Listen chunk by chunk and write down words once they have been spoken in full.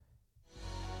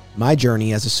My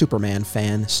journey as a Superman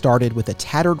fan started with a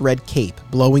tattered red cape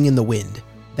blowing in the wind.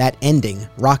 That ending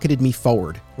rocketed me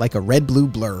forward like a red-blue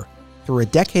blur through a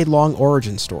decade-long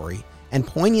origin story and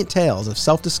poignant tales of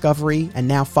self-discovery and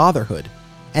now fatherhood,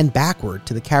 and backward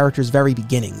to the character's very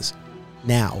beginnings.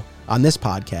 Now, on this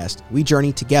podcast, we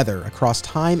journey together across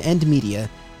time and media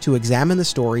to examine the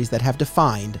stories that have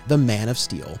defined the Man of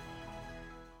Steel.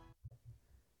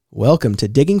 Welcome to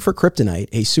Digging for Kryptonite,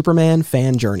 a Superman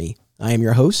fan journey. I am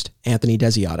your host, Anthony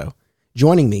Desiato.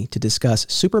 Joining me to discuss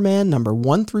Superman number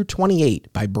 1 through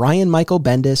 28 by Brian Michael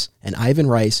Bendis and Ivan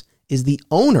Reis is the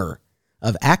owner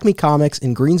of Acme Comics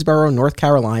in Greensboro, North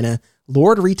Carolina,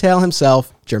 Lord Retail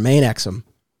himself, Jermaine Exum.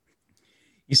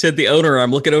 You said the owner.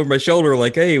 I'm looking over my shoulder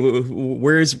like, hey,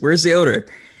 where's the owner?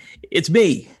 It's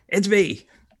me. It's me.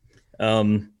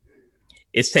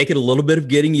 It's taken a little bit of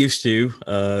getting used to.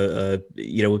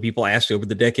 When people ask over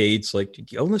the decades, like,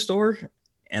 did you own the store?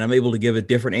 And I'm able to give a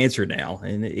different answer now.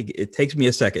 And it takes me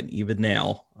a second, even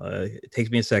now. It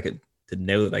takes me a second to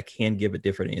know that I can give a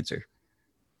different answer.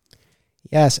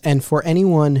 Yes, and for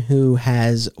anyone who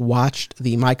has watched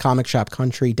the My Comic Shop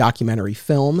Country documentary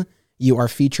film, you are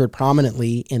featured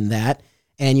prominently in that,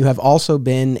 and you have also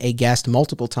been a guest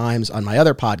multiple times on my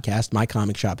other podcast, My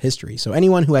Comic Shop History. So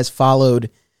anyone who has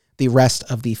followed the rest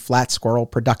of the Flat Squirrel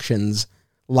Productions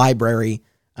library,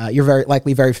 you're very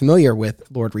likely very familiar with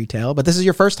Lord Retail, but this is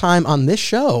your first time on this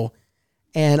show,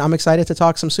 and I'm excited to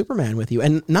talk some Superman with you,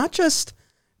 and not just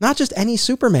any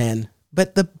Superman,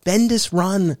 but the Bendis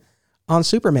run on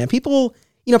Superman. People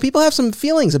have some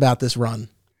feelings about this run,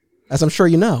 as I'm sure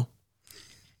you know.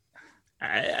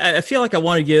 I feel like I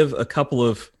want to give a couple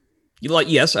of,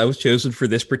 yes, I was chosen for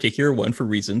this particular one for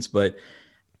reasons, but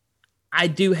I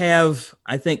do have,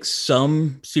 I think,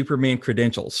 some Superman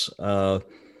credentials.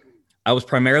 I was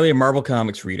primarily a Marvel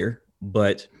Comics reader,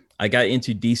 but I got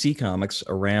into DC Comics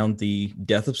around the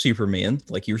death of Superman,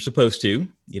 like you were supposed to.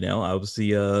 I was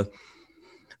the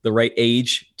right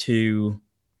age to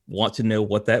want to know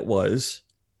what that was,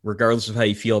 regardless of how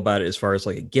you feel about it as far as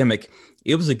like a gimmick.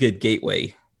 It was a good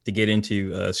gateway to get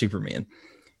into Superman.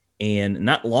 And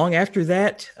not long after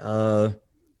that,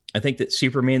 I think that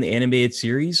Superman, the animated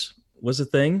series, was a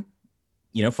thing,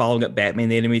 following up Batman,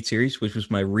 the animated series, which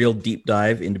was my real deep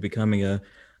dive into becoming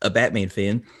a Batman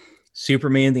fan.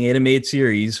 Superman, the animated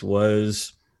series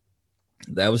was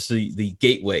the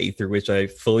gateway through which I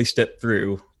fully stepped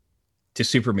through to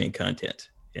Superman content.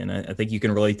 And I think you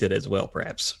can relate to it as well,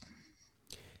 perhaps.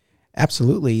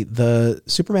 Absolutely. The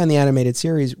Superman the Animated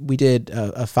Series, we did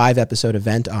a 5-episode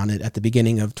event on it at the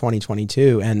beginning of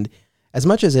 2022. And as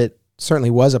much as it certainly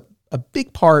was a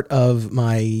big part of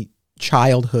my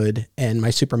childhood and my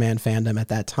Superman fandom at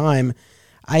that time,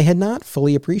 I had not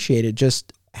fully appreciated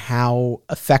just how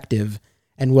effective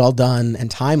and well done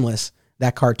and timeless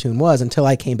that cartoon was until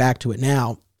I came back to it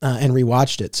now and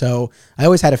rewatched it. So I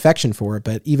always had affection for it,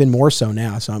 but even more so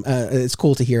now. So it's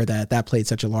cool to hear that played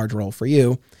such a large role for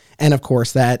you. And of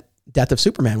course, that Death of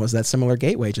Superman was that similar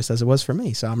gateway, just as it was for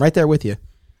me. So I'm right there with you.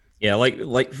 Yeah,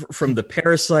 like from the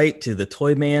Parasite to the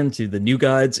Toyman to the New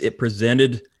Gods, it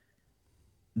presented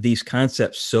these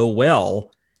concepts so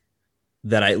well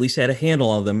that I at least had a handle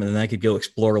on them, and then I could go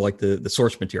explore like the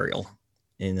source material.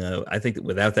 And I think that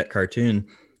without that cartoon,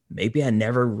 maybe I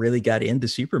never really got into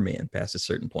Superman past a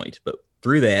certain point. But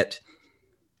through that,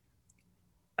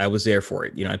 I was there for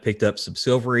it. I picked up some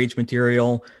Silver Age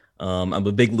material. I'm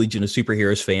a big Legion of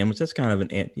Superheroes fan, which that's kind of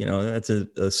that's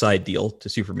a side deal to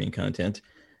Superman content.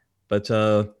 But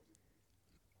I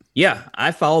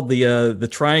followed the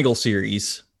Triangle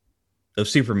series of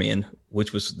Superman,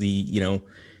 which was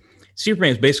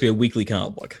Superman is basically a weekly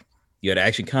comic book. You had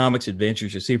Action Comics,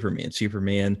 Adventures of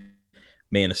Superman,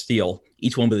 Man of Steel,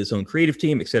 each one with its own creative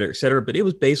team, et cetera, but it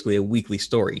was basically a weekly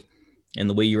story. And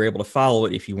the way you were able to follow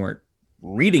it, if you weren't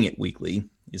reading it weekly,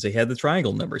 is they had the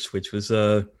Triangle numbers, which was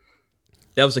that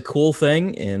was a cool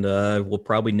thing, and we'll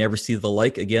probably never see the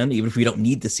like again, even if we don't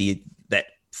need to see that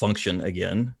function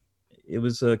again. It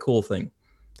was a cool thing.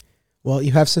 Well,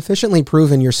 you have sufficiently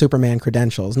proven your Superman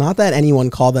credentials. Not that anyone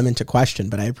called them into question,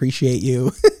 but I appreciate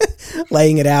you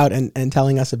laying it out and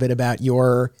telling us a bit about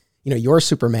your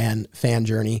Superman fan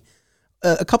journey.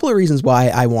 A couple of reasons why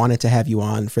I wanted to have you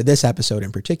on for this episode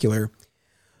in particular.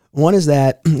 One is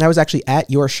that I was actually at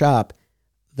your shop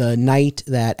the night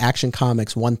that Action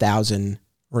Comics 1000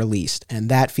 released, and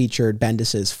that featured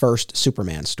Bendis's first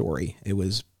Superman story. It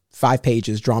was 5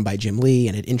 pages drawn by Jim Lee,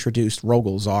 and it introduced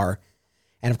Rogol Zaar,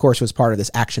 and of course was part of this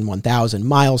Action 1000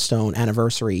 milestone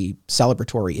anniversary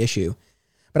celebratory issue.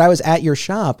 But I was at your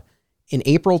shop in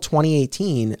April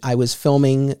 2018. I was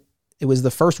filming, it was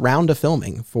the first round of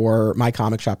filming for My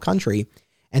Comic Shop Country,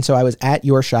 And so I was at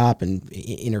your shop and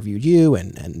interviewed you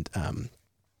and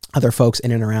other folks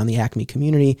in and around the Acme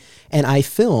community. And I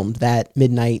filmed that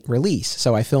midnight release.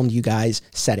 So I filmed you guys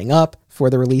setting up for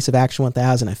the release of Action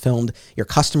 1000. I filmed your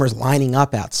customers lining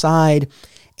up outside.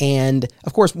 And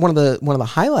of course, one of the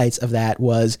highlights of that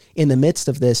was in the midst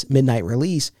of this midnight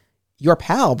release, your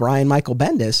pal, Brian Michael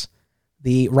Bendis,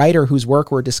 the writer whose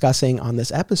work we're discussing on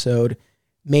this episode,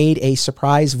 made a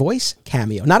surprise voice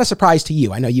cameo. Not a surprise to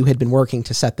you. I know you had been working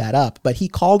to set that up, but he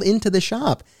called into the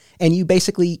shop and you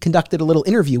basically conducted a little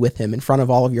interview with him in front of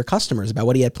all of your customers about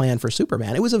what he had planned for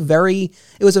Superman. It was a very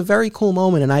cool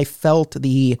moment, and I felt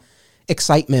the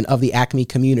excitement of the Acme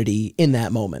community in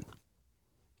that moment.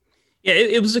 Yeah,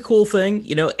 it was a cool thing.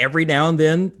 Every now and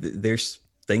then there's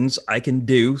things I can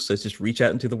do, such as reach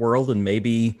out into the world and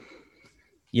maybe,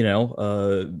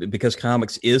 because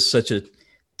comics is such a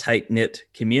tight-knit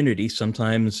community,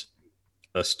 sometimes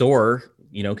a store,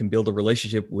 can build a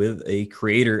relationship with a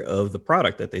creator of the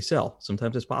product that they sell.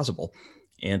 Sometimes it's possible.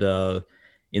 And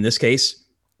in this case,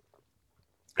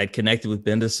 I'd connected with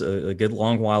Bendis a good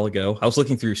long while ago. I was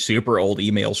looking through super old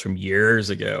emails from years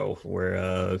ago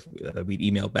where we'd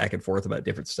email back and forth about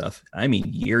different stuff. I mean,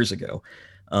 years ago.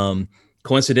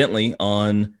 Coincidentally,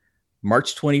 on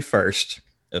March 21st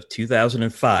of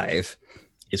 2005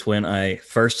 is when I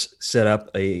first set up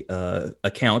a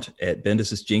account at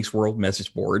Bendis's Jinx World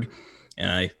message board, and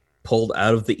I pulled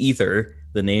out of the ether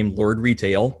the name Lord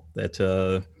Retail that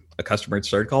a customer had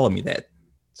started calling me that.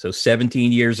 So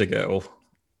 17 years ago,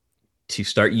 to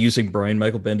start using Brian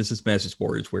Michael Bendis's message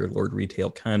boards, where Lord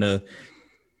Retail kind of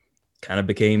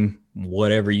became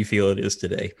whatever you feel it is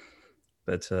today.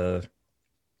 But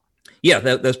yeah,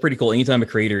 that's pretty cool. Anytime a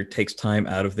creator takes time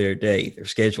out of their day, their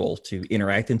schedule, to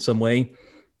interact in some way,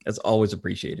 that's always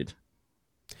appreciated.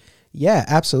 Yeah,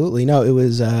 absolutely. No, it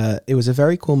was a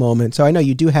very cool moment. So I know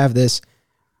you do have this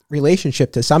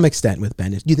relationship to some extent with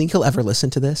Bendis. Do you think he'll ever listen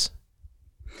to this?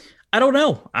 I don't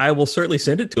know. I will certainly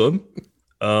send it to him.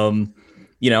 I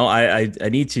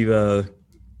need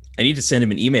to send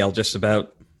him an email just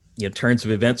about turns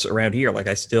of events around here. Like,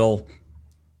 I still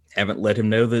haven't let him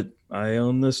know that I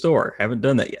own the store. Haven't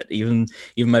done that yet. Even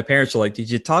my parents are like, "Did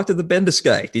you talk to the Bendis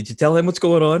guy? Did you tell him what's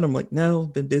going on?" I'm like, "No,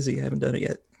 been busy. Haven't done it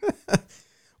yet."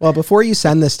 Well, before you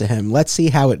send this to him, let's see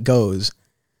how it goes,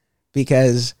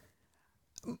 because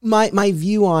my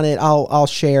view on it, I'll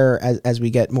share as we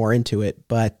get more into it.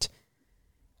 But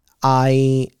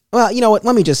well, you know what?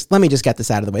 Let me just get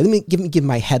this out of the way. Let me give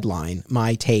my headline,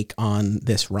 my take on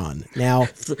this run. Now,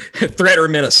 threat or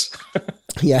menace.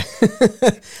 Yeah.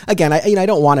 Again, I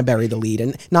don't want to bury the lead,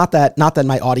 and not that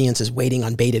my audience is waiting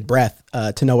on bated breath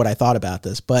to know what I thought about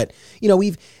this. But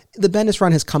the Bendis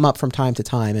run has come up from time to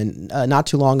time, and not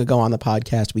too long ago on the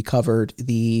podcast we covered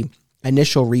the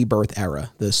initial Rebirth era,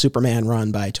 the Superman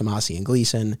run by Tomasi and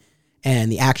Gleason,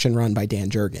 and the Action run by Dan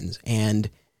Jurgens, and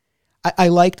I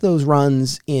liked those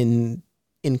runs in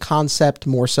concept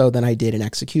more so than I did in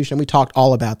execution. We talked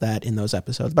all about that in those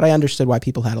episodes, but I understood why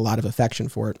people had a lot of affection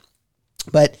for it.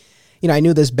 But, I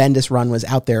knew this Bendis run was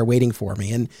out there waiting for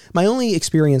me. And my only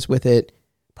experience with it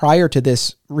prior to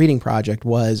this reading project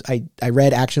was I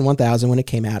read Action 1000 when it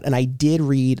came out, and I did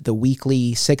read the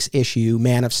weekly 6-issue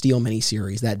Man of Steel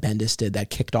miniseries that Bendis did that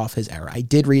kicked off his era. I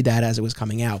did read that as it was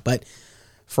coming out, but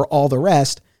for all the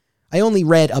rest, I only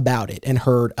read about it and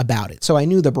heard about it. So I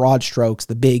knew the broad strokes,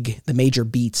 the major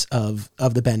beats of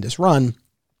the Bendis run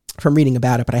from reading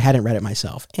about it, but I hadn't read it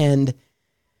myself. And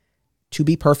to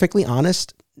be perfectly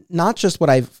honest, not just what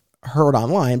I've heard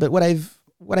online, but what I've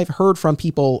heard from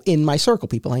people in my circle,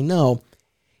 people I know,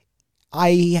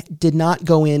 I did not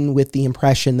go in with the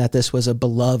impression that this was a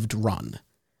beloved run.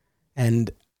 And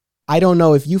I don't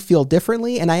know if you feel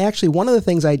differently. And one of the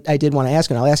things I did want to ask,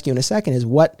 and I'll ask you in a second, is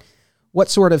what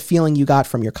sort of feeling you got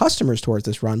from your customers towards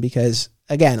this run? Because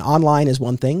again, online is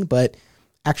one thing, but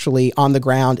actually on the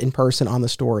ground, in person, on the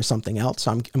store is something else.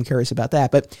 So I'm curious about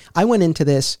that. But I went into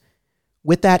this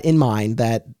with that in mind,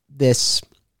 that this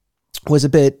was a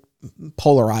bit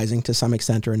polarizing to some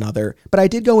extent or another, but I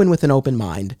did go in with an open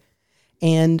mind.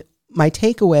 And my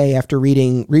takeaway after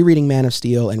rereading Man of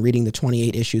Steel and reading the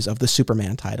 28 issues of the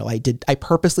Superman title, I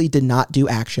purposely did not do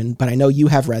Action, but I know you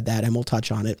have read that and we'll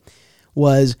touch on it,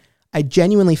 was I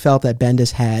genuinely felt that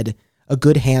Bendis had a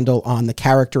good handle on the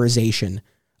characterization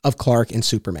of Clark and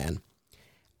Superman.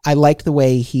 I liked the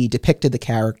way he depicted the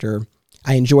character.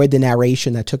 I enjoyed the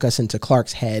narration that took us into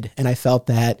Clark's head, and I felt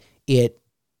that it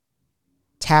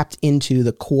tapped into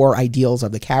the core ideals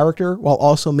of the character while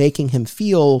also making him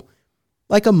feel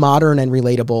like a modern and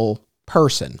relatable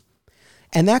person.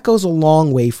 And that goes a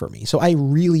long way for me. So I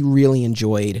really, really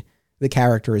enjoyed the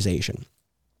characterization.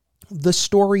 the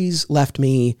stories left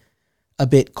me a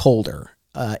bit colder.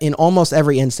 In almost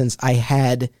every instance, I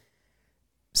had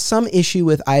some issue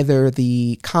with either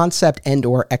the concept and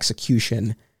or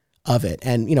execution of it.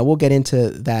 And, we'll get into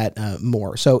that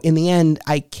more. So in the end,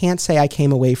 I can't say I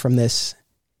came away from this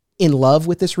in love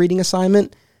with this reading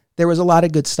assignment. There was a lot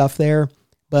of good stuff there,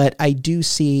 but I do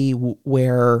see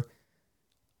where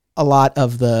a lot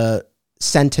of the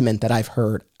sentiment that I've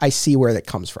heard, I see where that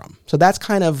comes from. So that's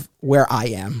kind of where I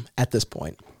am at this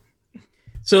point.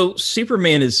 So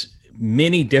Superman is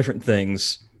many different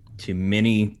things to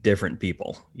many different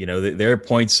people. There are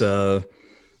points,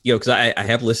 because I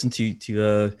have listened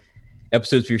to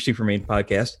episodes of your Superman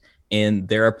podcast, and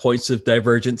there are points of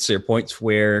divergence. There are points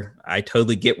where I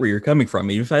totally get where you're coming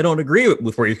from. Even if I don't agree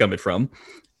with where you're coming from,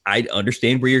 I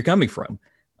understand where you're coming from.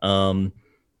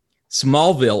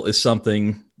 Smallville is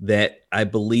something that I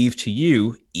believe to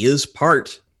you is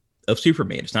part of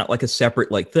Superman. It's not like a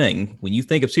separate thing. When you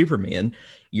think of Superman,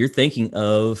 you're thinking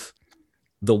of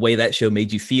the way that show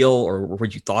made you feel, or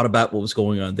what you thought about what was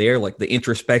going on there, like the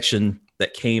introspection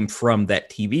that came from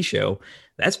that TV show.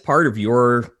 That's part of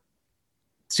your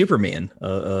Superman,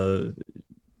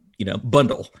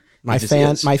 bundle. My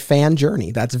fan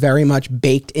journey. That's very much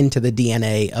baked into the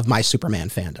DNA of my Superman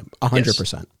fandom.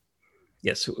 100%.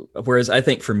 Yes. Whereas I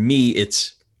think for me,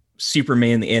 it's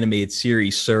Superman, the animated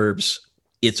series, serves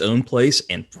its own place,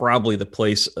 and probably the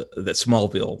place that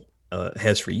Smallville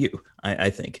has for you, I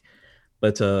think.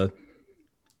 But to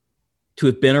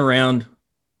have been around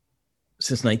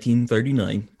since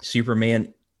 1939,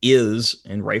 Superman is,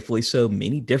 and rightfully so,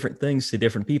 many different things to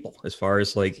different people. As far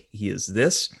as he is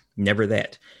this, never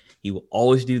that. He will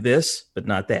always do this, but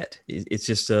not that. It's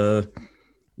just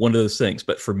one of those things.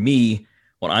 But for me,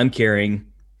 when I'm carrying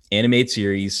animated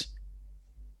series,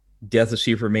 Death of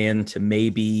Superman, to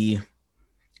maybe,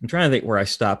 I'm trying to think where I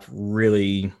stopped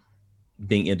really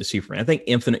being into Superman. I think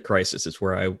Infinite Crisis is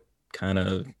where I kind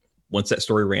of, once that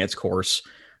story ran its course,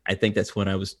 I think that's when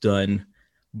I was done,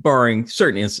 barring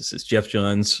certain instances. Jeff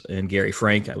Johns and Gary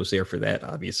Frank, I was there for that,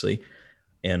 obviously.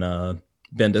 And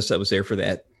Bendis, I was there for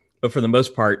that. But for the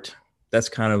most part, that's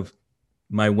kind of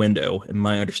my window and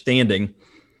my understanding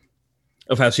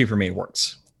of how Superman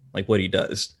works, like what he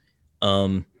does.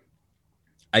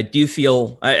 I do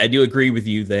feel, I do agree with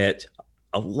you that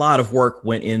a lot of work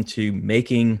went into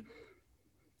making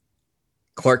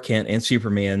Clark Kent and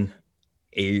Superman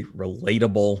a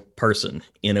relatable person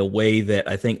in a way that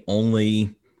I think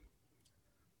only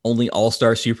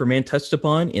All-Star Superman touched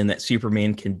upon, in that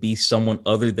Superman can be someone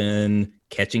other than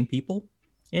catching people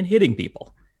and hitting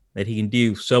people, that he can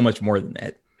do so much more than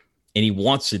that. And he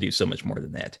wants to do so much more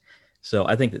than that. So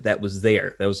I think that was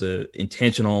there. That was a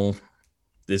intentional,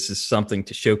 this is something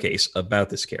to showcase about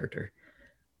this character.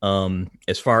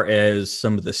 As far as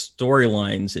some of the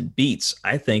storylines and beats,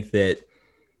 I think there's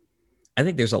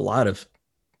a lot of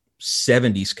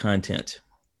 70s content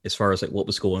as far as what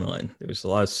was going on. There was a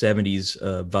lot of 70s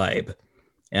vibe.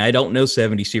 And I don't know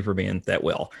 70s Superman that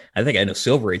well. I think I know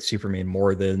Silver Age Superman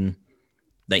more than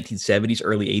 1970s,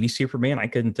 early 80s Superman. I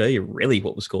couldn't tell you really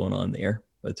what was going on there,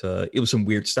 but it was some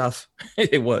weird stuff.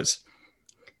 It was.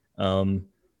 But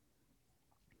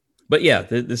yeah,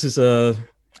 this is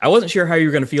I wasn't sure how you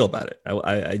were going to feel about it.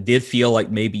 I did feel like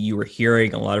maybe you were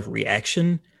hearing a lot of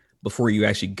reaction before you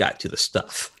actually got to the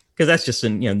stuff, because that's just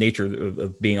in nature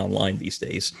of being online these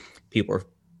days.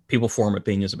 People form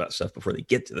opinions about stuff before they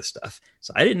get to the stuff.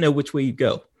 So I didn't know which way you'd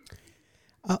go.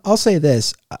 I'll say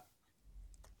this.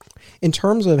 In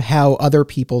terms of how other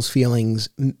people's feelings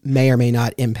may or may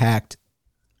not impact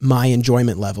my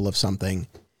enjoyment level of something,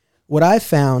 what I've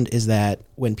found is that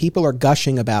when people are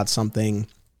gushing about something,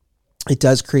 it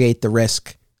does create the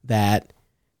risk that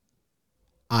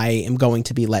I am going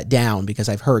to be let down because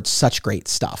I've heard such great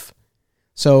stuff.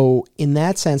 So in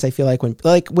that sense, I feel like with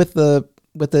the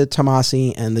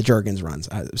Tomasi and the Jurgens runs,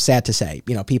 sad to say,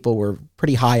 people were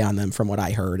pretty high on them from what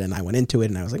I heard, and I went into it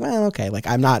and I was like, well, okay,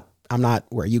 I'm not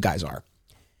where you guys are.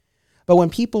 But when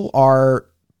people are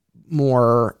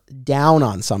more down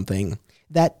on something,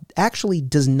 that actually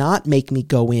does not make me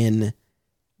go in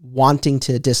wanting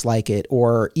to dislike it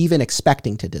or even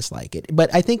expecting to dislike it.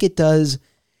 But I think it does,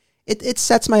 it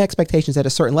sets my expectations at a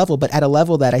certain level, but at a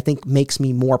level that I think makes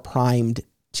me more primed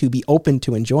to be open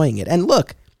to enjoying it. And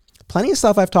look, plenty of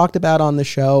stuff I've talked about on the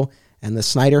show, and the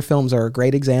Snyder films are a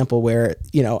great example where,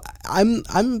 I'm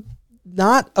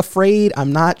not afraid,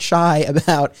 I'm not shy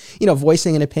about,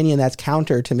 voicing an opinion that's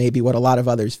counter to maybe what a lot of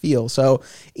others feel. So,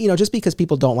 just because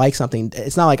people don't like something,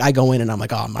 it's not like I go in and I'm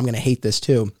like, oh, I'm going to hate this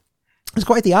too. It's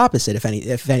quite the opposite,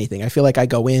 if anything. I feel like I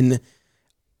go in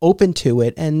open to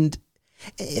it, and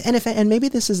maybe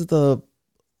this is the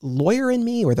lawyer in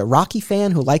me or the Rocky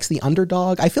fan who likes the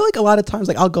underdog. I feel like a lot of times,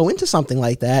 like I'll go into something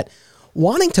like that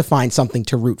wanting to find something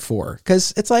to root for,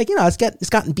 because it's like, it's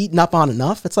gotten beaten up on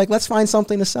enough. It's like, let's find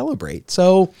something to celebrate.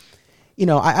 So,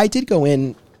 I did go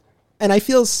in, and I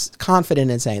feel confident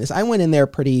in saying this. I went in there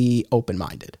pretty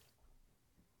open-minded.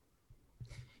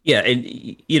 Yeah,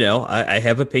 and I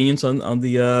have opinions on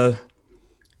the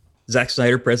Zack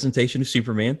Snyder presentation of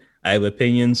Superman. I have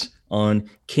opinions on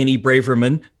Kenny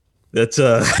Braverman. That's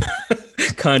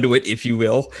Conduit, if you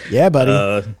will. Yeah,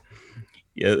 buddy.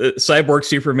 Cyborg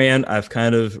Superman, I've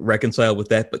kind of reconciled with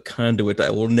that, but Conduit,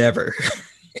 I will never,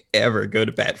 ever go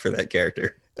to bat for that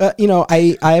character.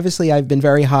 I obviously I've been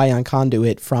very high on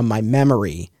Conduit from my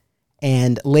memory,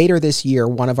 and later this year,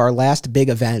 one of our last big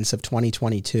events of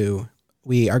 2022,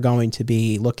 we are going to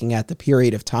be looking at the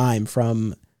period of time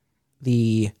from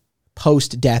the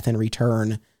post-death and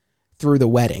return through the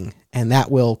wedding, and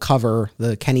that will cover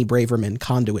the Kenny Braverman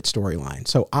Conduit storyline.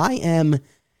 So I am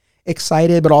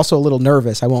excited, but also a little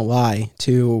nervous, I won't lie,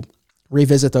 to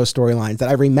revisit those storylines that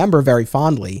I remember very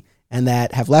fondly and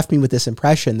that have left me with this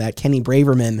impression that Kenny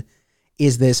Braverman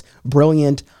is this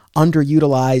brilliant,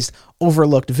 underutilized,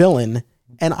 overlooked villain,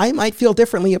 and I might feel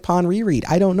differently upon reread.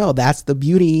 I don't know. That's the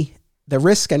beauty, the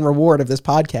risk and reward of this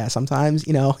podcast. Sometimes,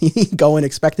 you go in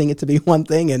expecting it to be one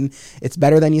thing and it's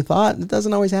better than you thought, and it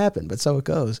doesn't always happen, but so it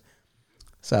goes.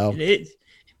 So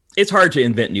it's hard to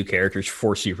invent new characters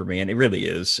for Superman. It really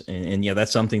is. And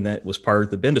that's something that was part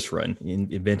of the Bendis run,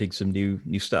 in inventing some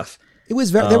new stuff. It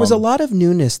was there was a lot of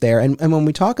newness there. And when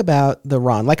we talk about the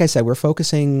run, like I said, we're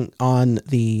focusing on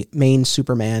the main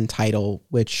Superman title,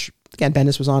 which, again,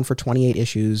 Bendis was on for 28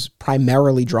 issues,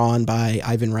 primarily drawn by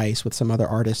Ivan Reis with some other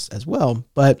artists as well.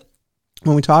 But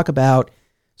when we talk about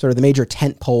sort of the major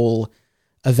tentpole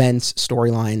events,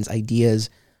 storylines, ideas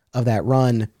of that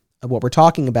run, what we're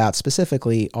talking about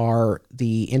specifically are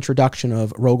the introduction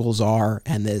of Rogol Zaar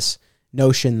and this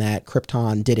notion that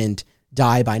Krypton didn't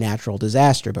die by natural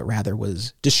disaster, but rather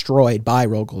was destroyed by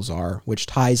Rogol Zaar, which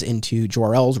ties into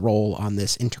Jor-El's role on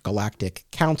this intergalactic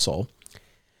council.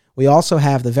 We also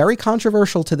have the very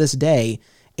controversial to this day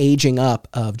aging up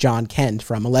of John Kent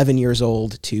from 11 years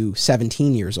old to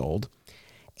 17 years old,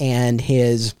 and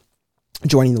his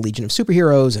joining the Legion of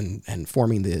Superheroes and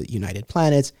forming the United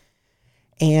Planets.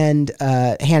 And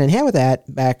hand in hand with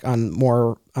that, back on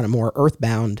a more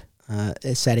earthbound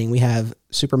setting, we have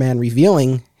Superman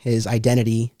revealing his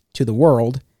identity to the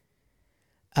world.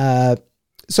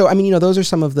 So, I mean, those are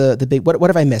some of the big... What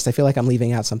have I missed? I feel like I'm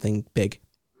leaving out something big.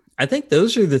 I think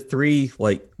those are the three,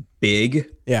 big...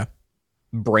 Yeah.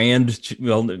 Brand...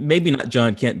 Well, maybe not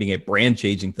John Kent being a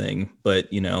brand-changing thing, but,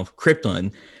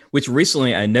 Krypton, which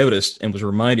recently I noticed and was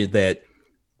reminded that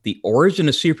the origin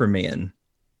of Superman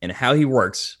and how he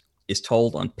works is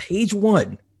told on page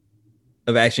 1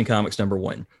 of Action Comics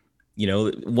 #1.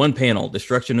 One panel,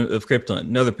 destruction of Krypton,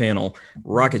 another panel,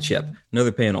 rocket ship,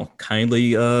 another panel,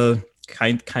 kindly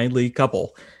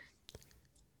couple,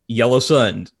 Yellow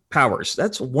Sun, powers.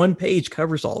 That's one page,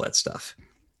 covers all that stuff.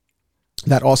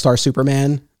 That All-Star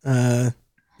Superman,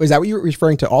 is that what you were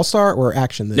referring to, All-Star or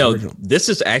Action? No, original? This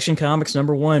is Action Comics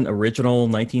 #1, original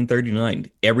 1939.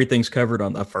 Everything's covered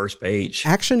on the first page.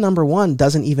 Action #1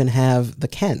 doesn't even have the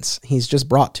Kents. He's just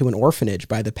brought to an orphanage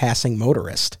by the passing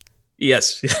motorist.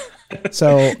 Yes.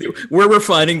 So we're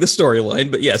refining the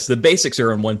storyline, but yes, the basics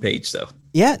are on one page, though.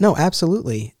 Yeah, no,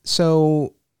 absolutely.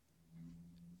 So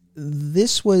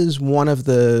this was one of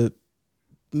the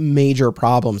major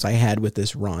problems I had with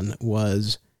this run,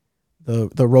 was the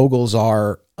Rogol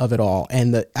Zaar of it all.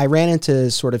 And I ran into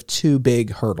sort of two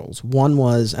big hurdles. One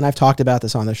was, and I've talked about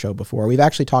this on the show before, we've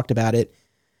actually talked about it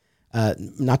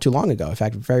not too long ago, in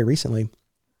fact, very recently.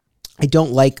 I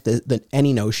don't like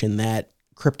any notion that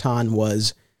Krypton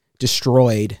was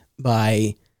destroyed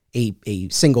by a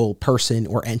single person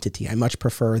or entity. I much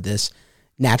prefer this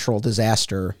natural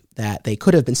disaster that they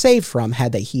could have been saved from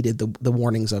had they heeded the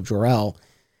warnings of Jor-El.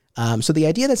 So the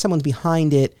idea that someone's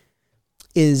behind it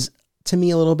is, to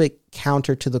me, a little bit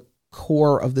counter to the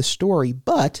core of the story.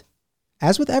 But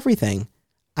as with everything,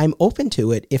 I'm open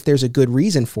to it if there's a good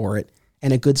reason for it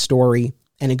and a good story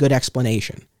and a good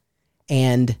explanation.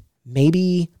 And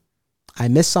maybe I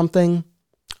missed something,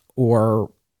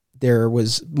 or there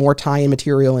was more tie-in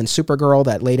material in Supergirl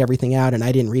that laid everything out and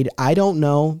I didn't read it. I don't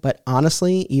know, but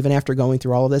honestly, even after going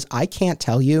through all of this, I can't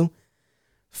tell you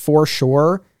for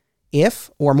sure if,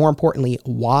 or more importantly,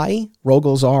 why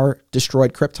Rogol Zaar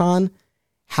destroyed Krypton,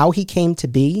 how he came to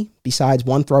be, besides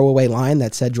one throwaway line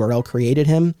that said Jor-El created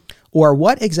him, or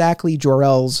what exactly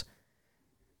Jor-El's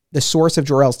the source of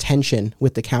Jor-El's tension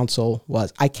with the council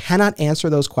was. I cannot answer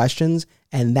those questions,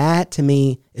 and that to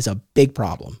me is a big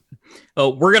problem. Oh,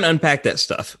 we're going to unpack that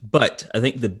stuff, but I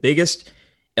think the biggest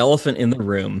elephant in the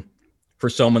room for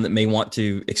someone that may want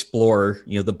to explore,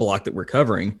 the block that we're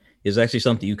covering is actually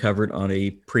something you covered on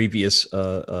a previous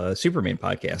Superman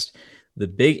podcast. The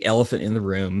big elephant in the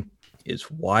room is,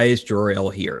 why is Jor-El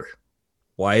here?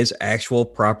 Why is actual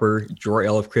proper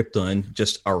Jor-El of Krypton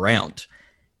just around?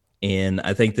 And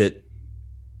I think that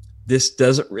this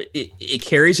it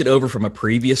carries it over from a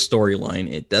previous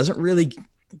storyline. It doesn't really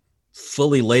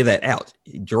fully lay that out.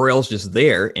 Jor-El's just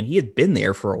there, and he had been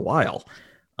there for a while.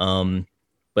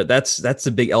 But that's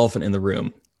the big elephant in the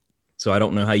room. So I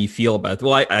don't know how you feel about it.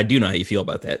 Well, I do know how you feel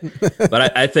about that.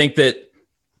 But I think that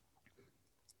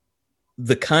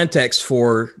the context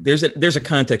for there's a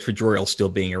context for Jor-El still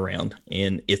being around,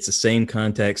 and it's the same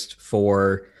context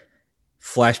for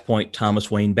Flashpoint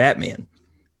Thomas Wayne Batman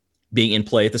being in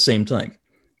play at the same time.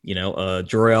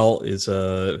 Jor-El was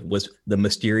the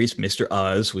mysterious Mr.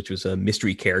 Oz, which was a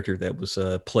mystery character that was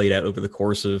played out over the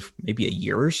course of maybe a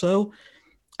year or so.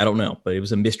 I don't know, but it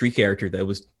was a mystery character that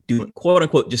was doing, quote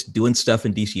unquote, just doing stuff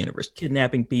in DC Universe,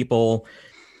 kidnapping people,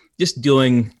 just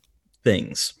doing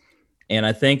things. And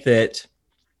I think that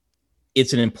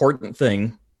it's an important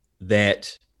thing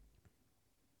that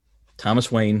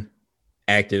Thomas Wayne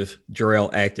active,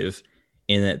 Jor-El active,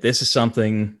 and that this is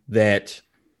something that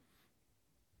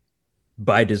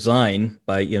by design,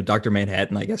 by Dr.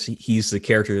 Manhattan, I guess he's the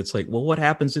character that's like, well, what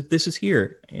happens if this is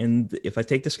here? And if I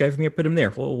take this guy from here, put him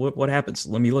there, well, what happens?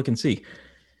 Let me look and see.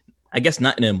 I guess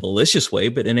not in a malicious way,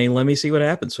 but in a let me see what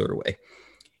happens sort of way.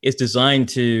 It's designed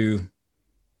to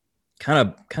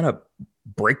kind of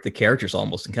break the characters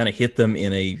almost and kind of hit them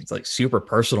in a like super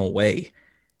personal way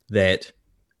that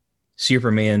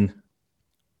Superman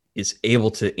is able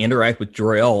to interact with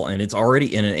Jor-El, and it's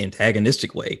already in an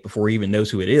antagonistic way before he even knows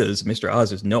who it is. Mr.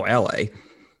 Oz is no ally,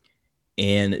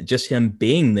 and just him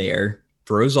being there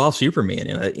throws off Superman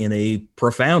in a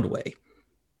profound way.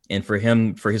 And for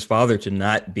his father to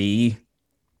not be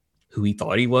who he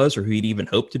thought he was or who he'd even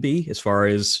hoped to be, as far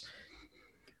as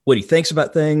what he thinks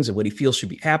about things and what he feels should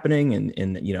be happening,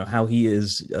 and how he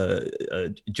is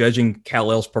judging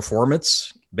Kal-El's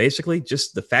performance. Basically,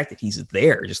 just the fact that he's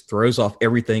there just throws off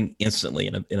everything instantly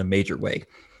in a major way.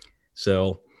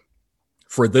 So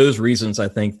for those reasons, I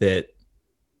think that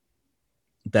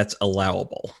that's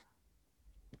allowable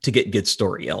to get good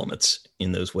story elements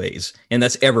in those ways. And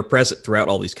that's ever present throughout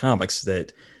all these comics,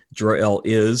 that Jor-El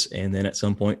is, and then at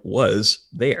some point was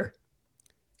there.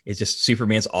 It's just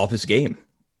Superman's off his game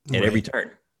at every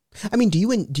turn. I mean, do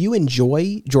you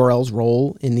enjoy Jor-El's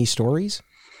role in these stories?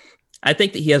 I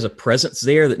think that he has a presence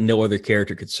there that no other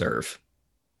character could serve.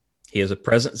 He has a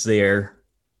presence there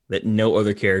that no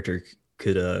other character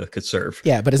could serve.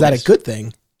 Yeah, but is that a good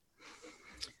thing?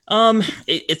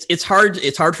 It's hard.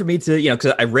 It's hard for me to,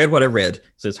 because I read what I read,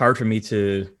 so it's hard for me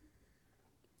to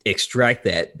extract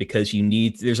that, because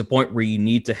there's a point where you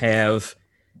need to have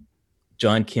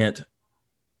John Kent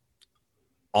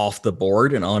off the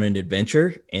board and on an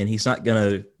adventure, and he's not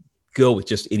going to go with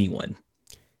just anyone.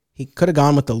 He could have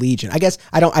gone with the Legion. I guess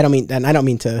I don't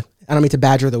mean to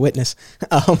badger the witness.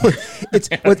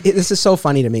 This is so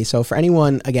funny to me. So for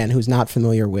anyone, again, who's not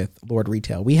familiar with Lord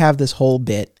Retail, we have this whole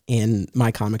bit in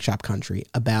My Comic Shop Country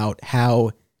about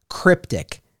how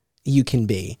cryptic you can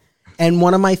be. And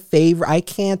one of my favorite, I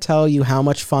can't tell you how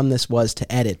much fun this was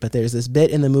to edit, but there's this bit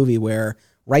in the movie where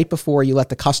right before you let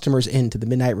the customers into the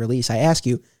midnight release, I ask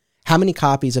you, how many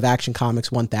copies of Action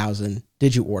Comics 1000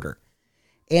 did you order?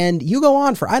 And you go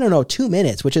on for, 2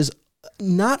 minutes, which is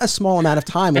not a small amount of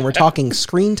time when we're talking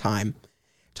screen time,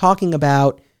 talking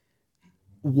about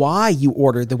why you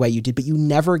ordered the way you did, but you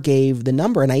never gave the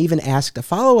number. And I even asked a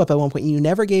follow-up at one point, and you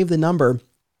never gave the number.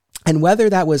 And whether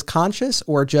that was conscious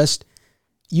or just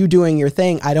you doing your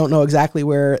thing, I don't know exactly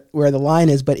where the line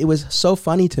is, but it was so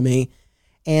funny to me.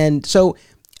 And so,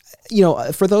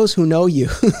 for those who know you,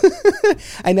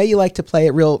 I know you like to play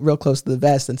it real close to the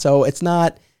vest. And so it's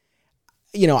not,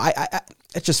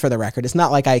 it's just for the record, it's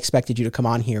not like I expected you to come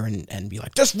on here and be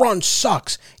like, this run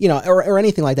sucks, or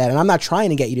anything like that. And I'm not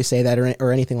trying to get you to say that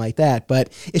or anything like that, but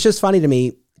it's just funny to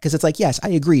me because it's like, yes, I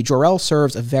agree. Jor-El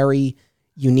serves a very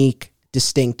unique,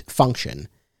 distinct function,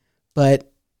 but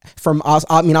from us,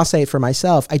 I'll say it for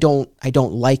myself, I don't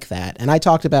like that. And I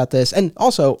talked about this, and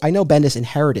also I know Bendis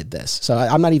inherited this, so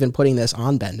I'm not even putting this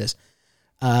on Bendis.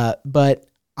 But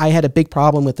I had a big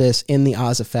problem with this in the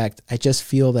Oz Effect. I just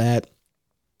feel that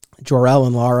Jor-El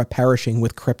and Lara perishing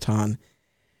with Krypton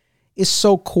is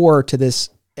so core to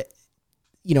this,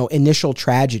 initial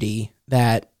tragedy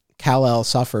that Kal-El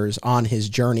suffers on his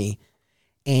journey.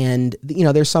 And, you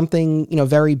know, there's something, you know,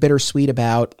 very bittersweet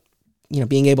about, you know,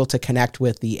 being able to connect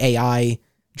with the AI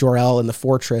Jor-El in the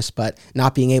fortress, but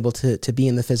not being able to be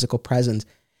in the physical presence.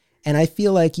 And I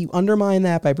feel like you undermine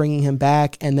that by bringing him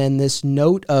back. And then this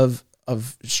note of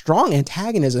strong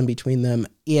antagonism between them,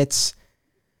 it's,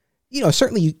 you know,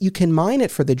 certainly you can mine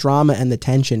it for the drama and the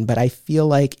tension, but I feel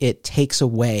like it takes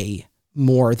away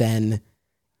more than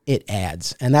it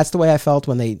adds. And that's the way I felt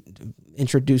when they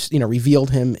introduced, you know, revealed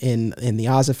him in the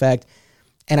Oz Effect.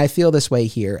 And I feel this way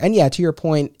here. And yeah, to your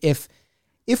point, if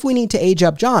we need to age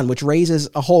up Jon, which raises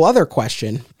a whole other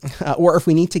question, or if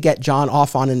we need to get Jon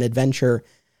off on an adventure,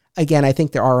 again, I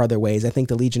think there are other ways. I think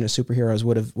the Legion of Superheroes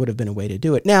would have been a way to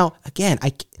do it. Now, again,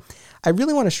 I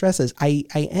really want to stress this. I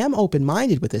am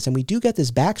open-minded with this, and we do get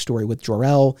this backstory with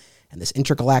Jor-El and this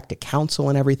intergalactic council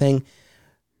and everything.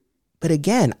 But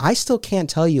again, I still can't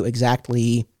tell you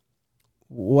exactly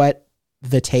what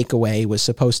the takeaway was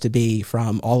supposed to be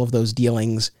from all of those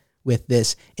dealings with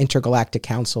this intergalactic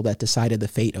council that decided the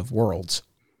fate of worlds.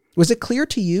 Was it clear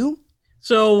to you?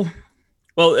 So,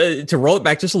 well, to roll it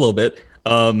back just a little bit,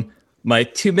 my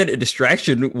 2-minute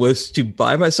distraction was to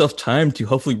buy myself time to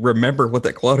hopefully remember what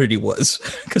that quantity was,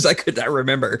 because I could not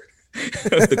remember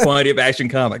the quantity of Action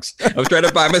Comics. I was trying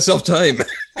to buy myself time,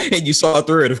 and you saw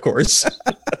through it, of course.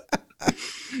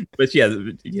 But yeah,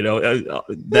 you know,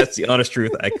 that's the honest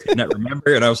truth. I could not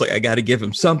remember, and I was like, I got to give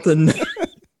him something.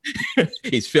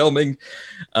 He's filming.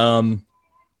 I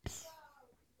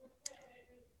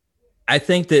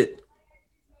think that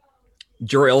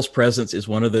Jor-El's presence is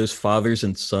one of those fathers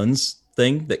and sons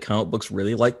thing that comic books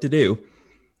really like to do.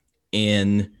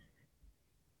 And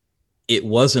it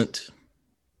wasn't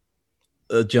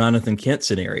a Jonathan Kent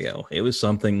scenario. It was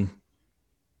something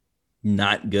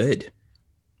not good.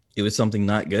 It was something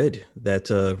not good, that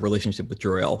relationship with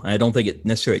Jor-El. I don't think it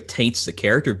necessarily taints the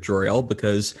character of Jor-El,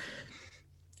 because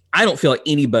I don't feel like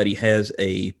anybody has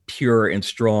a pure and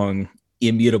strong,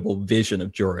 immutable vision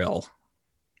of Jor-El.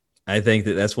 I think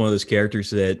that that's one of those characters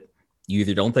that you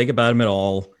either don't think about him at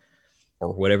all,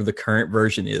 or whatever the current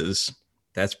version is,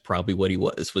 that's probably what he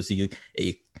was. Was he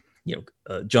a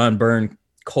John Byrne,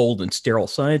 cold and sterile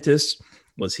scientist?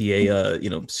 Was he a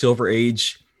Silver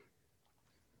Age,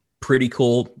 pretty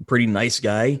cool, pretty nice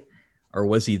guy? Or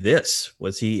was he this?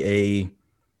 Was he a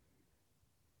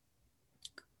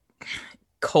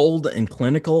cold and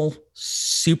clinical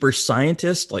super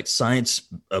scientist, like science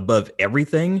above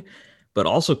everything, but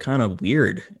also kind of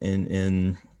weird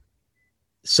and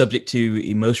subject to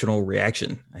emotional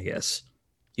reaction, I guess?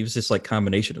 He was this like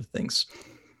combination of things.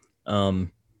 Yeah.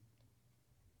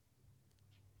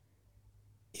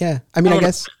 I mean, I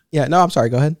guess, yeah, no, I'm sorry.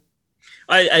 Go ahead.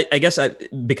 I guess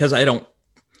because I don't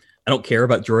care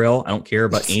about Jor-El. I don't care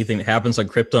about anything that happens on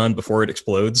Krypton before it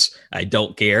explodes. I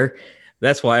don't care.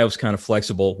 That's why I was kind of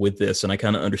flexible with this. And I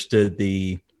kind of understood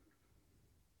the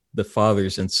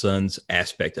fathers and sons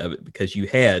aspect of it, because you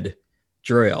had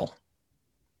Jor-El,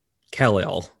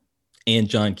 Kal-El, and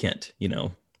Jon Kent,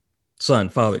 son,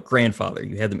 father, grandfather.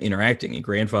 You had them interacting, and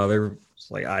grandfather was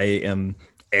like, I am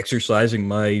exercising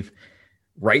my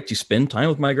right to spend time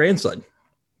with my grandson.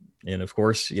 And of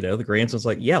course, the grandson's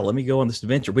like, yeah, let me go on this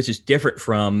adventure, which is different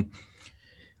from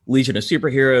Legion of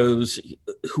Superheroes.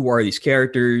 Who are these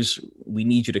characters? We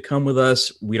need you to come with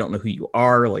us. We don't know who you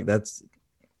are. Like,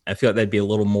 I feel like that'd be a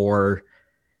little more,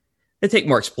 it'd take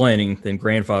more explaining than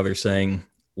grandfather saying,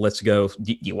 let's go.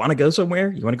 Do you want to go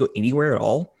somewhere? You want to go anywhere at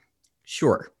all?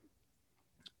 Sure.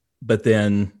 But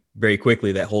then very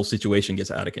quickly, that whole situation gets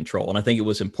out of control. And I think it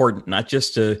was important not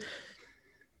just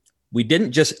we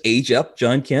didn't just age up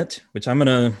Jon Kent, which I'm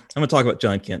gonna talk about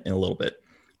Jon Kent in a little bit.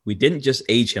 We didn't just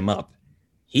age him up.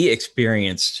 He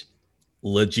experienced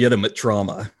legitimate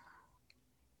trauma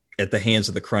at the hands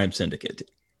of the crime syndicate.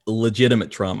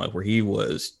 Legitimate trauma where he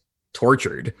was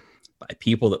tortured by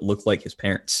people that looked like his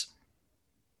parents.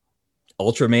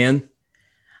 Ultraman,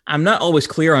 I'm not always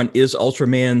clear on, is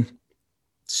Ultraman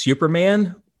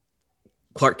Superman,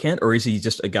 Clark Kent, or is he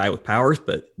just a guy with powers?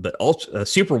 But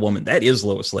Superwoman, that is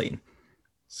Lois Lane.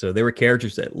 So there were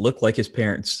characters that looked like his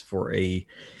parents for a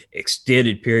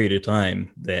extended period of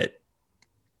time that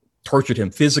tortured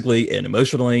him physically and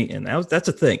emotionally, and that's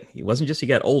a thing. It wasn't just he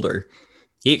got older.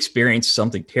 He experienced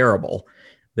something terrible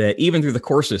that even through the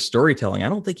course of storytelling, I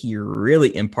don't think he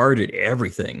really imparted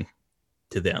everything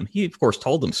to them. He, of course,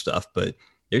 told them stuff, but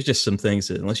there's just some things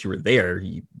that unless you were there,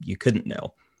 you couldn't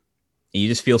know. And you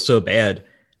just feel so bad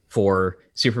for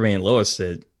Superman and Lois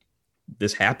that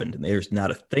this happened, and there's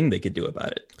not a thing they could do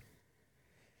about it.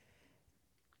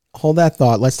 Hold that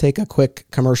thought. Let's take a quick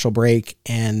commercial break,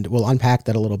 and we'll unpack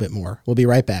that a little bit more. We'll be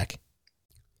right back.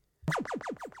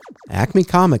 Acme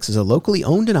Comics is a locally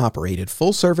owned and operated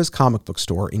full-service comic book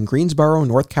store in Greensboro,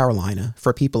 North Carolina,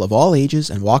 for people of all ages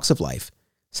and walks of life.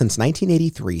 Since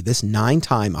 1983, this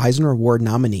 9-time Eisner Award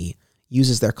nominee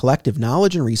uses their collective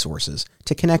knowledge and resources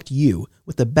to connect you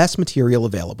with the best material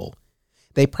available.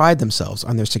 They pride themselves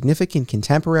on their significant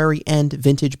contemporary and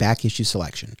vintage back issue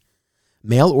selection.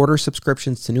 Mail order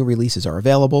subscriptions to new releases are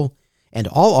available, and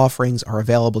all offerings are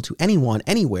available to anyone,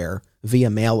 anywhere, via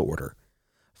mail order.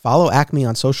 Follow Acme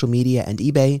on social media and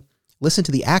eBay, listen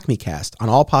to the Acme Cast on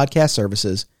all podcast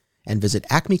services, and visit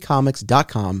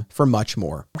acmecomics.com for much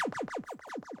more.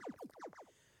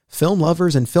 Film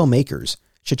lovers and filmmakers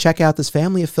should check out this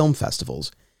family of film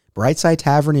festivals: Brightside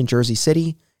Tavern in Jersey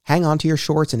City, Hang On to Your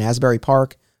Shorts in Asbury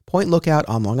Park, Point Lookout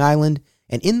on Long Island,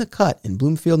 and In the Cut in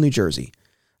Bloomfield, New Jersey.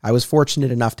 I was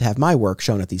fortunate enough to have my work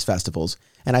shown at these festivals,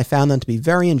 and I found them to be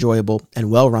very enjoyable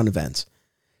and well-run events.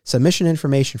 Submission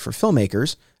information for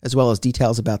filmmakers, as well as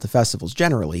details about the festivals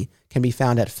generally, can be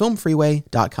found at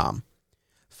filmfreeway.com.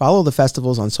 Follow the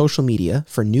festivals on social media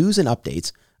for news and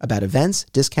updates about events,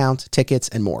 discounts, tickets,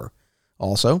 and more.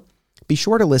 Also, be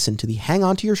sure to listen to the Hang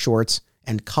On to Your Shorts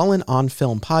and Cullen on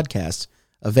Film podcasts,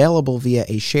 available via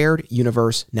a shared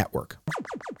universe network.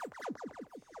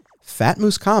 Fat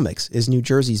Moose Comics is New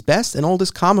Jersey's best and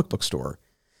oldest comic book store.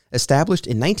 Established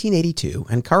in 1982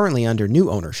 and currently under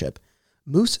new ownership,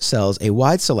 Moose sells a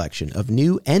wide selection of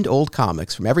new and old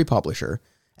comics from every publisher,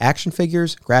 action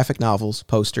figures, graphic novels,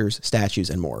 posters,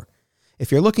 statues, and more.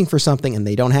 If you're looking for something and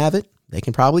they don't have it, they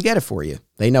can probably get it for you.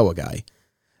 They know a guy.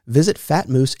 Visit Fat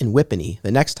Moose in Whippany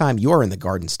the next time you're in the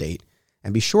Garden State,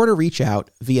 and be sure to reach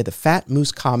out via the Fat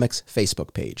Moose Comics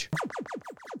Facebook page.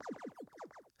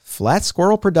 Flat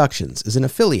Squirrel Productions is an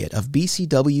affiliate of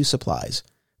BCW Supplies.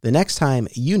 The next time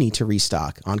you need to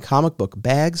restock on comic book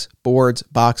bags, boards,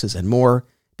 boxes, and more,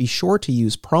 be sure to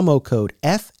use promo code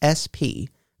FSP,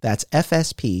 that's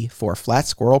FSP for Flat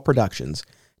Squirrel Productions,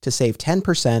 to save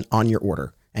 10% on your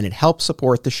order, and it helps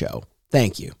support the show.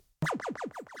 Thank you.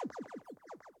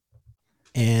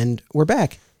 And we're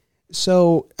back.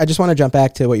 So I just want to jump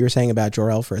back to what you were saying about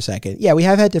Jor-El for a second. Yeah, we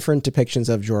have had different depictions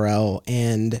of Jor-El,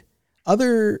 and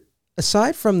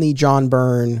aside from the John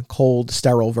Byrne cold,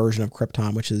 sterile version of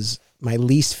Krypton, which is my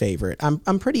least favorite,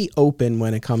 I'm pretty open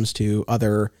when it comes to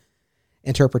other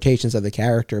interpretations of the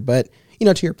character. But,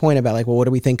 to your point about what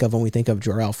do we think of when we think of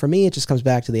Jor-El? For me, it just comes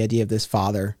back to the idea of this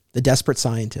father, the desperate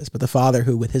scientist, but the father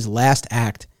who, with his last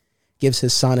act, gives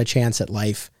his son a chance at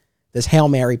life. This Hail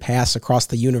Mary pass across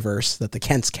the universe that the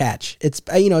Kents catch. It's,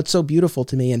 it's so beautiful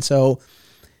to me. And so,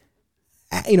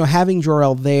 having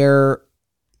Jor-El there,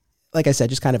 like I said,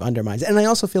 just kind of undermines it. And I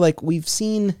also feel like we've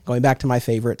seen, going back to my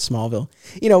favorite, Smallville,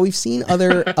 we've seen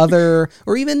other,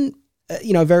 or even,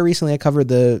 very recently I covered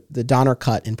the Donner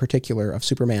cut in particular of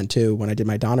Superman 2 when I did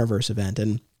my Donnerverse event.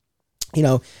 And,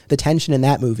 the tension in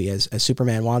that movie as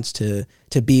Superman wants to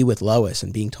be with Lois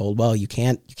and being told, well, you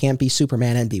can't be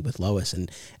Superman and be with Lois,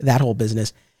 and that whole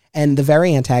business. And the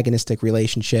very antagonistic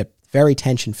relationship, very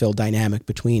tension-filled dynamic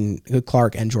between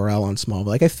Clark and Jor-El on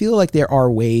Smallville. I feel like there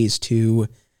are ways to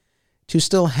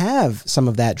still have some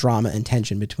of that drama and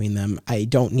tension between them. I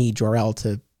don't need Jor-El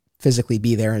to physically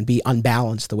be there and be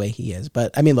unbalanced the way he is.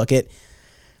 But look, it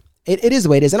is the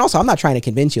way it is. And also, I'm not trying to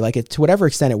convince you, to whatever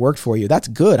extent it worked for you, that's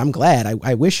good. I'm glad.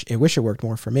 I wish it worked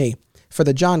more for me. For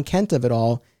the John Kent of it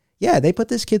all, yeah, they put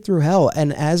this kid through hell.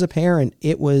 And as a parent,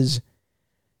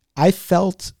 I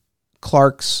felt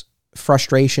Clark's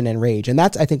frustration and rage. And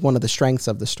that's, I think, one of the strengths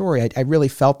of the story. I really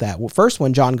felt that. Well, first,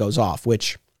 when John goes off,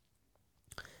 which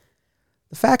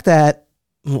the fact that,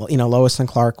 Lois and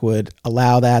Clark would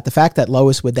allow that, the fact that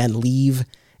Lois would then leave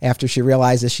after she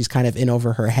realizes she's kind of in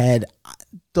over her head,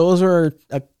 those are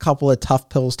a couple of tough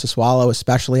pills to swallow,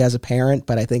 especially as a parent.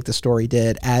 But I think the story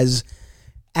did as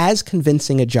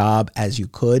convincing a job as you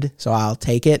could, so I'll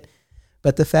take it.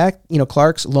 But the fact,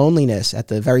 Clark's loneliness at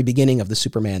the very beginning of the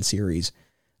Superman series,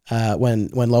 when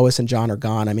Lois and John are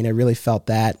gone, I really felt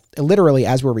that. Literally,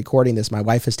 as we're recording this, my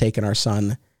wife has taken our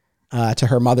son to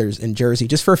her mother's in Jersey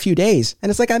just for a few days, and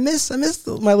it's like I miss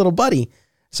my little buddy.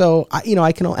 So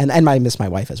I can, and I miss my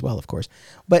wife as well, of course.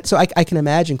 But so I can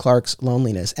imagine Clark's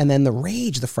loneliness, and then the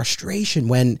rage, the frustration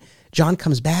when John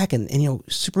comes back, and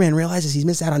Superman realizes he's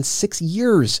missed out on 6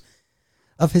 years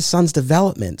of his son's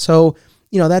development. So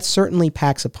that certainly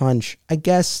packs a punch. I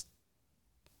guess,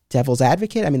 devil's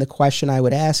advocate. The question I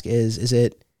would ask is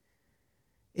it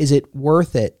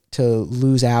worth it to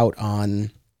lose out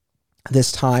on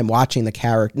this time watching the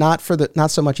character, not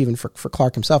so much even for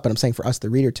Clark himself, but I'm saying for us,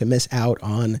 the reader, to miss out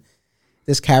on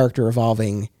this character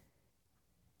evolving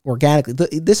organically.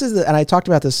 And I talked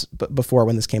about this before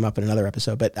when this came up in another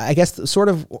episode, but I guess sort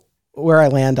of where I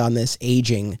land on this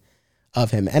aging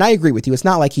of him. And I agree with you. It's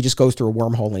not like he just goes through a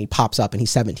wormhole and he pops up and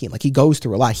he's 17. Like, he goes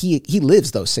through a lot. He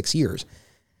lives those 6 years.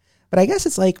 But I guess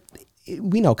it's like,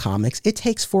 we know comics, it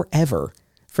takes forever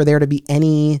for there to be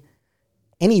any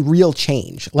real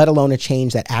change, let alone a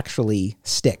change that actually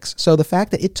sticks. So the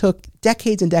fact that it took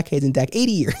decades and decades and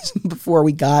 80 years before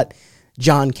we got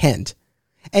John Kent,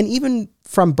 and even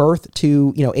from birth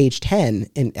to, age 10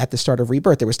 at the start of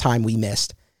Rebirth, there was time we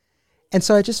missed. And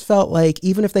so I just felt like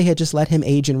even if they had just let him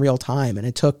age in real time and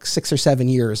it took 6 or 7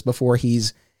 years before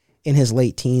he's in his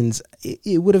late teens,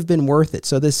 it would have been worth it.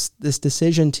 So this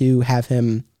decision to have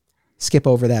him skip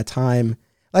over that time,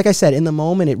 like I said, in the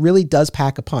moment, it really does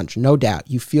pack a punch. No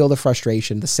doubt. You feel the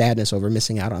frustration, the sadness over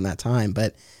missing out on that time.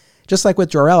 But just like with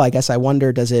Jor-El, I guess I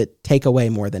wonder, does it take away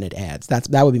more than it adds? That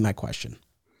would be my question.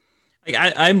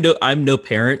 I'm no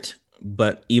parent,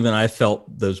 but even I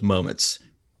felt those moments.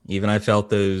 Even I felt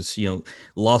those,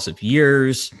 loss of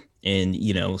years. And,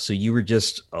 so you were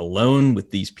just alone with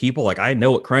these people. Like, I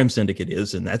know what Crime Syndicate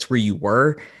is, and that's where you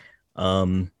were.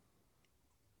 That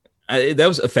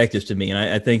was effective to me. And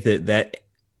I think that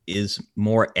is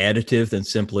more additive than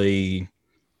simply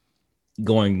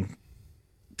going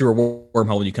through a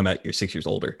wormhole when you come out, you're 6 years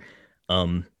older.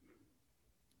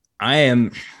 I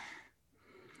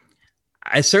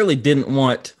certainly didn't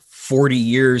want 40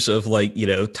 years of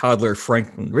toddler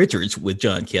Franklin Richards with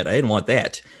John Kent. I didn't want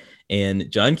that. And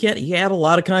John Kent, he had a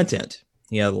lot of content.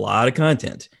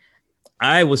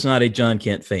 I was not a John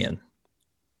Kent fan.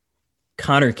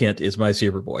 Connor Kent is my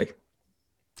Superboy.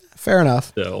 Fair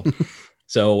enough.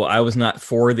 So I was not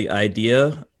for the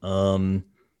idea. Didn't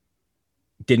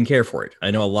care for it.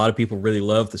 I know a lot of people really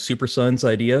love the Super Sons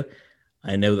idea.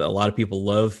 I know that a lot of people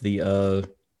love the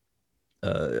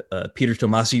Peter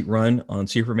Tomasi run on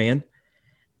Superman,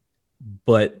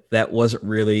 but that wasn't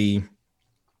really.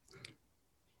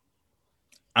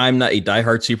 I'm not a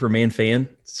diehard Superman fan,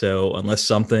 so unless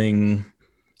something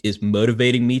is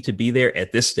motivating me to be there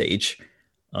at this stage,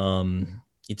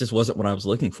 it just wasn't what I was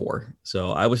looking for.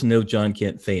 So I was no John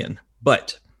Kent fan,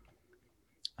 but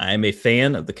I am a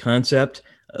fan of the concept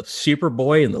of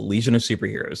Superboy and the Legion of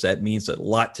Superheroes. That means a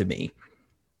lot to me.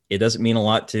 It doesn't mean a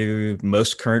lot to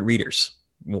most current readers.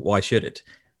 Why should it?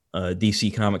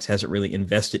 DC Comics hasn't really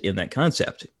invested in that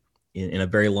concept in a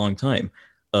very long time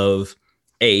of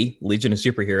A, Legion of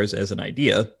Superheroes as an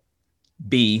idea,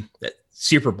 B, that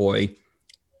Superboy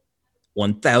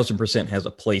 1000% has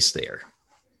a place there.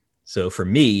 So for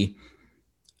me,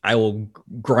 I will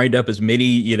grind up as many,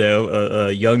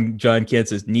 young John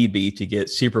Kents as need be to get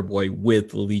Superboy with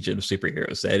the Legion of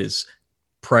Superheroes. That is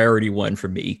priority one for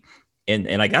me.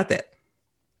 And I got that.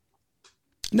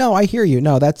 No, I hear you.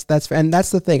 No, that's and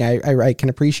that's the thing. I can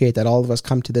appreciate that all of us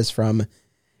come to this from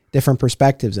different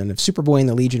perspectives. And if Superboy and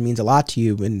the Legion means a lot to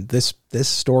you and this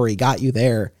story got you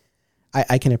there,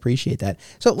 I can appreciate that.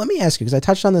 So let me ask you, because I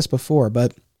touched on this before,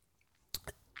 but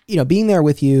being there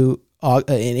with you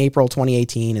in April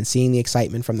 2018 and seeing the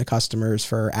excitement from the customers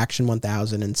for Action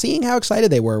 1000 and seeing how excited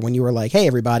they were when you were like, hey,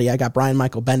 everybody, I got Brian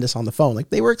Michael Bendis on the phone. Like,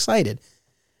 they were excited.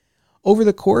 Over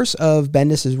the course of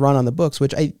Bendis's run on the books,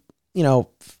 which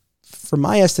from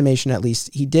my estimation, at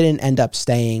least, he didn't end up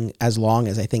staying as long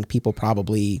as I think people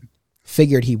probably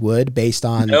figured he would based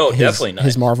on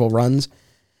his Marvel runs.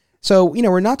 So,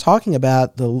 we're not talking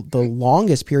about the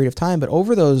longest period of time, but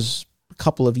over those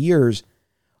couple of years,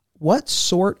 what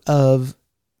sort of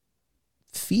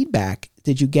feedback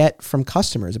did you get from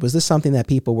customers? Was this something that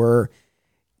people were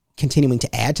continuing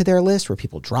to add to their list? Were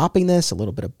people dropping this? A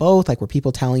little bit of both? Like, were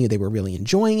people telling you they were really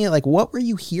enjoying it? Like, what were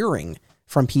you hearing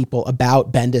from people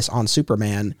about Bendis on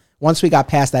Superman once we got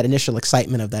past that initial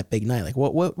excitement of that big night? Like,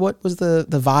 what was the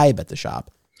vibe at the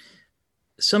shop?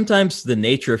 Sometimes the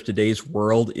nature of today's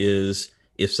world is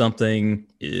if something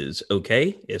is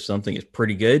okay, if something is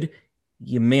pretty good,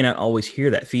 you may not always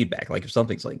hear that feedback. Like, if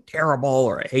something's like terrible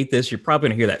or I hate this, you're probably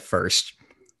going to hear that first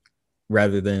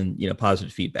rather than,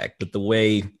 positive feedback. But the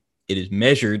way it is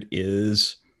measured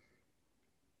is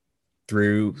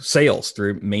through sales,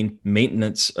 through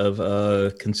maintenance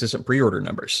of consistent pre-order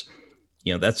numbers.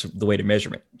 That's the way to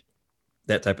measurement,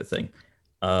 that type of thing.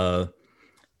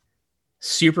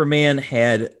 Superman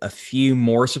had a few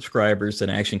more subscribers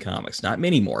than Action Comics, not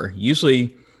many more.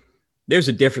 Usually there's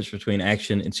a difference between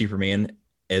Action and Superman,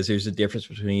 as there's a difference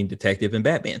between Detective and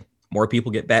Batman. More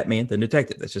people get Batman than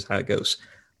Detective. That's just how it goes.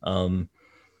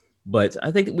 But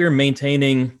I think that we're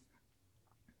maintaining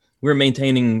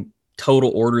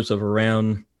total orders of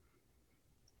around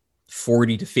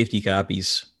 40 to 50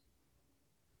 copies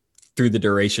through the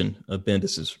duration of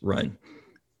Bendis's run.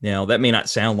 Now, that may not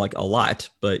sound like a lot,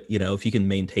 but if you can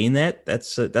maintain that,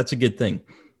 that's a good thing.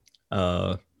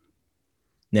 Uh,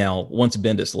 Now, once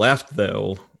Bendis left,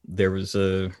 though,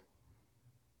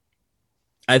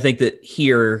 I think that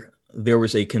here there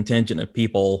was a contingent of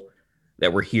people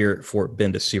that were here for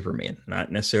Bendis Superman,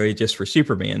 not necessarily just for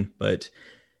Superman, but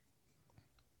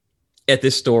at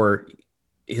this store,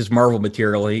 his Marvel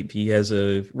material, he has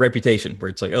a reputation where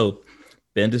it's like, oh,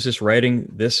 Bendis is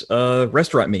writing this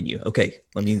restaurant menu. Okay,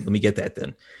 let me get that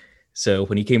then. So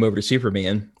when he came over to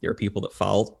Superman, there are people that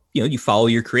followed, you follow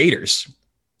your creators,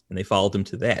 and they followed him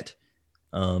to that.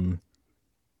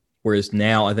 Whereas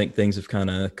now I think things have kind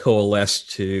of coalesced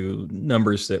to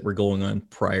numbers that were going on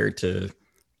prior to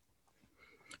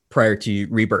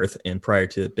Rebirth and prior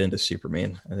to Bendis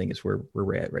Superman. I think is where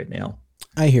we're at right now.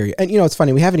 I hear you. And it's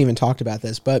funny, we haven't even talked about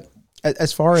this, but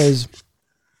as far as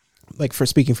like for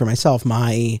speaking for myself,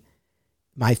 my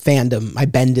fandom, my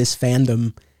Bendis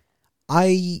fandom,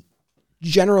 I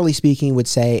generally speaking would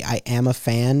say I am a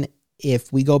fan.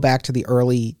 If we go back to the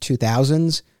early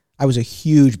 2000s, I was a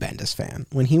huge Bendis fan.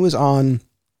 When he was on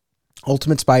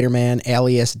Ultimate Spider-Man,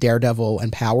 Alias, Daredevil,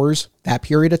 and Powers, that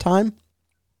period of time,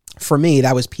 for me,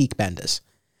 that was peak Bendis.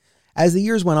 As the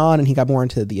years went on and he got more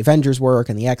into the Avengers work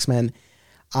and the X-Men,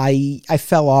 I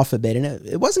fell off a bit. And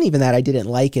it wasn't even that I didn't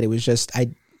like it. It was just,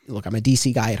 I'm a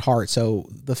DC guy at heart. So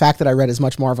the fact that I read as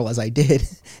much Marvel as I did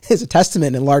is a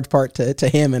testament in large part to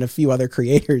him and a few other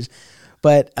creators.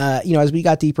 But, as we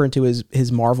got deeper into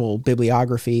his Marvel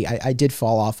bibliography, I did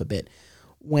fall off a bit.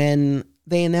 When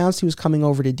they announced he was coming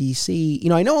over to DC,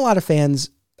 I know a lot of fans,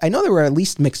 I know there were at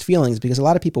least mixed feelings because a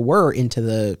lot of people were into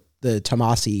the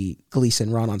Tomasi Gleason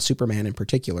run on Superman in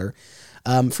particular.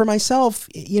 For myself,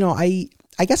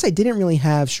 I guess I didn't really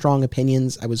have strong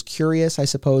opinions. I was curious, I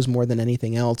suppose, more than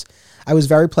anything else. I was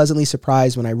very pleasantly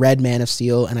surprised when I read Man of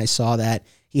Steel and I saw that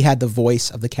he had the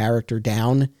voice of the character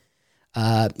down.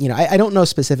 I don't know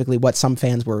specifically what some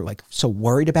fans were like so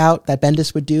worried about that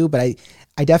Bendis would do, but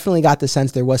I definitely got the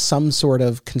sense there was some sort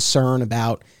of concern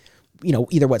about,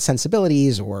 either what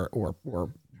sensibilities or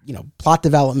plot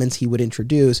developments he would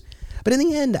introduce. But in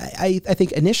the end, I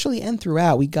think initially and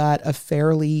throughout, we got a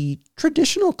fairly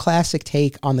traditional classic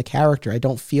take on the character. I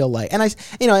don't feel like, and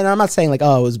and I'm not saying like,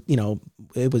 oh,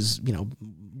 it was,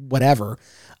 whatever.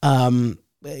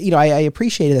 I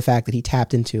appreciated the fact that he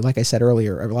tapped into, like I said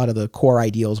earlier, a lot of the core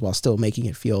ideals while still making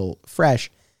it feel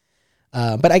fresh.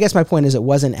 But I guess my point is it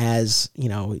wasn't as,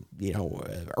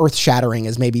 earth-shattering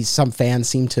as maybe some fans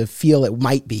seem to feel it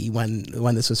might be when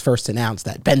this was first announced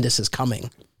that Bendis is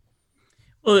coming.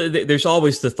 Well, there's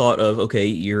always the thought of, okay,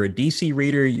 you're a DC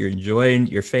reader, you're enjoying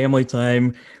your family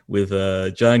time with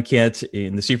John Kent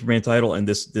in the Superman title, and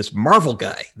this Marvel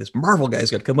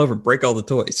guy's got to come over and break all the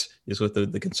toys, is what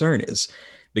the concern is.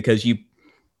 Because you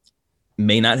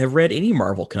may not have read any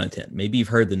Marvel content. Maybe you've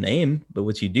heard the name, but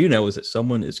what you do know is that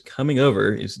someone is coming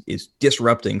over, is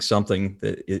disrupting something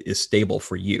that is stable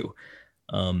for you.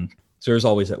 So there's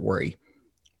always that worry.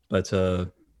 But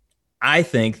I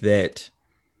think that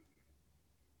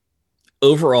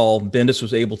overall, Bendis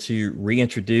was able to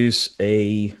reintroduce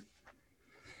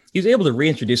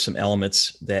some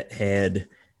elements that had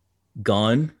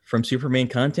gone from Superman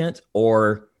content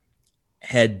or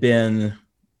had been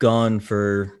gone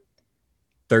for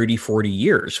 30, 40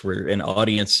 years, where an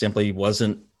audience simply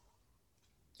wasn't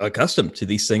accustomed to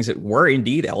these things that were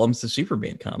indeed elements of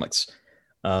Superman comics.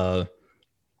 I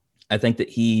think that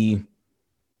he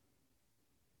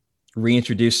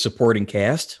reintroduced supporting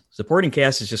cast. Supporting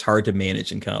cast is just hard to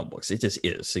manage in comic books. It just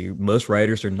is. So most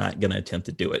writers are not going to attempt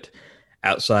to do it.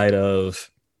 Outside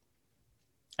of,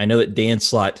 I know that Dan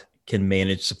Slott can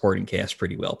manage supporting cast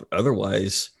pretty well, but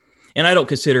otherwise, and I don't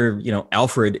consider,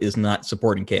 Alfred is not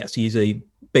supporting cast. He's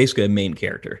basically a main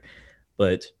character,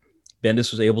 but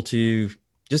Bendis was able to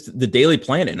just the Daily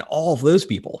Planet and all of those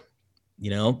people,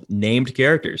 named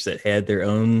characters that had their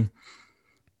own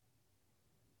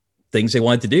things they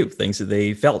wanted to do, things that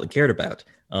they felt and cared about.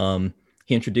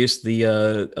 He introduced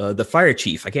the fire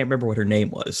chief. I can't remember what her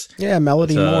name was. Yeah,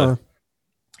 Melody Moore.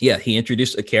 Yeah, he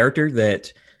introduced a character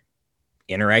that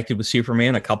interacted with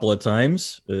Superman a couple of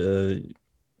times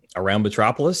around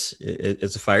Metropolis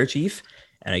as a fire chief.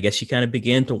 And I guess you kind of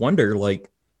began to wonder, like,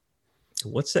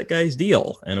 what's that guy's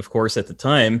deal? And of course, at the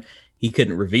time, he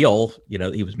couldn't reveal,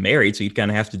 he was married, so you'd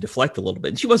kind of have to deflect a little bit.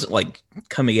 And she wasn't like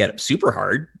coming at him super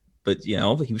hard, but he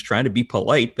was trying to be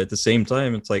polite. But at the same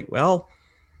time, it's like, well,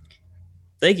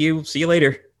 thank you, see you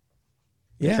later.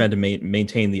 Yeah, trying to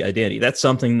maintain the identity. That's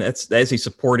something that's a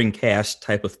supporting cast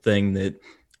type of thing that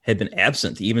had been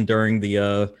absent even during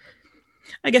the,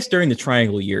 during the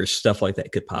Triangle years. Stuff like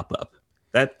that could pop up.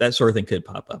 That sort of thing could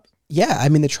pop up. Yeah, I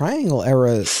mean the Triangle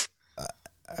era,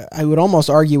 I would almost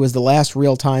argue was the last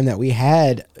real time that we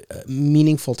had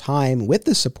meaningful time with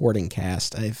the supporting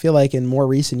cast. I feel like in more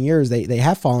recent years, they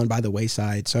have fallen by the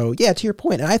wayside. So yeah, to your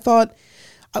point. And I thought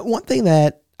one thing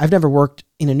that I've never worked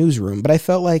in a newsroom, but I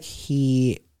felt like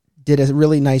he did a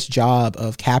really nice job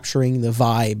of capturing the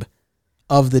vibe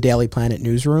of the Daily Planet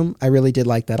newsroom. I really did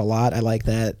like that a lot. I like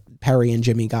that Perry and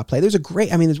Jimmy got play. There's a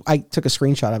great, I took a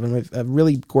screenshot of him, a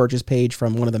really gorgeous page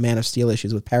from one of the Man of Steel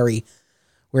issues with Perry,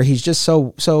 where he's just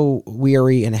so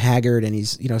weary and haggard, and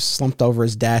he's, slumped over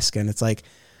his desk, and it's like,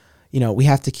 we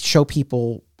have to show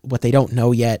people what they don't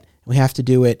know yet. We have to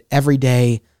do it every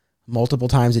day, multiple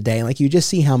times a day. And like, you just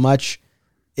see how much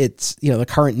it's, the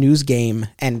current news game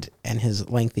and his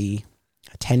lengthy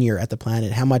tenure at the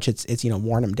Planet, how much it's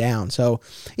worn him down. So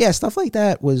yeah, stuff like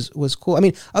that was cool. I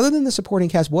mean, other than the supporting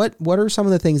cast, what are some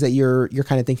of the things that you're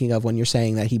kind of thinking of when you're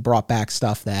saying that he brought back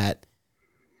stuff that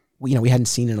we hadn't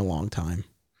seen in a long time?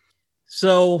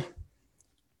 So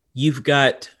you've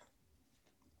got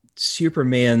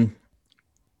Superman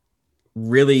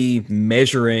really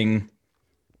measuring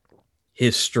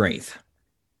his strength.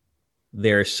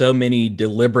 There are so many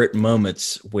deliberate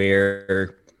moments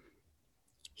where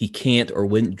he can't or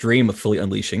wouldn't dream of fully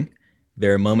unleashing.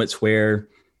 There are moments where,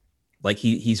 like,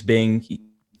 he's being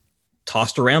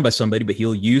tossed around by somebody, but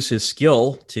he'll use his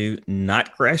skill to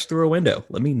not crash through a window.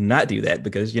 Let me not do that,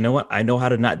 because you know what? I know how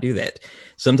to not do that.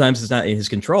 Sometimes it's not in his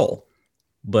control,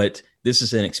 but this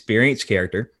is an experienced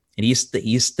character, and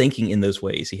he's thinking in those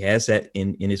ways. He has that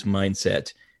in his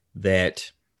mindset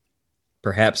that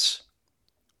perhaps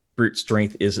brute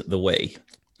strength isn't the way.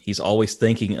 He's always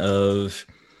thinking of,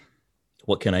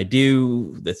 what can I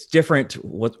do that's different?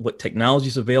 What technology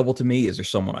is available to me? Is there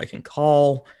someone I can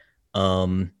call?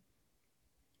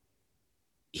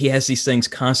 He has these things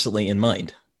constantly in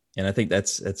mind. And I think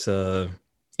that's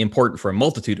important for a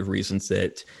multitude of reasons,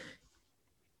 that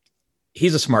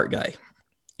he's a smart guy.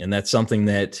 And that's something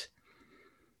that,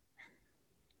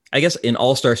 I guess in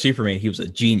All-Star Superman, he was a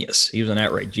genius. He was an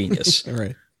outright genius.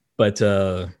 Right. But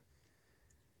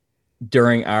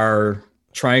during our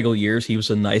Triangle years, he was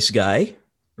a nice guy,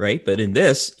 right? But in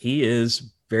this, he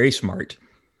is very smart.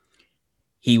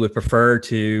 He would prefer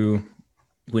to,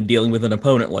 when dealing with an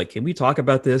opponent, like, can we talk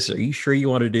about this? Are you sure you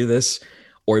want to do this?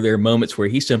 Or there are moments where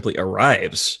he simply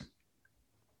arrives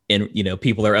and,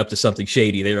 people are up to something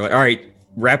shady. They're like, all right,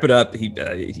 wrap it up.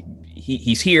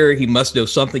 He's here. He must know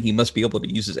something. He must be able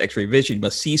to use his X-ray vision. He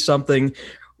must see something.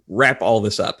 Wrap all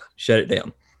this up. Shut it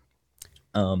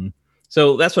down.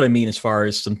 So that's what I mean as far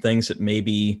as some things that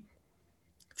maybe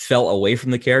fell away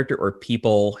from the character or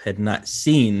people had not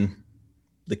seen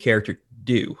the character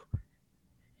do.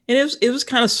 And it was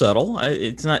kind of subtle.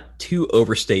 It's not too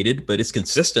overstated, but it's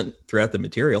consistent throughout the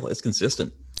material. It's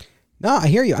consistent. No, I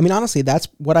hear you. I mean, honestly, that's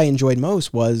what I enjoyed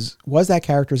most was that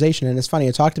characterization. And it's funny,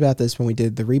 I talked about this when we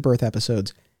did the Rebirth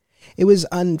episodes. It was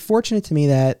unfortunate to me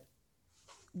that,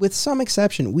 with some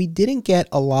exception, we didn't get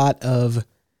a lot of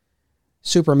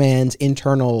Superman's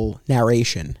internal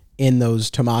narration in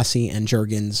those Tomasi and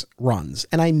Jurgens runs.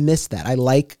 And I miss that. I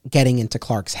like getting into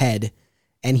Clark's head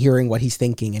and hearing what he's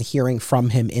thinking and hearing from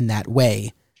him in that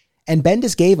way. And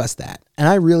Bendis gave us that. And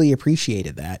I really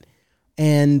appreciated that.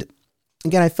 And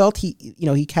again, I felt he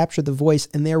captured the voice,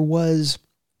 and there was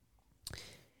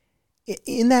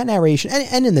in that narration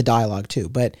and in the dialogue too,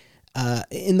 but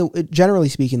generally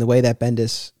speaking, the way that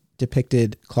Bendis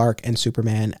depicted Clark and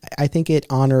Superman, I think it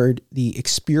honored the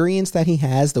experience that he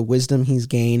has, the wisdom he's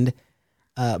gained.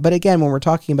 But again, when we're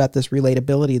talking about this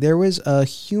relatability, there was a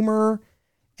humor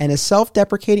and a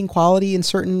self-deprecating quality in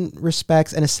certain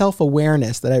respects and a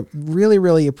self-awareness that I really,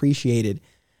 really appreciated.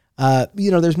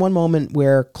 There's one moment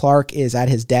where Clark is at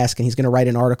his desk and he's going to write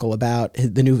an article about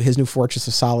his new Fortress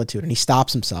of Solitude, and he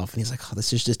stops himself and he's like, oh,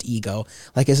 this is just ego.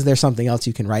 Like, is there something else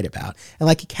you can write about? And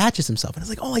like, he catches himself and it's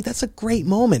like, oh, like, that's a great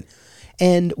moment.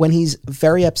 And when he's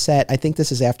very upset, I think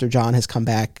this is after John has come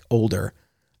back older,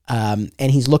 and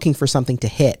he's looking for something to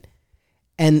hit.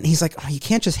 And he's like, oh, you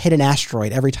can't just hit an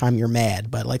asteroid every time you're mad,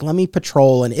 but like, let me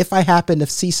patrol. And if I happen to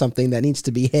see something that needs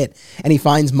to be hit, and he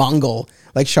finds Mongol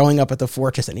like showing up at the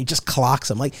fortress and he just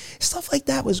clocks him, like, stuff like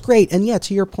that was great. And yeah,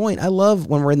 to your point, I love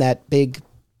when we're in that big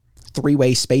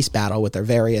three-way space battle with their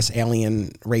various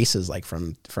alien races, like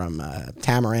from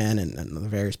Tamaran and the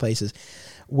various places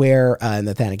where, and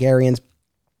the Thanagarians,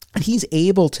 and he's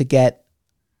able to get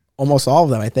almost all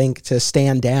of them, I think, to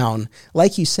stand down,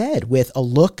 like you said, with a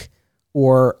look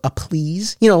or a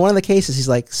please. One of the cases, he's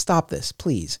like, stop this,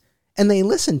 please. And they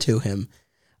listen to him.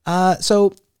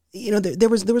 So, there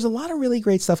was a lot of really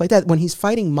great stuff like that. When he's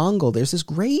fighting Mongol, there's this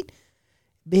great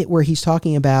bit where he's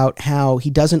talking about how he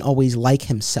doesn't always like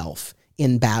himself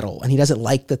in battle, and he doesn't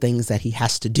like the things that he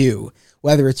has to do,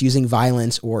 whether it's using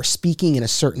violence or speaking in a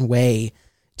certain way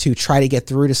to try to get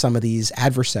through to some of these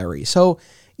adversaries. So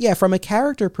yeah, from a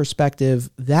character perspective,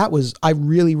 I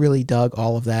really, really dug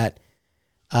all of that.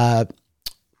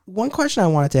 One question I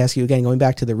wanted to ask you, again, going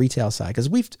back to the retail side, because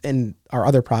in our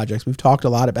other projects, we've talked a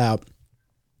lot about,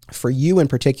 for you in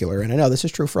particular, and I know this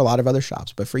is true for a lot of other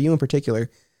shops, but for you in particular,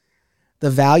 the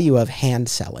value of hand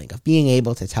selling, of being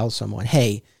able to tell someone,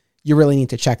 hey, you really need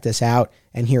to check this out,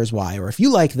 and here's why. Or if you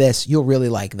like this, you'll really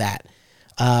like that.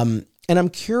 And I'm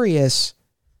curious,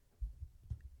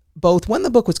 both when the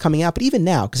book was coming out, but even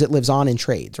now, because it lives on in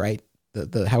trades, right?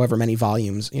 The however many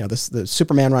volumes, the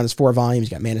Superman run is 4 volumes.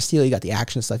 You got Man of Steel, you got the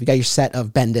action stuff, you got your set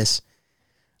of Bendis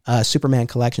Superman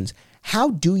collections.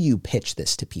 How do you pitch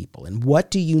this to people, and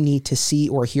what do you need to see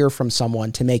or hear from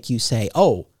someone to make you say,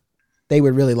 oh, they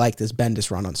would really like this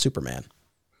Bendis run on Superman?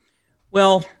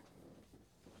 Well,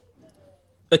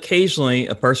 occasionally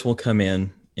a person will come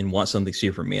in and want something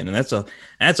Superman, and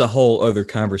that's a whole other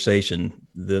conversation.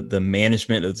 The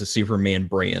management of the Superman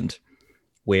brand,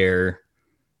 where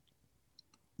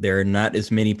there are not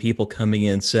as many people coming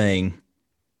in saying,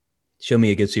 show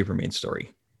me a good Superman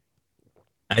story.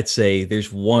 I'd say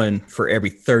there's one for every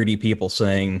 30 people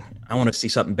saying, I want to see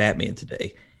something Batman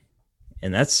today.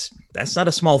 And that's not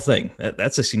a small thing.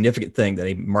 That's a significant thing, that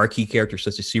a marquee character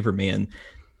such as Superman,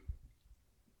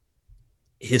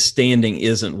 his standing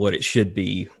isn't what it should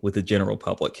be with the general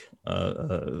public,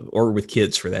 or with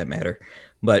kids for that matter.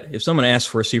 But if someone asks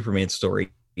for a Superman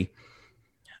story,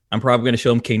 I'm probably going to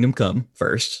show them Kingdom Come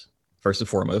first and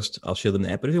foremost. I'll show them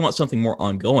that. But if they want something more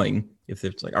ongoing, if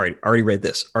it's like, all right, already read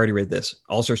this,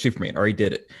 All-Star Superman, already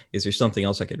did it. Is there something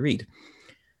else I could read?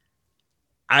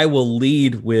 I will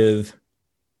lead with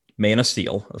Man of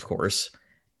Steel, of course,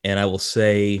 and I will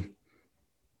say,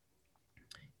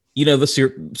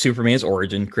 the Superman's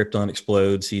origin, Krypton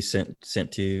explodes, he's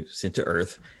sent to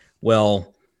Earth.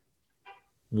 Well,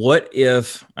 what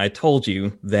if I told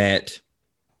you that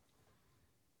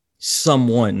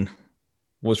someone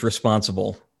was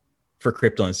responsible for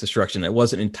Krypton's destruction? That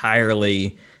wasn't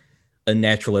entirely a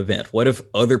natural event. What if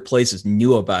other places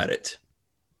knew about it,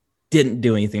 didn't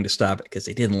do anything to stop it because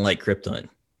they didn't like Krypton?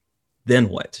 Then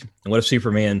what? And what if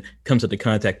Superman comes into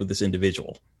contact with this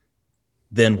individual?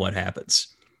 Then what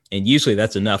happens? And usually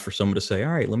that's enough for someone to say,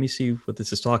 all right, let me see what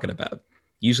this is talking about.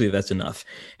 Usually that's enough.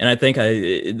 And I think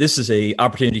this is an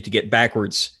opportunity to get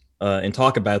backwards and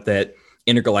talk about that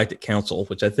Intergalactic Council,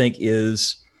 which I think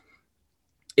it's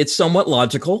somewhat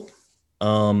logical.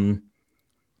 I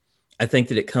think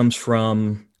that it comes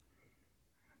from,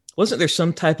 wasn't there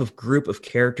some type of group of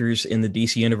characters in the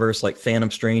DC universe, like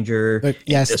Phantom Stranger,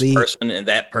 person and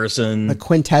that person? The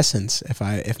quintessence, if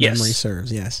memory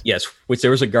serves, yes. Yes, which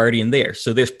there was a Guardian there.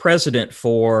 So there's precedent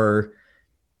for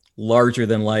larger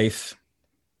than life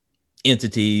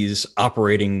entities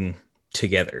operating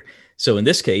together. So in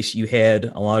this case, you had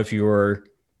a lot of your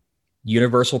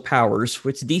universal powers,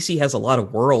 which DC has a lot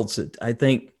of worlds that I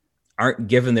think aren't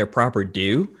given their proper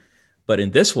due. But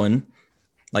in this one,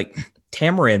 like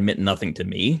Tamaran meant nothing to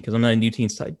me because I'm not a New Teen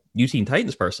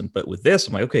Titans person. But with this,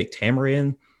 I'm like, okay,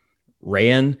 Tamaran,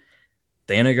 Ran,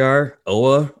 Thanagar,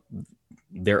 Oa,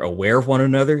 they're aware of one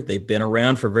another. They've been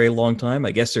around for a very long time.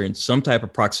 I guess they're in some type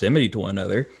of proximity to one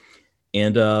another.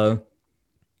 And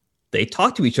they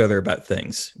talk to each other about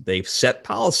things. They've set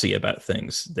policy about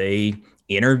things. They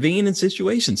intervene in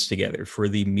situations together for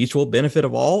the mutual benefit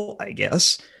of all, I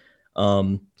guess.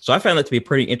 So I found that to be a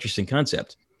pretty interesting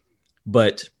concept.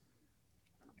 But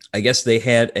I guess they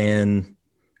had an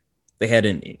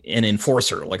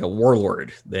enforcer, like a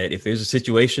warlord, that if there's a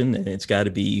situation and it's got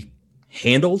to be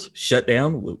handled, shut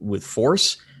down with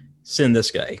force, send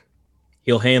this guy.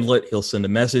 He'll handle it. He'll send a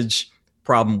message.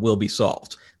 Problem will be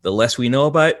solved. The less we know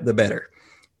about it, the better.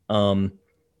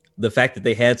 The fact that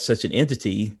they had such an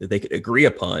entity that they could agree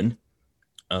upon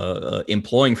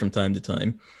employing from time to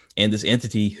time, and this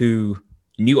entity who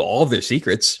knew all of their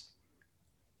secrets,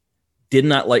 did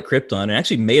not like Krypton, and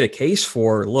actually made a case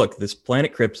for, look, this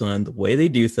planet Krypton, the way they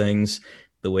do things,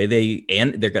 the way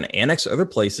they're going to annex other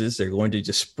places, they're going to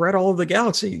just spread all over the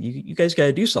galaxy. You guys got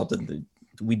to do something.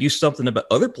 We do something about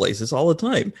other places all the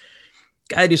time.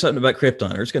 Got to do something about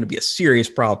Krypton, or it's going to be a serious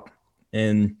problem.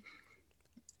 And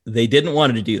they didn't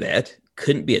want to do that.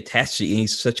 Couldn't be attached to any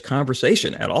such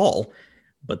conversation at all.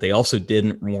 But they also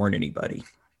didn't warn anybody.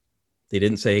 They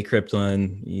didn't say, hey,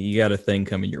 Krypton, you got a thing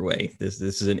coming your way. This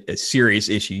is a serious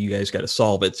issue. You guys got to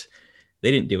solve it.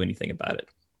 They didn't do anything about it.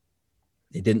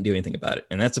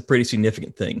 And that's a pretty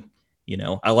significant thing.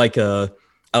 I like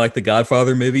I like the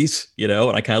Godfather movies, and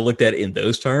I kind of looked at it in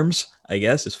those terms, I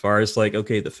guess, as far as like,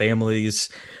 okay, the families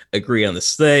agree on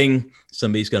this thing.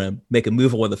 Somebody's going to make a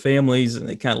move on one of the families and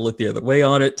they kind of look the other way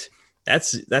on it.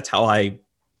 That's how I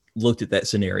looked at that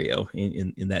scenario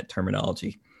in that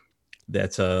terminology.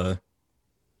 That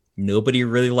nobody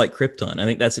really liked Krypton. I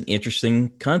think that's an interesting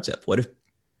concept. What if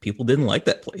people didn't like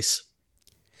that place?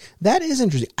 That is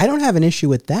interesting. I don't have an issue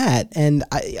with that, and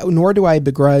nor do I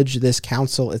begrudge this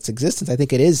council its existence. I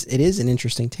think it is an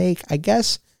interesting take. I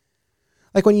guess,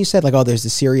 like when you said, like, oh, there's a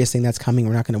serious thing that's coming,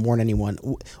 we're not going to warn anyone.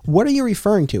 What are you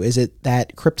referring to? Is it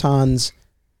that Krypton's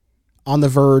on the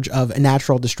verge of a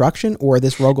natural destruction, or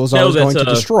this Rogol-Zar is going to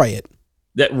destroy it?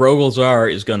 That Rogol-Zar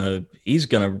he's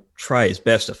gonna try his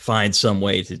best to find some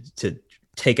way to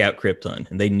take out Krypton,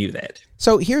 and they knew that.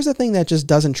 So here's the thing that just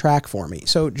doesn't track for me.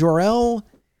 So Jor-El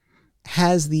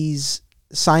has these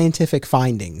scientific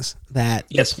findings that...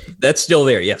 Yes, that's still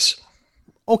there, yes.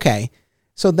 Okay,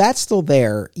 so that's still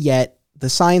there, yet the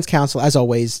Science Council, as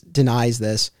always, denies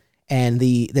this, and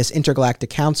this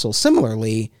Intergalactic Council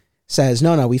similarly says,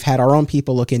 no, we've had our own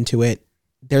people look into it,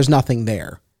 there's nothing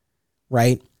there,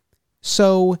 right?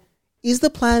 So is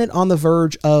the planet on the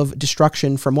verge of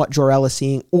destruction from what Jor-El is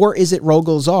seeing, or is it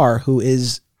Rogol-Zar who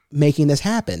is making this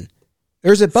happen?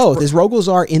 Or is it both? Is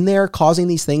Rogol-Zar in there causing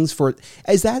these things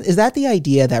is that the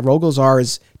idea that Rogol-Zar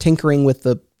is tinkering with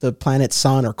the planet's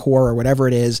sun or core or whatever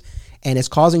it is, and it's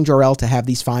causing Jor-El to have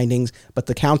these findings, but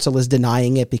the council is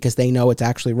denying it because they know it's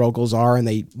actually Rogol-Zar and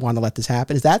they want to let this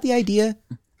happen? Is that the idea?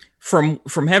 From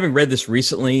having read this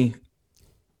recently,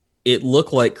 it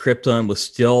looked like Krypton was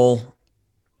still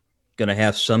going to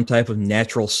have some type of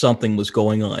natural something was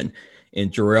going on,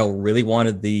 and Jor-El really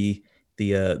wanted the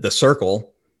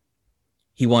circle.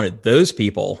 He wanted those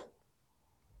people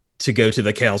to go to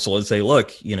the council and say,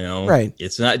 look, right,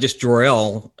 it's not just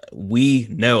Jor-El. We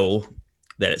know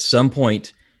that at some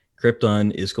point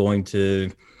Krypton is going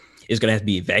to have to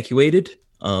be evacuated.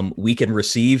 We can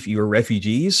receive your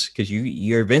refugees because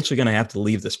you're eventually going to have to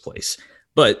leave this place.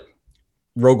 But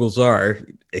Rogol-Zar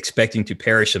expecting to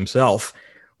perish himself,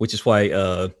 which is why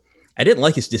I didn't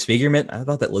like his disfigurement. I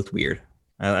thought that looked weird.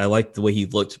 I liked the way he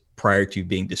looked prior to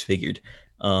being disfigured.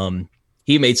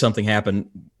 He made something happen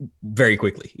very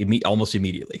quickly, almost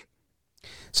immediately.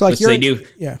 So like your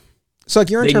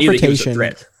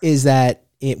interpretation is that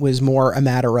it was more a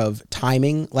matter of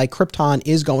timing. Like Krypton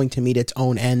is going to meet its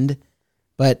own end,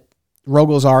 but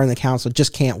Rogol-Zar and the council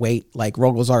just can't wait. Like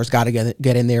Rogol-Zar's got to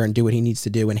get in there and do what he needs to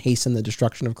do and hasten the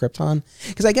destruction of Krypton.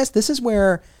 Because I guess this is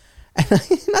where,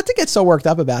 not to get so worked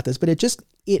up about this, but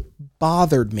it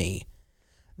bothered me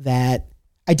that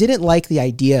I didn't like the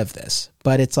idea of this,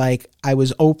 but it's like I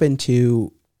was open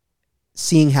to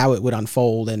seeing how it would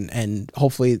unfold and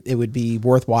hopefully it would be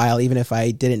worthwhile, even if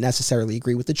I didn't necessarily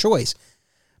agree with the choice.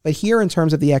 But here, in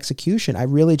terms of the execution, I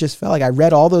really just felt like I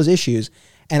read all those issues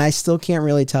and I still can't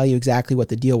really tell you exactly what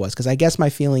the deal was. Because I guess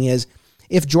my feeling is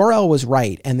if Jor-El was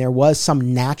right and there was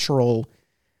some natural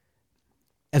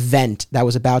event that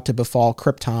was about to befall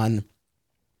Krypton,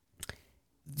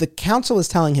 the council is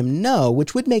telling him no,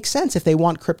 which would make sense if they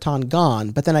want Krypton gone.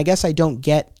 But then I guess I don't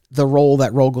get the role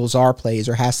that Rogol-Zar plays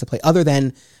or has to play, other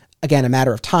than, again, a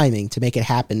matter of timing to make it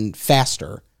happen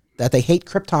faster. That they hate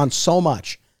Krypton so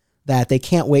much that they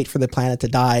can't wait for the planet to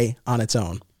die on its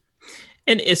own.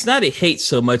 And it's not a hate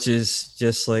so much as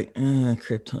just like,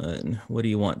 Krypton, what do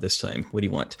you want this time? What do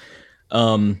you want?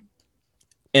 And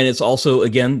it's also,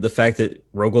 again, the fact that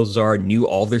Rogol-Zar knew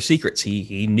all their secrets.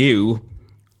 He knew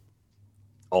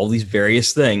all these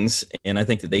various things, and I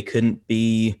think that they couldn't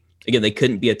be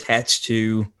attached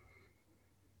to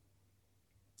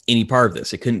any part of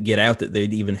this. It couldn't get out that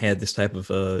they'd even had this type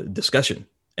of discussion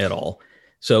at all.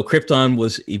 So Krypton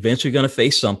was eventually going to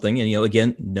face something, and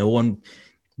again, no one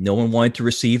wanted to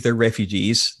receive their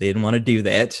refugees. They didn't want to do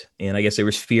that, and I guess there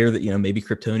was fear that maybe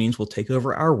Kryptonians will take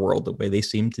over our world the way they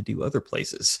seem to do other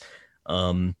places,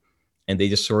 and they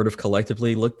just sort of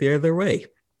collectively looked the other way.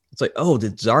 It's like, oh,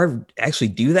 did Zar actually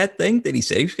do that thing that he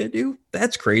said he was going to do?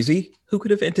 That's crazy. Who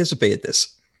could have anticipated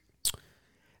this?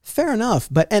 Fair enough,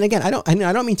 and again, I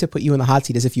don't mean to put you in the hot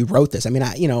seat as if you wrote this. I mean,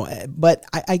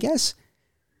 I guess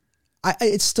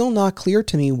it's still not clear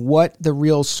to me what the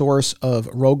real source of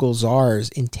Rogol-Zar's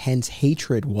intense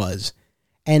hatred was.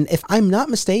 And if I'm not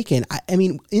mistaken, I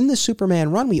mean, in the Superman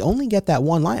run, we only get that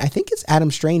one line. I think it's Adam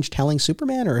Strange telling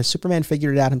Superman, or has Superman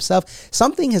figured it out himself?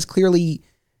 Some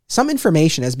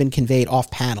information has been conveyed off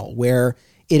panel where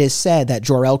it is said that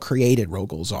Jor-El created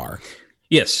Rogol-Zar.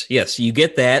 Yes, you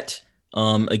get that.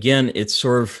 Again, it's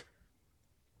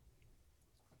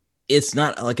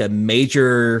not like a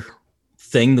major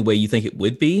thing the way you think it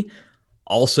would be.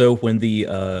 Also, when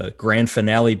the grand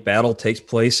finale battle takes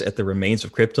place at the remains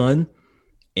of Krypton,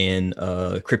 and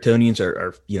Kryptonians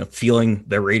are feeling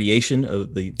the radiation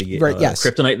of the right, yes.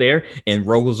 kryptonite there, and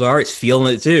Rogol-Zar is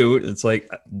feeling it too. It's like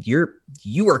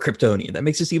you are Kryptonian. That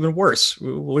makes this even worse.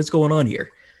 What's going on here?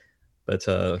 But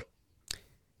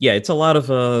yeah, it's a lot of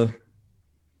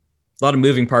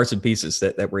moving parts and pieces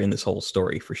that were in this whole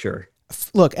story for sure.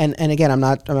 Look, and again, I'm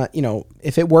not,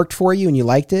 if it worked for you and you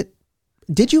liked it,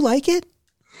 did you like it?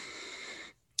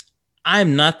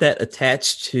 I'm not that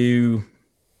attached to,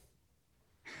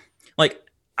 like,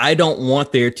 I don't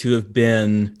want there to have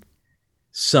been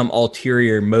some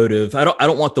ulterior motive. I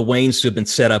don't want the Waynes to have been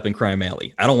set up in Crime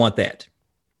Alley. I don't want that.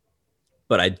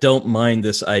 But I don't mind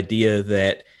this idea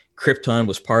that Krypton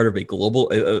was part of a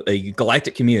a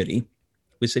galactic community,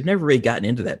 which they've never really gotten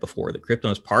into that before, that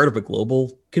Krypton is part of a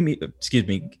global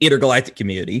intergalactic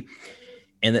community,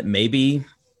 and that maybe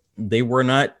they were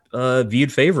not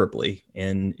viewed favorably.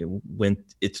 And when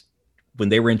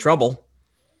they were in trouble,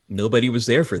 nobody was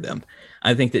there for them.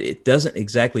 I think that it doesn't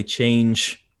exactly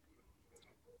change.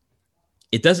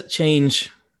 It doesn't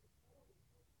change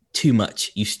too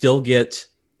much. You still get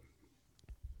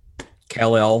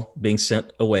Kal-El being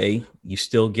sent away. You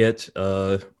still get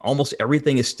almost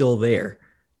everything is still there,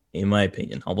 in my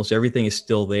opinion. Almost everything is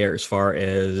still there as far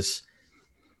as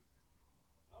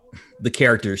the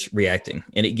characters reacting.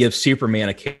 And it gives Superman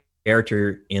a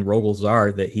character in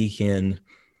Rogol-Zar that he's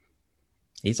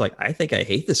like, I think I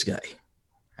hate this guy.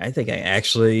 I think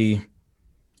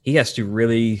he has to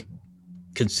really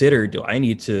consider, do I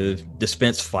need to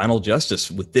dispense final justice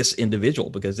with this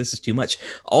individual, because this is too much.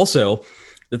 Also,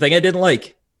 the thing I didn't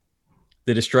like,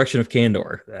 the destruction of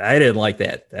Kandor. I didn't like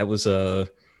that. That was the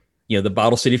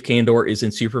bottle city of Kandor is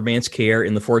in Superman's care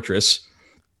in the fortress.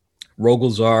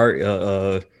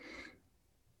 Rogol-Zar,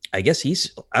 I guess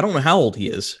I don't know how old he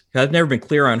is. I've never been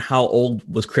clear on how old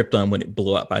was Krypton when it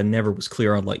blew up. I never was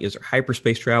clear on, like, is there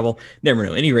hyperspace travel? Never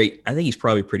know. At any rate, I think he's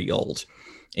probably pretty old.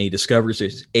 And he discovers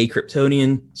there's a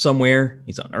Kryptonian somewhere.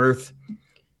 He's on Earth.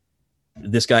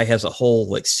 This guy has a whole,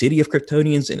 like, city of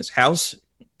Kryptonians in his house.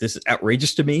 This is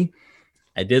outrageous to me.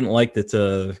 I didn't like that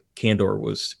Kandor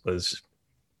was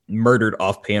murdered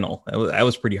off panel. That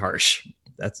was pretty harsh.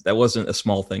 That wasn't a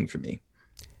small thing for me.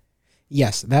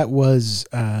 Yes, that was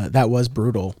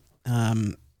brutal.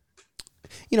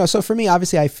 So for me,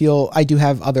 obviously, I do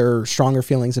have other stronger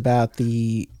feelings about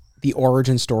the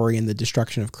origin story and the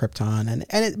destruction of Krypton,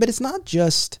 but it's not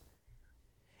just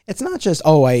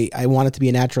I want it to be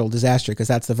a natural disaster because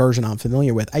that's the version I'm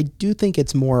familiar with. I do think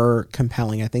it's more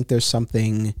compelling. I think there's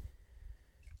something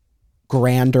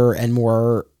grander and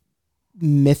more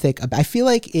mythic. I feel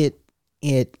like it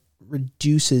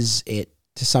reduces it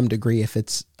to some degree if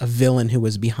it's a villain who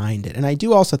was behind it. And I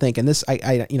do also think, and this,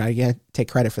 I gotta take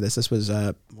credit for this. This was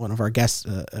one of our guests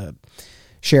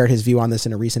shared his view on this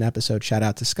in a recent episode. Shout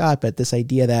out to Scott. But this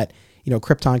idea that,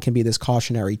 Krypton can be this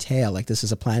cautionary tale. Like, this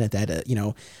is a planet that,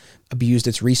 abused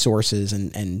its resources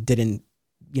and didn't,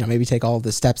 maybe take all of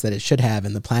the steps that it should have.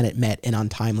 And the planet met an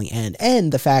untimely end.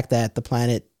 And the fact that the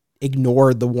planet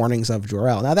ignored the warnings of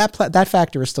Jor-El. Now that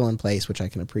factor is still in place, which I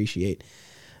can appreciate.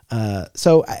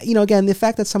 So, again, the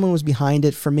fact that someone was behind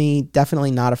it, for me,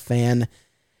 definitely not a fan.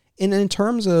 And in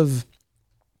terms of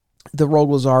the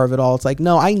Rogol-Zar of it all, it's like,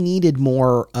 no, I needed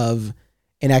more of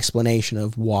an explanation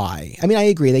of why. I mean, I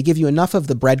agree. They give you enough of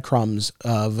the breadcrumbs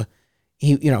of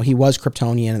he was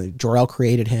Kryptonian and Jor-El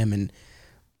created him and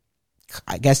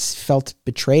I guess felt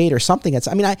betrayed or something.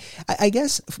 I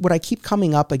guess what I keep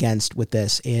coming up against with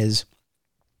this is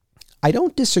I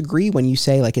don't disagree when you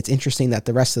say, like, it's interesting that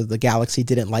the rest of the galaxy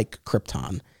didn't like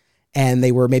Krypton and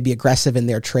they were maybe aggressive in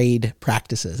their trade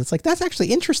practices. It's like, that's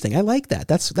actually interesting. I like that.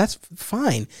 That's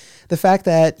fine. The fact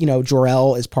that,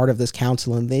 Jor-El is part of this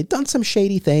council and they've done some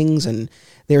shady things and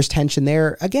there's tension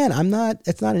there. Again,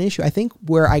 it's not an issue. I think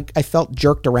where I felt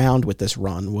jerked around with this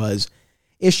run was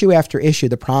issue after issue,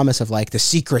 the promise of, like, the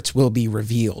secrets will be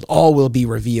revealed, all will be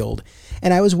revealed.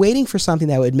 And I was waiting for something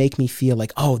that would make me feel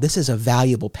like, oh, this is a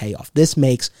valuable payoff. This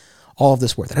makes all of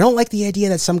this worth it. I don't like the idea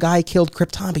that some guy killed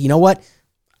Krypton, but you know what?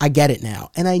 I get it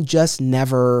now. And I just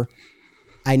never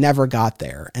got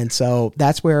there. And so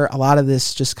that's where a lot of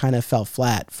this just kind of fell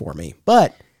flat for me.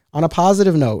 But on a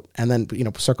positive note, and then,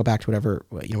 circle back to whatever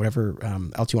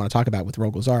else you want to talk about with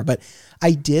Rogol-Zar. But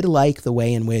I did like the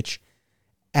way in which,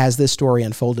 as this story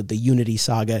unfolded, the Unity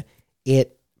Saga,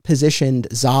 it positioned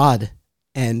Zod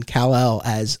and Kal-El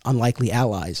as unlikely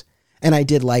allies. And I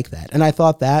did like that. And I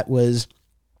thought that was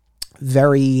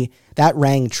that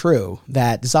rang true,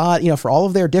 that Zod, for all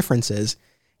of their differences,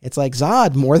 It's like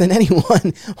Zod, more than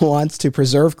anyone, wants to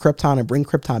preserve Krypton and bring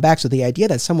Krypton back. So the idea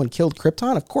that someone killed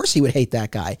Krypton, of course he would hate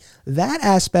that guy. That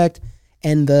aspect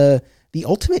and the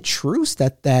ultimate truce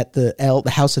that the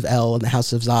House of El and the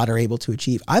House of Zod are able to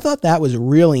achieve, I thought that was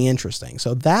really interesting.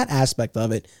 So that aspect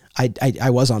of it, I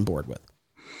was on board with.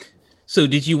 So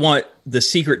did you want the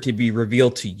secret to be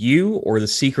revealed to you or the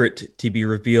secret to be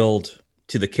revealed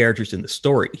to the characters in the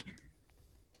story?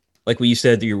 Like when you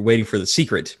said that you're waiting for the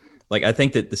secret. Like, I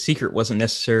think that the secret wasn't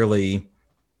necessarily,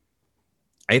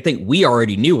 I think we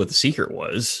already knew what the secret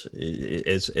was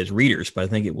as readers, but I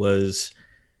think it was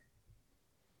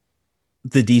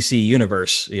the DC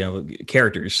universe,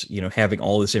 characters, having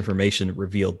all this information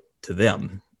revealed to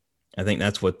them. I think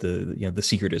that's what the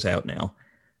secret is out now.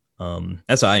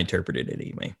 That's how I interpreted it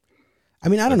anyway. I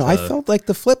mean, I don't know. I felt like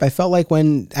the flip. I felt like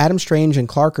when Adam Strange and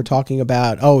Clark are talking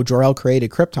about, Jor-El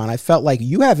created Krypton, I felt like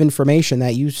you have information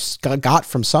that you got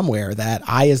from somewhere that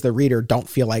I, as the reader, don't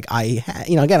feel like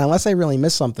again, unless I really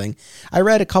missed something. I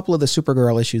read a couple of the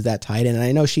Supergirl issues that tied in, and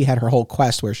I know she had her whole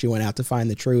quest where she went out to find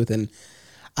the truth, and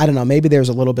I don't know, maybe there's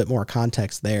a little bit more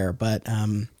context there, but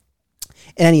in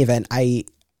any event, I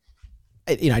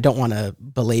don't want to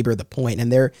belabor the point,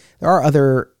 and there are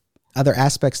other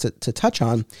aspects to touch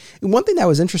on. One thing that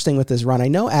was interesting with this run, I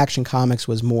know Action Comics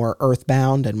was more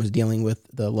earthbound and was dealing with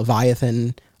the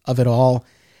Leviathan of it all.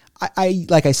 I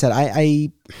like I said,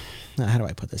 how do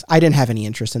I put this? I didn't have any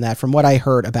interest in that. From what I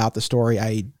heard about the story,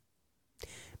 I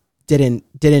didn't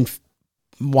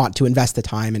want to invest the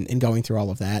time in going through all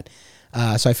of that.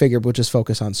 So I figured we'll just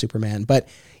focus on Superman. But,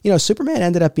 Superman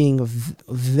ended up being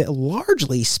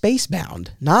largely spacebound,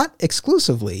 not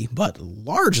exclusively, but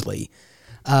largely.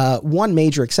 One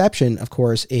major exception, of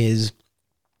course, is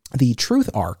the Truth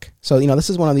arc. So, this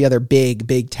is one of the other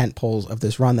big tent poles of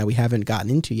this run that we haven't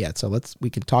gotten into yet. So we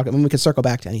can talk, we can circle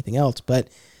back to anything else. But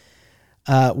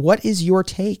what is your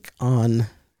take on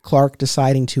Clark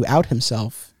deciding to out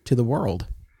himself to the world?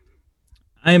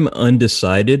 I'm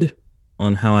undecided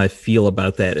on how I feel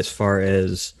about that as far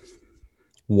as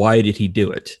why did he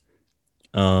do it?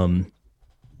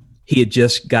 He had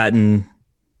just gotten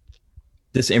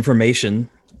this information.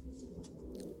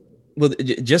 Well,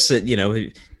 just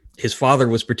that, his father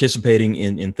was participating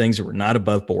in things that were not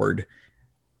above board,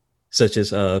 such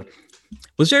as,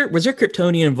 was there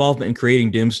Kryptonian involvement in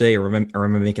creating Doomsday, or am I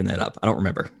making that up? I don't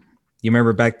remember. You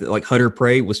remember back that, like, Hutter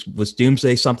Prey, was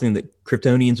Doomsday something that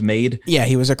Kryptonians made? Yeah,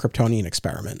 he was a Kryptonian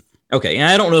experiment. Okay, and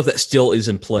I don't know if that still is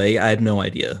in play. I have no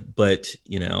idea, but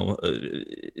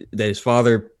that his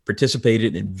father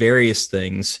participated in various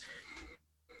things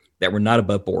that were not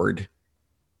above board,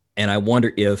 and I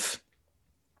wonder if,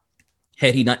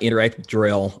 had he not interacted with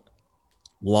Jor-El,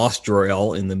 lost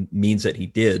Jor-El in the means that he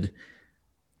did,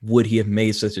 would he have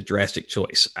made such a drastic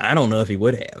choice? I don't know if he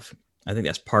would have. I think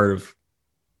that's part of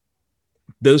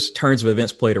those turns of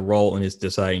events played a role in his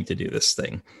deciding to do this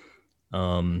thing.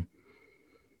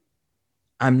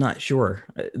 I'm not sure.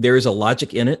 There is a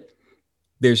logic in it.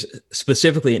 There's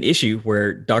specifically an issue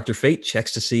where Dr. Fate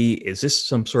checks to see, is this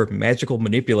some sort of magical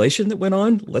manipulation that went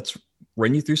on? Let's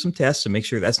run you through some tests to make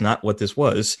sure that's not what this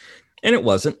was. And it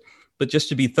wasn't. But just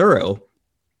to be thorough,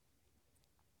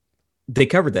 they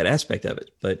covered that aspect of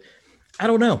it. But I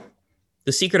don't know.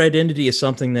 The secret identity is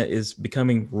something that is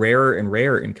becoming rarer and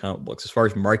rarer in comic books. As far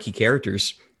as marquee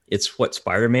characters, it's what,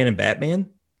 Spider-Man and Batman?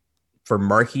 For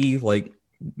marquee, like,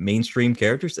 mainstream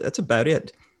characters, that's about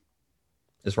it,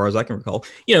 as far as I can recall.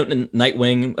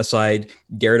 Nightwing aside,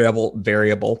 Daredevil,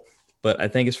 variable. But I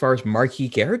think as far as marquee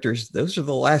characters, those are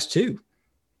the last two.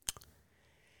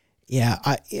 Yeah,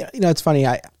 it's funny.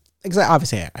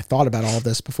 Obviously, I thought about all of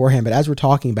this beforehand, but as we're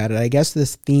talking about it, I guess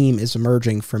this theme is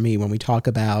emerging for me when we talk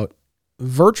about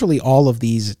virtually all of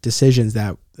these decisions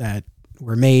that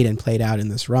were made and played out in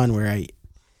this run, where I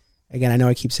know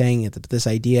I keep saying it, but this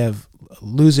idea of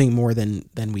losing more than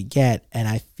we get. And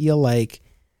I feel like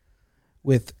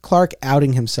with Clark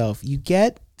outing himself, you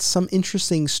get some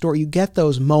interesting story. You get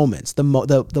those moments, the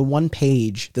one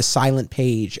page, the silent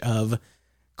page of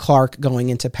Clark going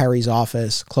into Perry's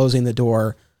office, closing the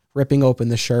door, ripping open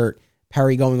the shirt,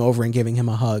 Perry going over and giving him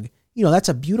a hug. That's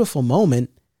a beautiful moment.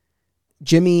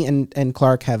 Jimmy and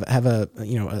Clark have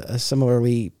a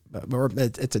similarly, or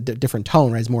it's a different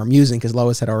tone, right? It's more amusing because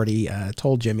Lois had already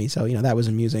told Jimmy. So, that was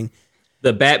amusing.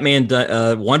 The Batman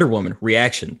Wonder Woman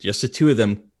reaction, just the two of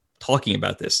them talking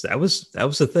about this. That was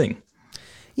the thing.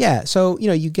 Yeah. So,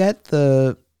 you get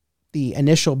the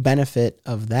initial benefit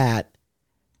of that.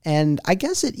 And I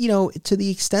guess it, to the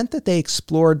extent that they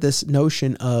explored this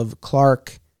notion of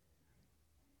Clark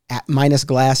minus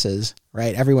glasses,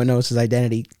 right? Everyone knows his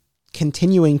identity,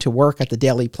 continuing to work at the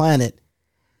Daily Planet.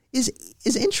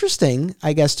 is interesting,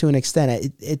 I guess, to an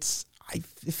extent. It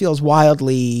feels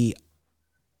wildly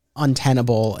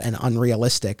untenable and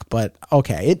unrealistic, but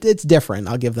okay, it's different.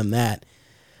 I'll give them that.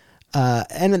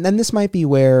 And then this might be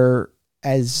where,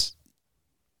 as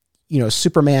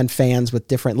Superman fans with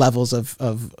different levels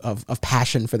of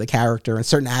passion for the character and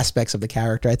certain aspects of the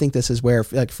character, I think this is where,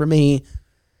 like, for me,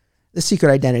 the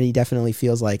secret identity definitely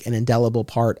feels like an indelible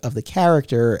part of the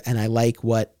character, and I like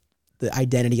what the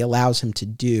identity allows him to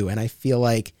do. And I feel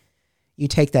like you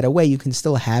take that away, you can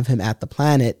still have him at the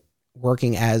planet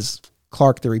working as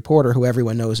Clark the reporter, who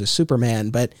everyone knows as Superman,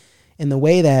 but in the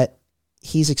way that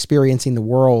he's experiencing the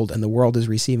world and the world is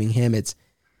receiving him, it's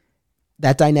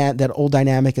that old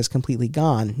dynamic is completely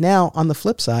gone. Now, on the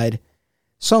flip side,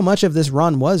 so much of this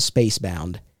run was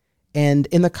spacebound. And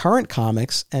in the current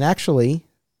comics, and actually,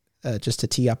 just to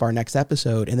tee up our next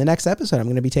episode, in the next episode, I'm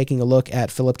going to be taking a look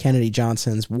at Philip Kennedy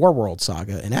Johnson's Warworld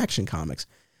saga in Action Comics.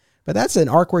 But that's an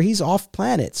arc where he's off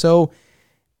planet. So,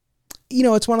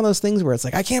 it's one of those things where it's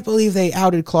like, I can't believe they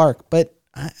outed Clark, but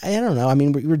I don't know. I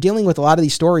mean, we're dealing with a lot of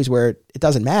these stories where it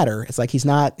doesn't matter. It's like he's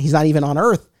not even on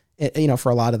Earth, for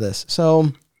a lot of this.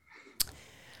 So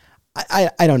I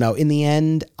don't know. In the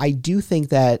end, I do think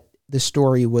that the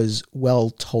story was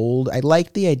well told. I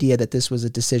liked the idea that this was a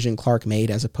decision Clark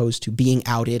made as opposed to being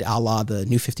outed, a la the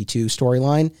New 52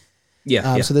 storyline.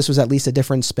 Yeah. So this was at least a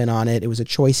different spin on it. It was a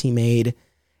choice he made.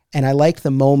 And I liked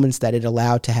the moments that it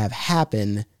allowed to have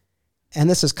happen. And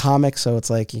this is comics, so it's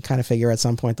like you kind of figure at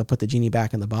some point they'll put the genie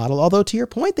back in the bottle. Although, to your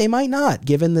point, they might not,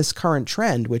 given this current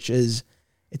trend, which is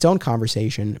its own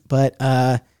conversation. But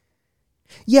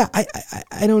yeah,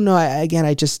 I don't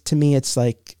know. To me, it's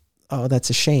like, oh, that's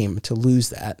a shame to lose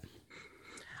that.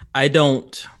 I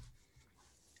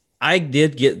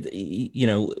did get,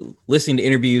 listening to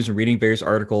interviews and reading various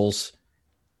articles,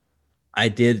 I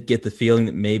did get the feeling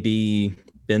that maybe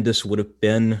Bendis would have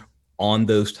been on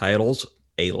those titles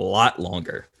a lot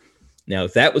longer. Now,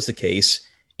 if that was the case,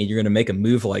 and you're going to make a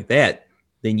move like that,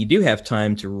 then you do have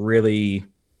time to really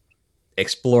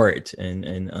explore it and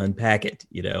unpack it.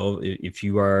 If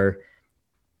you are,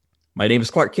 my name is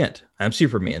Clark Kent, I'm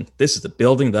Superman, this is the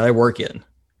building that I work in,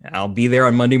 I'll be there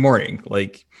on Monday morning.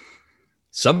 Like,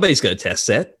 somebody's going to test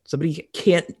that. Somebody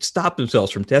can't stop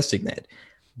themselves from testing that.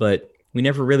 But we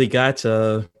never really got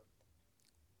to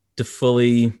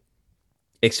fully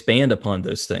expand upon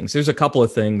those things. There's a couple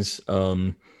of things.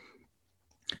 The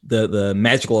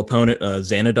magical opponent,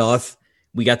 Xanadoth,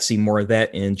 we got to see more of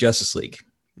that in Justice League.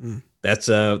 That's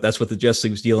what the Justice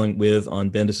League was dealing with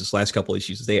on Bendis' last couple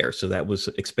issues there. So that was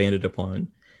expanded upon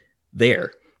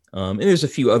there. And there's a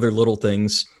few other little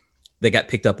things that got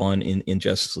picked up on in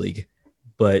Justice League.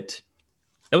 But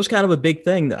that was kind of a big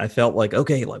thing that I felt like,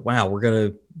 okay, like, wow, we're going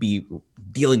to be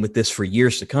dealing with this for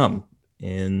years to come.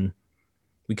 And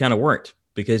we kind of weren't.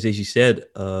 Because, as you said,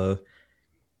 the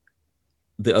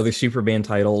other Superman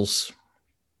titles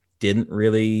didn't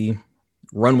really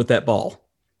run with that ball.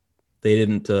 They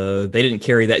didn't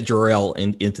carry that Jor-El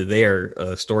into their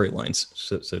storylines,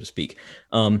 so to speak.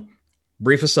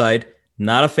 Brief aside,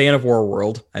 not a fan of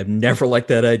Warworld. I've never liked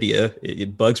that idea.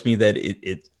 It bugs me that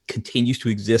it continues to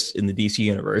exist in the DC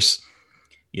universe.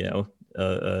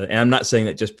 And I'm not saying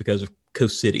that just because of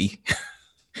Coast City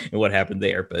and what happened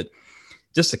there, but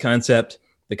just the concept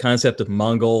of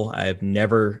Mongul, I've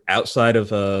never, outside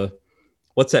of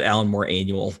what's that Alan Moore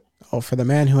annual? Oh, for the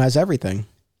man who has everything.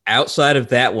 Outside of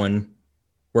that one,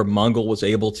 where Mongul was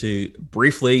able to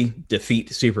briefly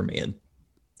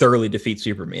thoroughly defeat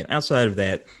Superman. Outside of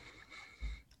that,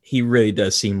 he really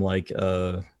does seem like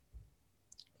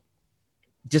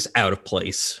just out of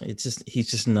place. He's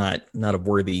just not a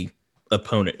worthy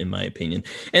opponent, in my opinion.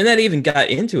 And that even got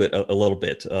into it a little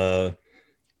bit,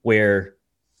 where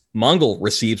Mongul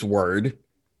receives word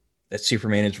that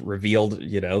Superman is revealed,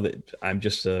 that I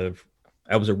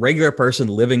was a regular person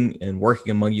living and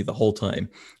working among you the whole time.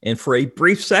 And for a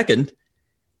brief second,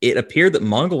 it appeared that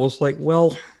Mongul was like,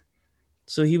 well,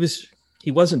 so he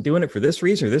wasn't doing it for this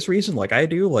reason or this reason, like I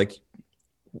do. Like,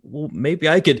 well, maybe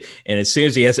I could. And as soon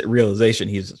as he has that realization,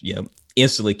 he's,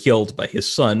 instantly killed by his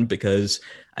son, because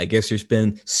I guess there's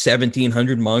been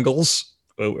 1,700 Mongols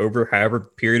over however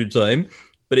period of time.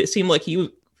 But it seemed like he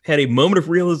had a moment of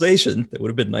realization that would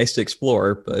have been nice to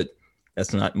explore, but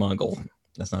that's not Mongul.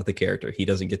 That's not the character. He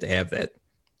doesn't get to have that.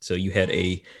 So you had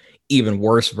a even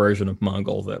worse version of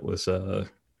Mongul that was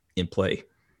in play.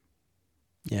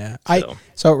 Yeah. I do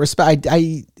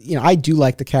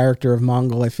like the character of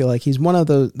Mongul. I feel like he's one of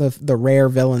the rare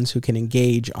villains who can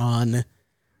engage on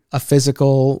a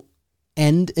physical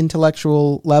and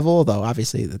intellectual level, though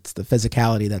obviously that's the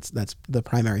physicality that's the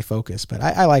primary focus. But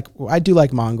I do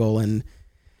like Mongul, and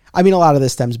I mean, a lot of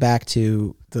this stems back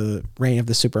to the reign of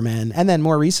the Superman, and then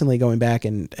more recently going back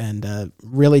and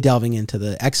really delving into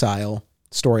the Exile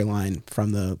storyline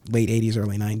from the late 80s,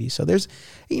 early 90s. So there's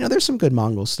some good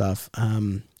Mongol stuff.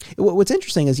 What's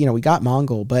interesting is, we got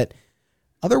Mongol, but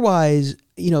otherwise,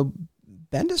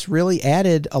 Bendis really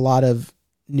added a lot of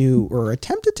new, or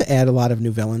attempted to add a lot of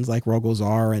new villains like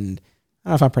Rogolzar, and I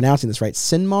don't know if I'm pronouncing this right,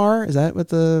 Sinmar. Is that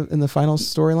what in the final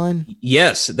storyline?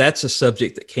 Yes, that's a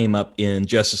subject that came up in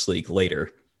Justice League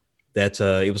later. That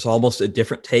it was almost a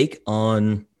different take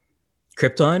on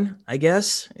Krypton, I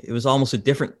guess. It was almost a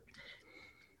different,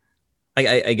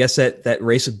 I guess that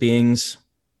race of beings,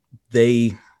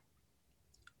 they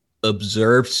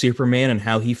observed Superman and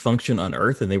how he functioned on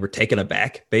Earth, and they were taken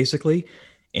aback, basically,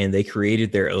 and they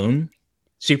created their own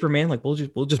Superman. Like, we'll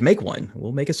just make one.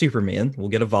 We'll make a Superman. We'll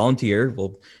get a volunteer.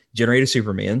 We'll generate a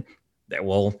Superman that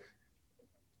will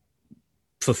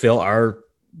fulfill our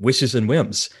wishes and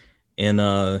whims. And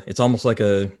it's almost like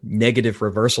a negative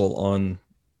reversal on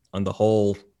the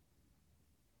whole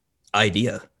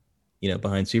idea,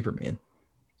 behind Superman.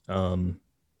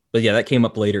 But yeah, that came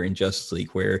up later in Justice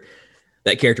League, where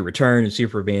that character returned, and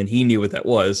Superman, he knew what that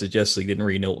was. The Justice League didn't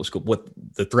really know what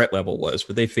the threat level was,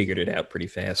 but they figured it out pretty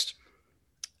fast.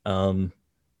 I'm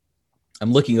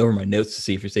looking over my notes to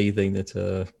see if there's anything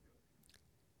that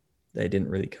I didn't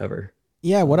really cover.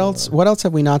 Yeah. What else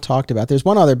have we not talked about? There's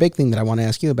one other big thing that I want to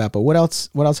ask you about, but what else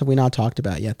have we not talked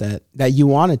about yet that you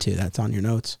wanted to, that's on your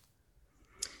notes?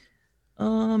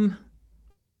 Let's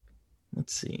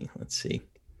see.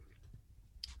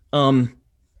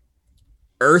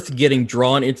 Earth getting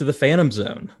drawn into the Phantom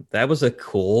Zone. That was a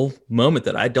cool moment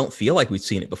that I don't feel like we'd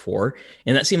seen it before.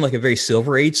 And that seemed like a very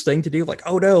Silver Age thing to do. Like,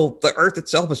 oh no, the Earth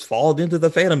itself has fallen into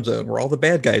the Phantom Zone where all the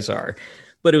bad guys are.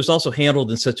 But it was also handled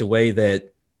in such a way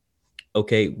that,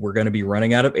 okay, we're going to be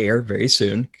running out of air very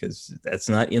soon because that's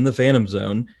not in the Phantom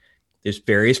Zone. There's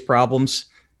various problems.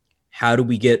 How do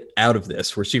we get out of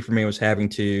this? Where Superman was having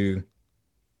to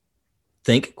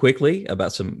think quickly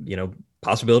about some,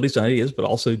 possibilities and ideas, but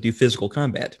also do physical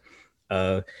combat.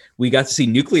 We got to see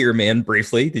Nuclear Man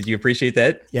briefly. Did you appreciate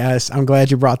that? Yes, I'm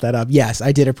glad you brought that up. Yes,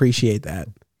 I did appreciate that.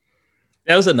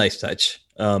 That was a nice touch.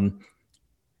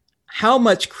 How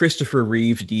much Christopher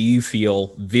Reeve do you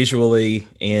feel visually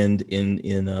and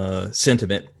in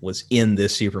sentiment was in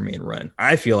this Superman run?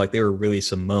 I feel like there were really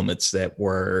some moments that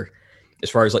were,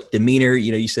 as far as like demeanor,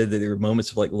 you said that there were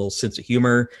moments of like a little sense of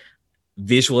humor.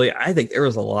 Visually, I think there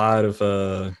was a lot of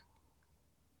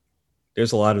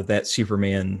that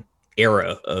Superman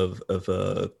era of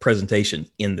presentation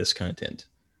in this content.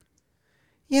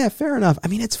 Yeah, fair enough. I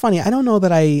mean, it's funny. I don't know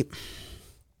that I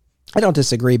don't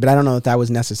disagree, but I don't know that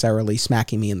was necessarily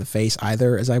smacking me in the face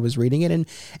either as I was reading it. And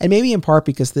maybe in part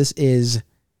because this is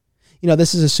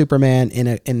a Superman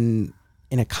in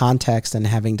a context and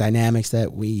having dynamics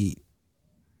that that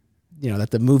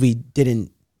the movie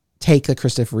didn't take the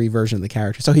Christopher Reeve version of the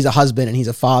character. So he's a husband and he's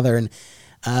a father, and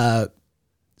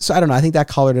so I don't know. I think that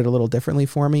colored it a little differently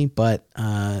for me, but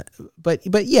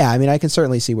yeah, I mean, I can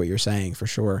certainly see what you're saying for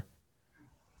sure.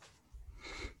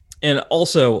 And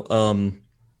also,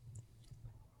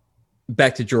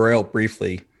 back to Jor-El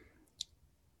briefly.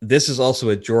 This is also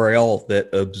a Jor-El that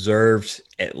observed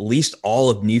at least all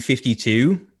of New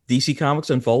 52 DC Comics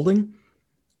unfolding,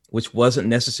 which wasn't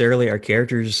necessarily our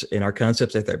characters and our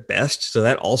concepts at their best. So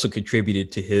that also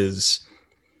contributed to his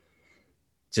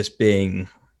just being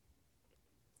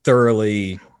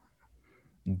thoroughly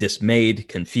dismayed,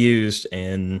 confused,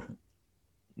 and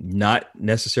not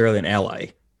necessarily an ally.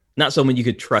 Not someone you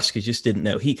could trust because you just didn't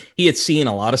know. He had seen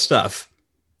a lot of stuff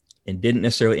and didn't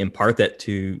necessarily impart that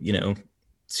to,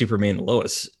 Superman and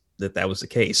Lois, that was the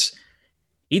case.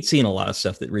 He'd seen a lot of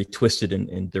stuff that really twisted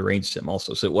and deranged him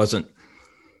also. So it wasn't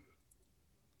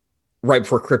right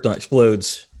before Krypton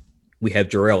explodes, we have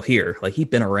Jor-El here. Like, he'd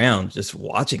been around just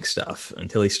watching stuff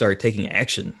until he started taking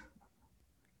action.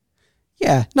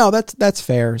 Yeah, no, that's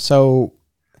fair. So,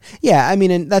 yeah, I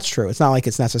mean, and that's true. It's not like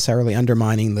it's necessarily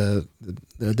undermining the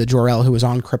Jor-El who was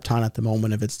on Krypton at the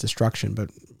moment of its destruction, but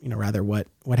rather what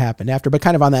happened after. But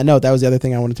kind of on that note, that was the other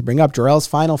thing I wanted to bring up. Jor-El's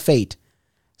final fate.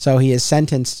 So he is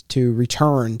sentenced to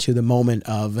return to the moment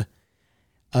of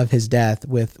his death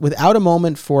without a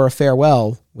moment for a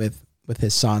farewell with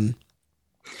his son.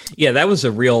 Yeah, that was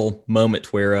a real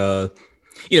moment where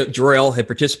Jor-El had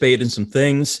participated in some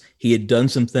things. He had done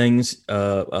some things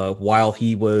while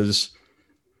he was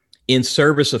in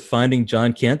service of finding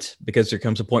John Kent, because there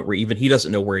comes a point where even he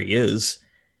doesn't know where he is.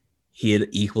 He had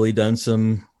equally done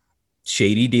some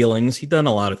shady dealings. He'd done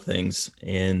a lot of things.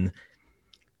 And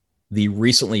the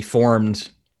recently formed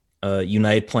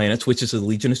United Planets, which is a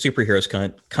Legion of Superheroes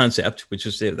concept,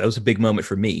 that was a big moment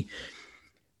for me.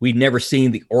 We'd never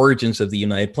seen the origins of the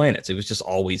United Planets. It was just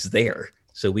always there.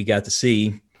 So we got to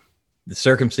see the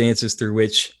circumstances through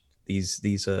which these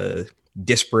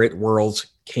disparate worlds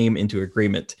came into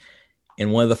agreement.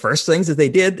 And one of the first things that they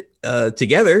did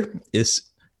together is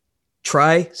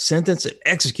try, sentence, and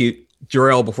execute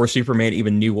Jor-El before Superman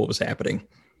even knew what was happening.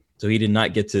 So he did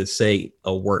not get to say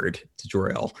a word to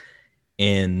Jor-El.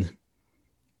 And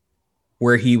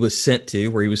where he was sent to,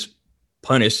 where he was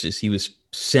punished, is he was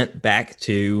sent back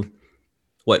to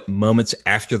moments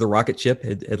after the rocket ship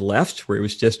had left, where it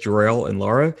was just Jor-El and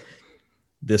Lara.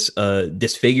 This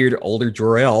disfigured older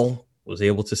Jor-El was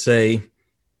able to say,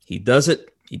 he does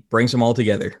it, he brings them all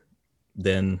together.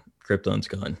 Then Krypton's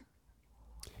gone.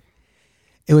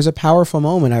 It was a powerful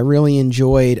moment. I really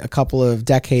enjoyed a couple of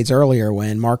decades earlier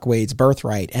when Mark Waid's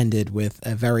Birthright ended with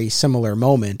a very similar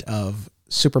moment of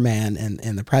Superman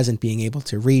and the present being able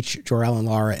to reach Jor-El and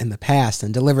Lara in the past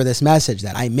and deliver this message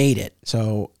that I made it.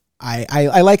 So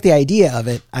I like the idea of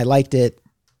it. I liked it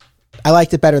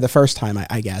better the first time,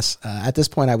 I guess. At this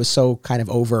point, I was so kind of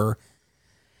over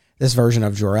this version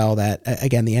of Jor-El that,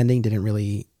 again, the ending didn't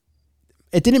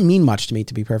mean much to me,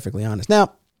 to be perfectly honest.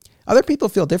 Now, other people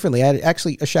feel differently. I had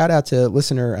actually a shout out to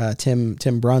listener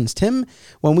Tim Bruns. Tim,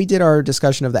 when we did our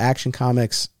discussion of the Action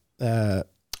Comics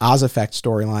Oz Effect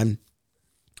storyline,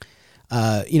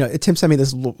 Tim sent me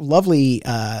this lovely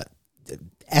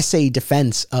essay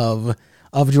defense of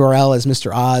Jor-El as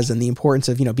Mr. Oz and the importance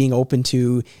of, being open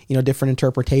to, different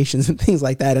interpretations and things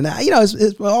like that. And,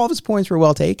 all of his points were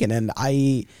well taken. And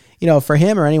for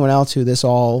him or anyone else who this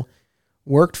all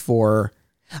worked for,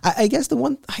 I guess the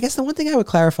one thing I would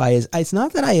clarify is it's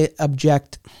not that I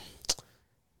object.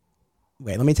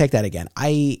 Wait, let me take that again.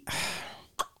 I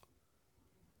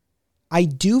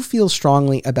do feel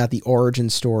strongly about the origin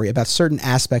story, about certain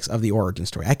aspects of the origin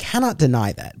story. I cannot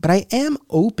deny that, but I am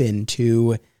open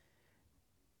to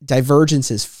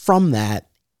divergences from that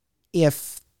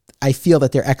if I feel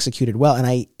that they're executed well.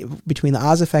 And between the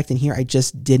Oz Effect and here, I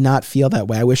just did not feel that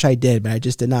way. I wish I did, but I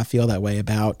just did not feel that way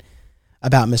about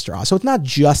Mr. Oz. So it's not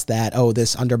just that,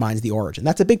 this undermines the origin.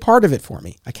 That's a big part of it for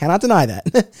me. I cannot deny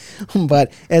that.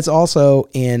 But it's also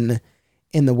in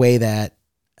the way that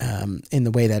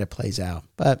it plays out.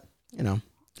 But,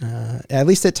 at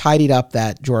least it tidied up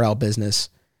that Jor-El business,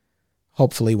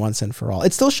 hopefully once and for all.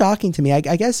 It's still shocking to me. I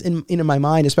guess in my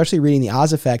mind, especially reading the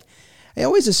Oz Effect, I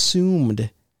always assumed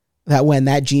that when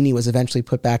that genie was eventually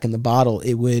put back in the bottle,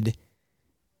 it would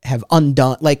have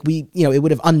undone, it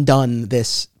would have undone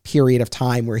this period of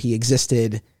time where he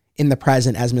existed in the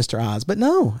present as Mr. Oz. But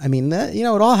no, I mean, it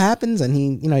all happens and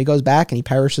he goes back and he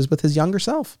perishes with his younger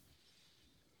self.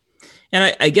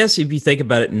 And I guess if you think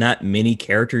about it, not many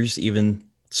characters even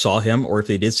saw him, or if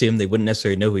they did see him, they wouldn't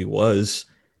necessarily know who he was,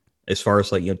 as far as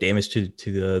damage to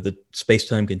the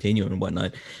space-time continuum and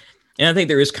whatnot. And I think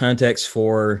there is context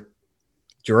for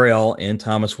Jor-El and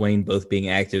Thomas Wayne both being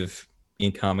active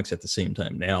in comics at the same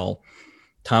time. Now,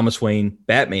 Thomas Wayne,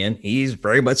 Batman, he's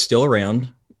very much still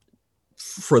around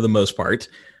for the most part.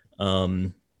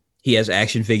 He has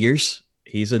action figures.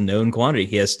 He's a known quantity.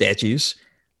 He has statues,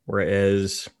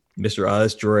 whereas Mr.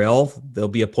 Oz, Jor-El, there'll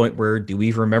be a point where, do we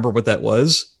even remember what that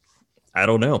was? I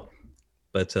don't know.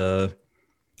 But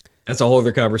that's a whole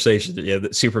other conversation. Yeah,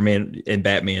 Superman and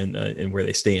Batman and where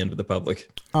they stand with the public.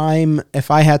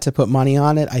 If I had to put money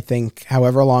on it, I think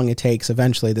however long it takes,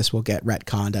 eventually this will get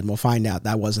retconned and we'll find out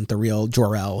that wasn't the real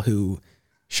Jor-El who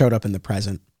showed up in the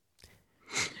present.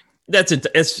 That's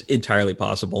entirely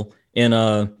possible. And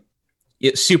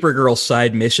Supergirl's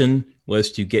side mission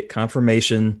was to get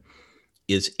confirmation.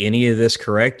 Is any of this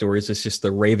correct, or is this just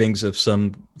the ravings of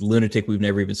some lunatic we've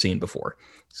never even seen before?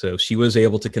 So she was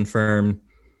able to confirm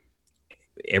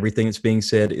everything that's being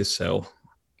said is so.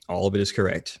 All of it is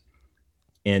correct.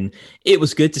 And it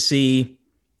was good to see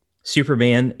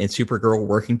Superman and Supergirl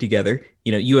working together.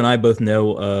 You and I both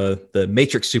know the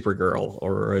Matrix Supergirl,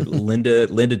 or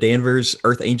Linda Danvers,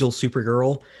 Earth Angel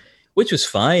Supergirl, which was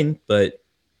fine, but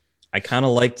I kind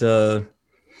of liked... So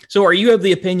are you of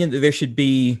the opinion that there should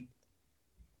be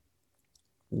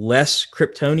less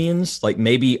Kryptonians, like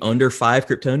maybe under 5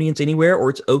 Kryptonians anywhere, or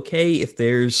it's okay if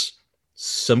there's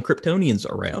some Kryptonians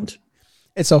around?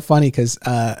 It's so funny because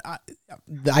I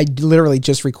literally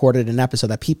just recorded an episode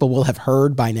that people will have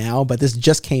heard by now, but this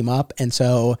just came up, and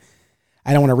so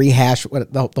I don't want to rehash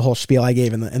what the whole spiel I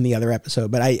gave in the other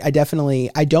episode. But I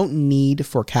don't need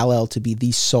for Kal-El to be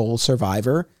the sole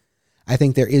survivor. I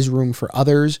think there is room for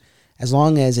others, as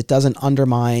long as it doesn't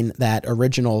undermine that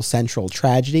original central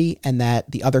tragedy, and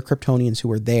that the other Kryptonians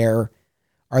who are there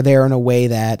in a way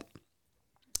that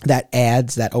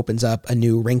that opens up a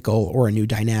new wrinkle or a new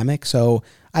dynamic. So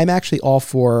I'm actually all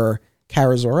for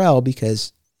Kara Zor-El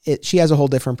because she has a whole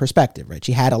different perspective, right?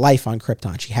 She had a life on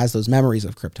Krypton. She has those memories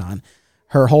of Krypton.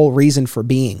 Her whole reason for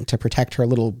being, to protect her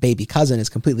little baby cousin, is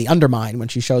completely undermined when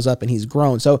she shows up and he's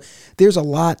grown. So there's a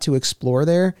lot to explore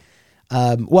there.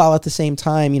 While at the same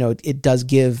time, it does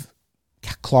give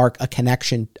Clark a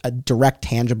connection, a direct,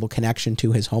 tangible connection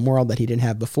to his homeworld that he didn't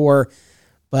have before.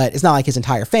 But it's not like his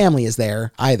entire family is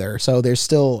there either. So there's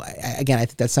still, again, I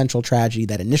think that central tragedy,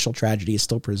 that initial tragedy, is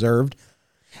still preserved.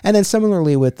 And then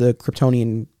similarly with the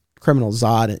Kryptonian criminal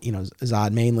Zod,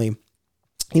 Zod mainly,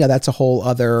 that's a whole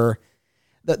other.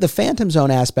 The Phantom Zone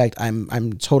aspect,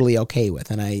 I'm totally okay with,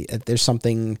 and there's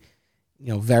something,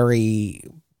 very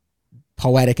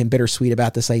poetic and bittersweet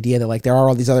about this idea that like there are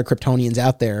all these other Kryptonians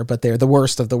out there, but they're the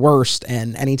worst of the worst,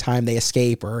 and anytime they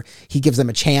escape or he gives them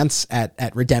a chance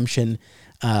at redemption,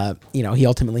 he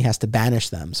ultimately has to banish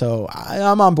them. So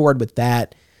I'm on board with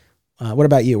that. What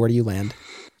about you? Where do you land?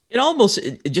 It almost,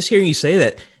 just hearing you say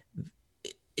that,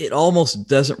 it almost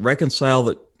doesn't reconcile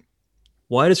that.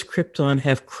 Why does Krypton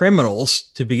have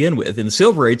criminals to begin with? In the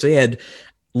Silver Age, they had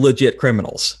legit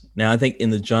criminals. Now, I think in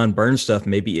the John Byrne stuff,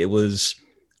 maybe it was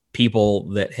people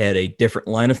that had a different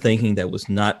line of thinking that was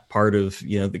not part of,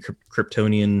 the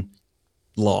Kryptonian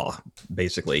law,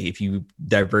 basically. If you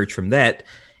diverge from that,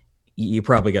 you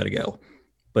probably got to go.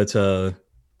 But,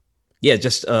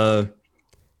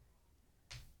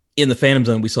 in the Phantom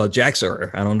Zone, we saw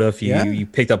Jax-Ur. I don't know if you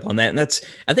picked up on that. And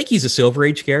I think he's a Silver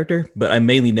Age character, but I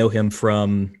mainly know him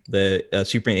from the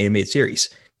Superman animated series.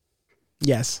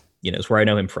 Yes. It's where I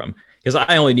know him from. Because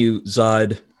I only knew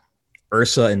Zod,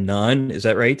 Ursa, and Nun. Is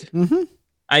that right? Mm-hmm.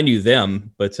 I knew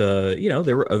them, but,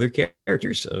 there were other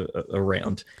characters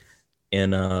around.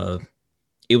 And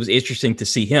it was interesting to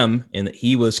see him, and that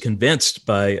he was convinced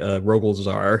by Rogol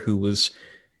Zaar, who was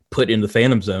put in the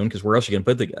Phantom Zone, because where else are you going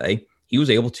to put the guy? He was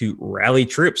able to rally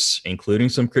troops, including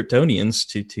some Kryptonians,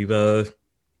 to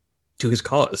his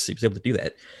cause. He was able to do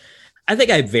that. I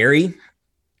think I vary.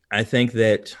 I think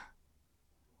that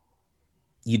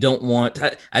you don't want.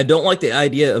 I don't like the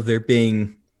idea of there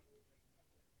being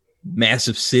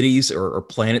massive cities or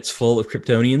planets full of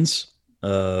Kryptonians.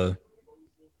 But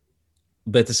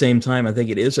at the same time, I think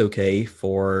it is okay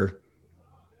for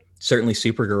certainly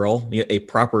Supergirl, a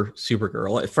proper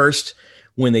Supergirl. At first,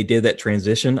 when they did that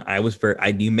transition, I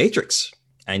knew Matrix.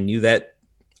 I knew that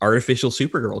artificial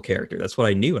Supergirl character. That's what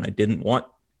I knew. And I didn't want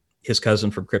his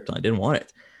cousin from Krypton. I didn't want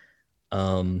it.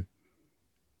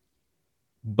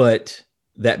 But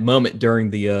that moment during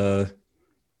the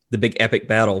big epic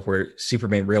battle where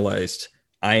Superman realized,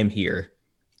 I am here.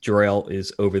 Jor-El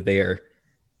is over there.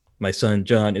 My son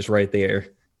John is right there.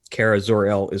 Kara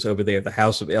Zor-El is over there. The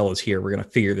House of El is here. We're going to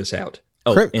figure this out.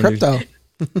 Crypto.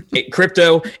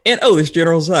 Crypto, and there's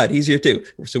General Zod. He's here too.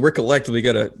 So we're collectively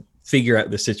going to figure out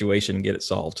the situation and get it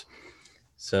solved.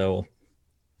 So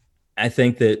I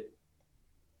think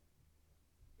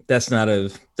that's not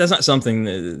something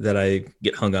that I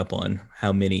get hung up on,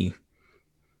 how many,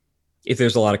 if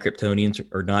there's a lot of Kryptonians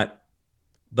or not.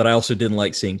 But I also didn't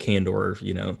like seeing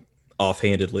Kandor,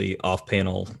 offhandedly, off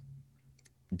panel,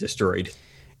 destroyed.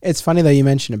 It's funny though, you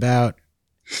mentioned about,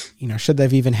 should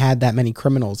they've even had that many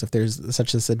criminals if there's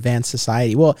such this advanced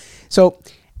society? Well, so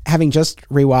having just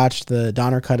rewatched the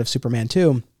Donner cut of Superman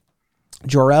 2,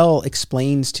 Jor-El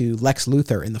explains to Lex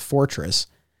Luthor in the Fortress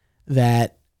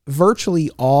that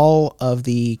virtually all of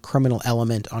the criminal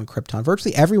element on Krypton,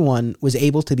 virtually everyone was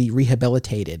able to be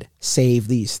rehabilitated, save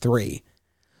these three.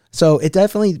 So it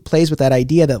definitely plays with that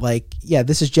idea that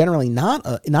this is generally not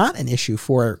an issue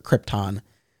for Krypton,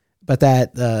 but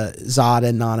that Zod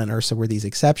and Nan and Ursa were these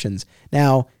exceptions.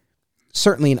 Now,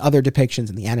 certainly in other depictions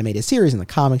in the animated series, in the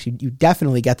comics, you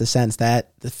definitely get the sense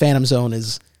that the Phantom Zone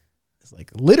is like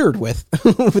littered with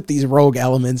with these rogue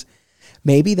elements.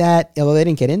 Maybe that, although they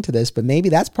didn't get into this, but maybe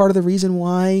that's part of the reason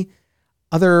why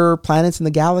other planets in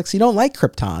the galaxy don't like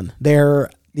Krypton. Their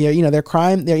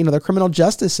criminal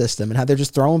justice system and how they're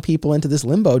just throwing people into this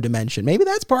limbo dimension. Maybe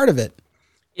that's part of it.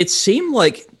 It seemed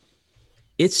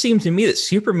to me that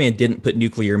Superman didn't put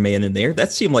Nuclear Man in there.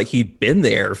 That seemed like he'd been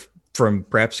there from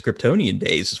perhaps Kryptonian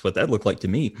days, is what that looked like to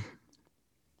me.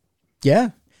 Yeah,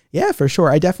 for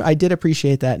sure. I did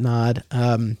appreciate that nod.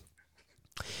 I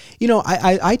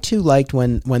too liked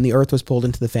when the Earth was pulled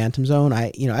into the Phantom Zone. I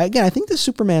think the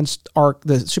Superman arc,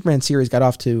 the Superman series got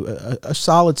off to a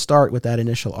solid start with that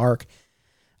initial arc.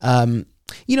 There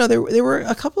were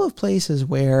a couple of places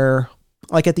where,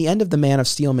 like at the end of the Man of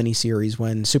Steel miniseries,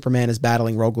 when Superman is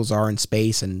battling Rogol Zaar in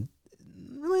space and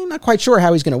really not quite sure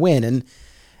how he's going to win, and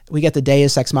we get the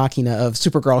Deus Ex Machina of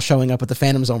Supergirl showing up with the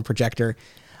Phantom Zone projector.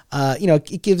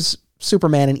 It gives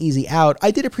Superman an easy out.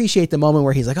 I did appreciate the moment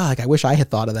where he's like, oh, like, I wish I had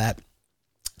thought of that.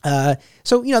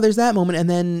 So there's that moment. And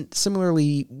then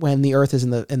similarly, when the Earth is in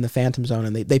the Phantom Zone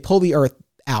and they pull the Earth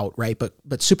out, right?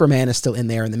 But Superman is still in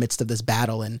there in the midst of this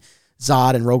battle, and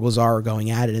Zod and Rogol Zaar are going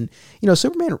at it. And,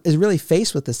 Superman is really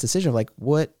faced with this decision of like,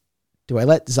 what do I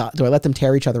let them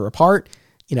tear each other apart?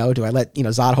 Do I let,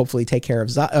 Zod hopefully take care of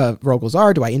Rogol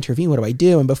Zaar? Do I intervene? What do I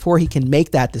do? And before he can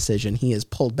make that decision, he is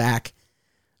pulled back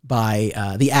by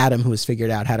the Atom, who has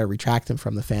figured out how to retract him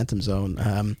from the Phantom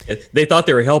Zone. They thought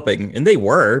they were helping, and they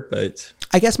were, but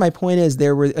I guess my point is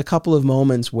there were a couple of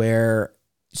moments where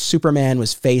Superman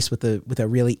was faced with a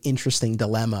really interesting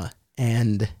dilemma,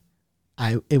 and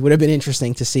it would have been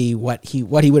interesting to see what he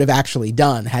would have actually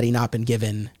done had he not been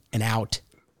given an out.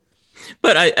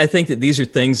 But I think that these are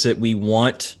things that we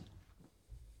want.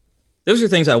 Those are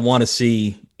things I want to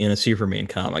see in a Superman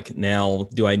comic. Now,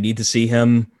 do I need to see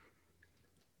him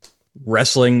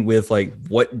wrestling with like,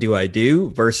 what do I do,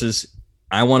 versus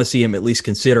I want to see him at least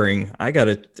considering I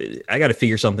gotta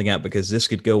figure something out, because this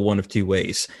could go one of two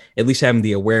ways. At least having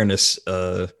the awareness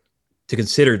to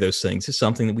consider those things is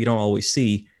something that we don't always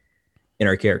see in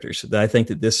our characters. I think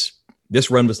that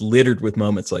this run was littered with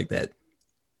moments like that.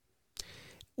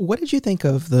 What did you think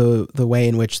of the way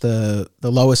in which the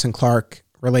Lois and Clark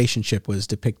relationship was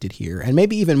depicted here, and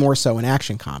maybe even more so in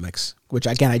Action Comics, which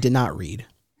again I did not read?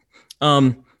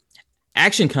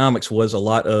 Action Comics was a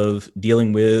lot of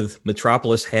dealing with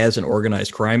Metropolis has an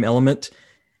organized crime element.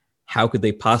 How could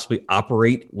they possibly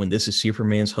operate when this is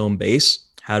Superman's home base?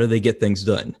 How do they get things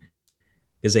done?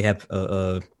 Because they have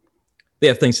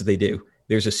things that they do.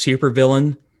 There's a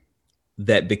supervillain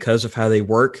that, because of how they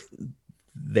work,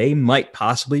 they might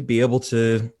possibly be able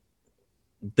to.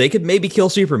 They could maybe kill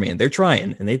Superman. They're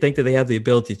trying, and they think that they have the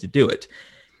ability to do it.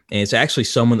 And it's actually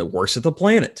someone that works at the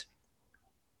planet.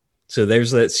 So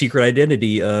there's that secret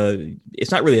identity.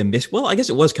 It's not really well, I guess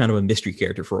it was kind of a mystery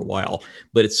character for a while,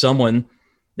 but it's someone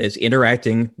that's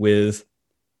interacting with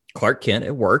Clark Kent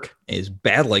at work and is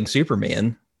battling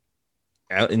Superman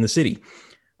out in the city.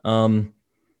 I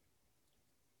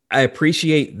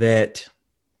appreciate that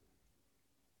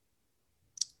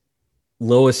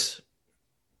Lois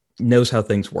knows how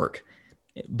things work,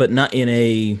 but not in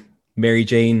a Mary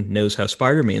Jane knows how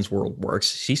Spider-Man's world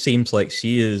works. She seems like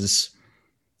she's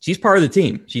part of the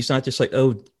team. She's not just like,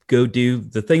 oh, go do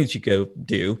the things you go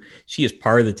do. She is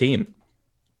part of the team.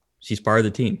 She's part of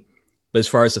the team. But as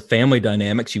far as the family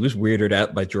dynamic, she was weirded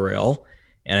out by Jor-El.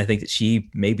 And I think that she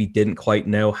maybe didn't quite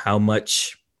know how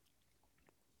much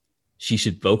she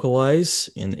should vocalize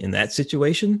in that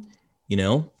situation,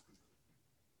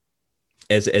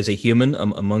 as a human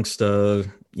amongst,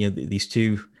 these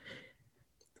two.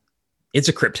 It's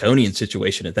a Kryptonian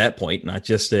situation at that point, not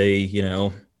just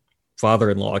a,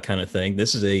 father-in-law kind of thing.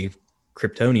 This is a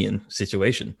Kryptonian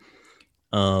situation.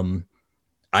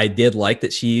 I did like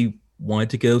that she wanted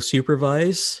to go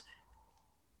supervise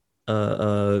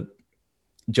John's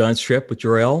trip with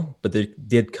Jor-El, but there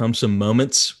did come some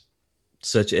moments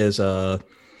such as I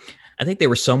think they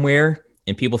were somewhere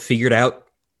and people figured out,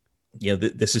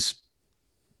 this is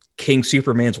King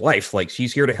Superman's wife. Like,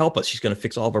 she's here to help us. She's going to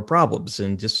fix all of our problems.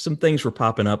 And just some things were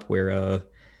popping up where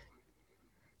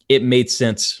it made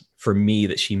sense for me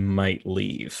that she might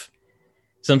leave.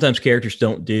 Sometimes characters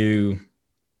don't do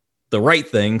the right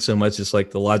thing so much as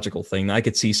like the logical thing. I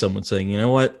could see someone saying, you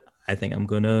know what? I think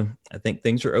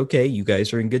things are okay. You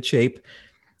guys are in good shape.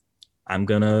 I'm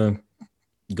going to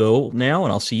go now,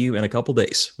 and I'll see you in a couple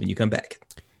days when you come back.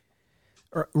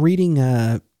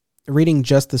 Reading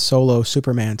just the solo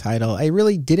Superman title, I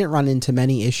really didn't run into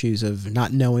many issues of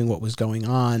not knowing what was going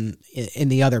on in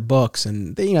the other books.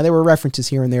 And, there were references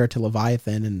here and there to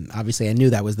Leviathan. And obviously I knew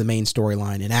that was the main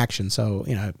storyline in Action. So,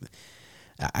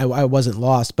 I wasn't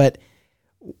lost. But,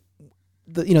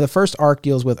 the first arc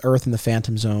deals with Earth and the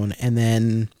Phantom Zone. And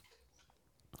then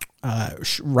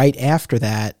right after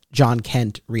that, John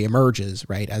Kent reemerges,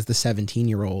 right, as the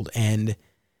 17-year-old. And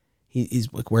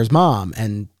he's like, where's Mom?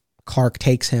 And Clark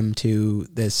takes him to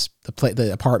the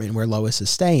apartment where Lois is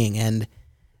staying, and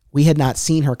we had not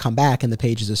seen her come back in the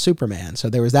pages of Superman. So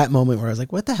there was that moment where I was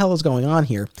like, what the hell is going on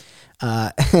here?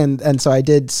 And so I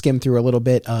did skim through a little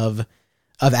bit of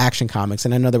Action Comics,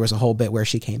 and I know there was a whole bit where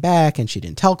she came back and she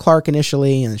didn't tell Clark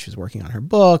initially, and she was working on her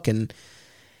book, and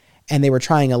they were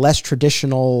trying a less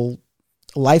traditional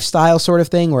lifestyle sort of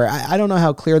thing where I don't know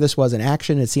how clear this was in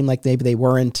Action. It seemed like maybe they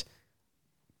weren't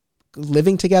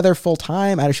living together full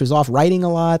time. She was off writing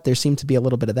a lot. There seemed to be a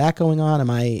little bit of that going on.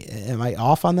 Am I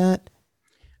off on that?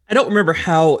 I don't remember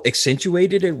how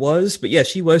accentuated it was, but yeah,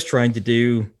 she was trying to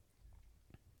do,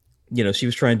 she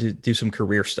was trying to do some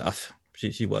career stuff.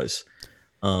 she was.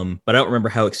 But I don't remember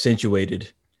how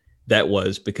accentuated that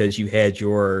was, because you had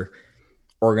your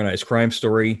organized crime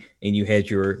story and you had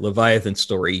your Leviathan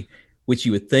story, which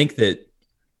you would think that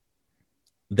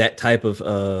type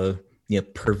of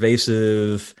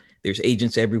pervasive, there's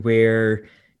agents everywhere,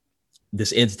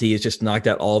 this entity has just knocked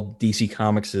out all DC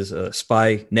Comics'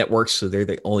 spy networks, so they're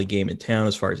the only game in town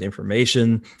as far as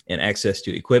information and access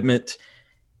to equipment.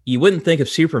 You wouldn't think of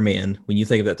Superman when you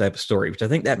think of that type of story, which I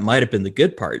think that might have been the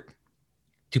good part,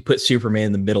 to put Superman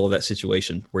in the middle of that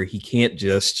situation where he can't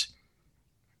just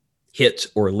hit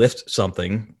or lift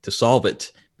something to solve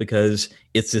it, because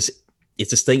it's this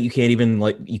thing you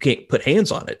can't put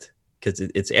hands on it, because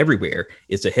it's everywhere.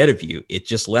 It's ahead of you. It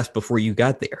just left before you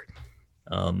got there.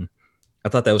 I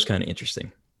thought that was kind of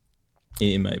interesting,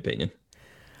 in my opinion.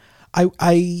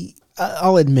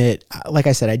 I'll admit, like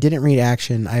I said, I didn't read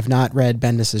Action. I've not read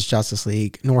Bendis' Justice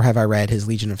League, nor have I read his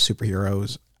Legion of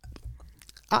Superheroes.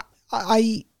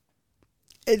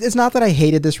 It's not that I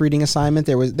hated this reading assignment.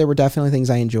 There were definitely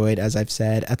things I enjoyed, as I've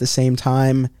said. At the same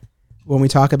time, when we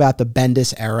talk about the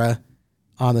Bendis era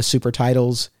on the super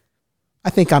titles, I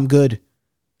think I'm good.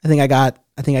 I think I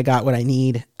got what I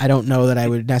need. I don't know that I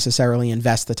would necessarily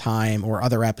invest the time or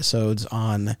other episodes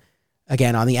on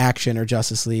the Action or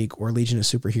Justice League or Legion of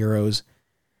Superheroes.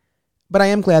 But I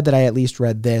am glad that I at least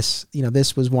read this.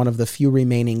 This was one of the few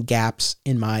remaining gaps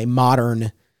in my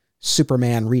modern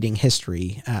Superman reading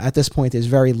history. At this point, there's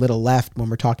very little left when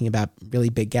we're talking about really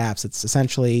big gaps. It's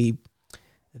essentially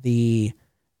the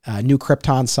New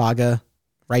Krypton saga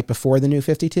right before the New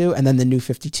 52, and then the New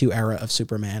 52 era of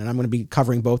Superman. And I'm going to be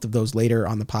covering both of those later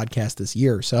on the podcast this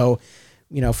year. So,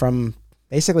 from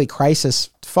basically Crisis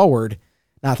forward,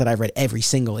 not that I've read every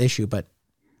single issue, but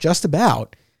just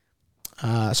about.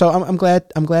 So I'm glad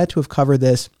to have covered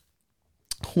this.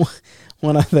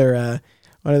 One other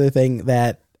thing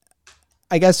that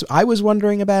I guess I was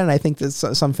wondering about, and I think that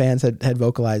some fans had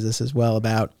vocalized this as well,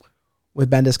 about with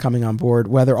Bendis coming on board,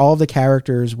 whether all of the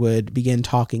characters would begin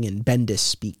talking in Bendis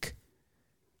speak.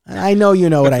 I know you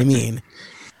know what I mean.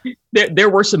 There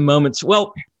were some moments.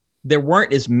 Well, there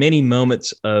weren't as many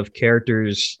moments of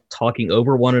characters talking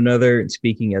over one another and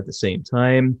speaking at the same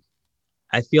time.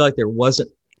 I feel like there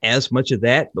wasn't as much of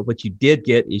that, but what you did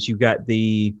get is you got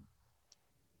the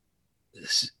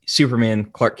Superman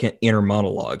Clark Kent inner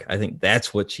monologue. I think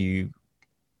that's what you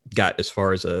got as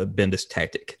far as a Bendis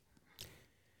tactic.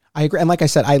 I agree, and like I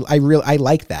said, I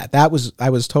like that. I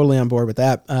was totally on board with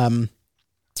that.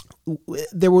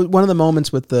 There was one of the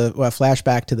moments with the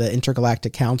flashback to the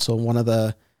Intergalactic Council. One of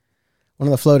the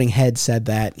floating heads said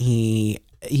that he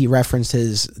referenced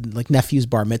his nephew's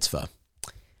bar mitzvah.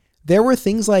 There were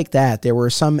things like that. There were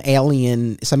some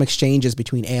exchanges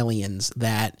between aliens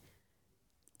that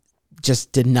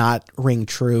just did not ring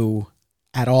true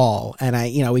at all. And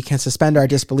we can suspend our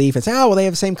disbelief and say, oh, well, they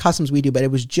have the same customs we do, but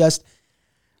it was just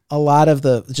a lot of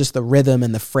the rhythm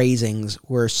and the phrasings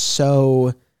were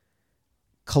so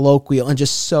colloquial and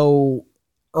just so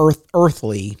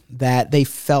earthly that they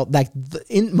felt like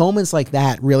in moments like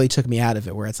that really took me out of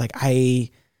it, where it's like, I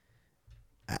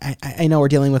know we're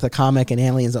dealing with a comic and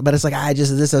aliens, but it's like,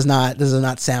 this does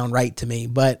not sound right to me.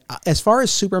 But as far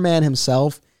as Superman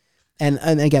himself, and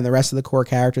again, the rest of the core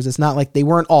characters, it's not like they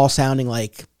weren't all sounding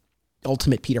like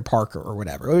Ultimate Peter Parker or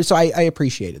whatever. So I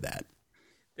appreciated that.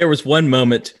 There was one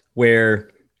moment where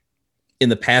in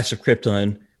the past of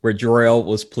Krypton, where Jor-El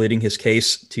was pleading his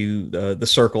case to the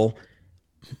Circle,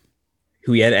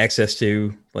 who he had access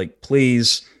to, like,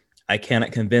 please, I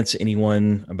cannot convince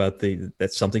anyone about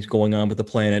that something's going on with the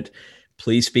planet.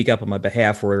 Please speak up on my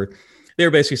behalf. Where they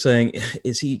were basically saying,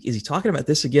 is he talking about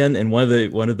this again? And one of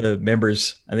the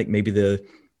members, I think maybe the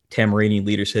Tamarani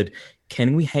leader, said,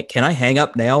 can I hang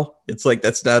up now? It's like,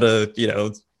 that's not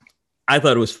I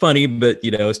thought it was funny, but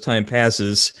as time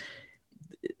passes,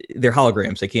 they're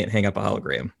holograms. They can't hang up a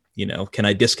hologram. Can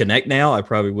I disconnect now? I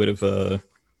probably would have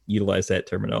utilized that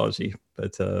terminology,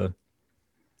 but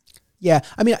yeah,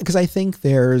 I mean, because I think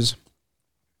there's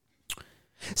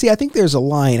a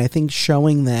line. I think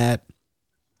showing that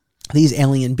these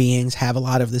alien beings have a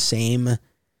lot of the same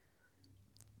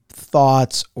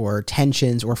thoughts or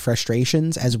tensions or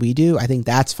frustrations as we do, I think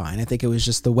that's fine. I think it was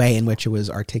just the way in which it was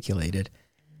articulated.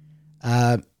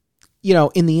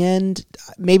 In the end,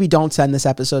 maybe don't send this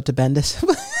episode to Bendis.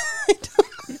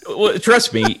 Well,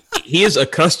 trust me, he is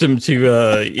accustomed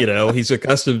to, he's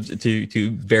accustomed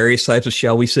to various types of,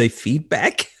 shall we say,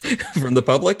 feedback from the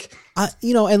public.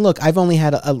 And look, I've only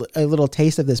had a little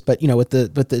taste of this, but with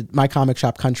the My Comic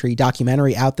Shop Country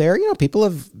documentary out there, people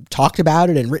have talked about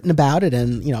it and written about it,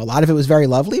 and a lot of it was very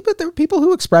lovely. But there were people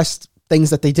who expressed things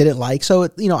that they didn't like, so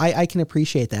I can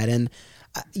appreciate that. And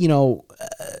you know,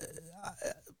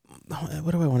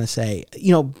 what do I want to say?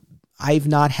 You know, I've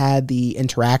not had the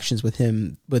interactions with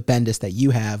him, with Bendis, that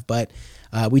you have, but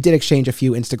we did exchange a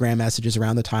few Instagram messages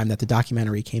around the time that the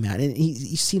documentary came out. And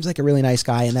he seems like a really nice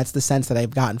guy, and that's the sense that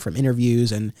I've gotten from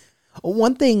interviews. And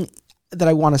one thing that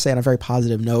I want to say on a very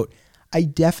positive note, I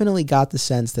definitely got the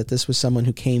sense that this was someone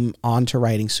who came on to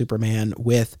writing Superman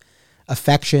with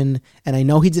affection. And I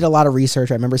know he did a lot of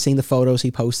research. I remember seeing the photos he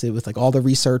posted with like all the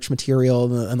research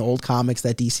material and the old comics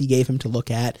that DC gave him to look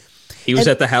at. He was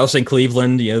at the house in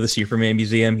Cleveland, the Superman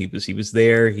Museum. He was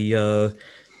there.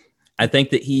 I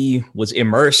think that he was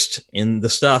immersed in the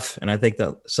stuff, and I think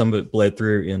that some of it bled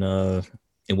through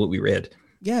in what we read.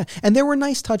 Yeah, and there were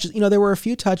nice touches. There were a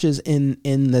few touches in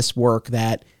this work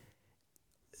that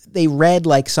they read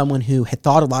like someone who had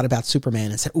thought a lot about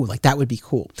Superman and said, "Ooh, like that would be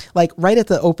cool." Like right at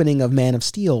the opening of Man of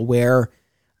Steel, where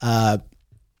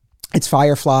it's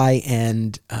Firefly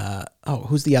and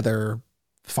who's the other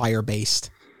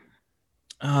fire-based?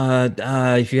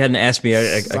 If you hadn't asked me,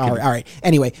 I could... All right.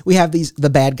 Anyway, we have the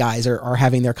bad guys are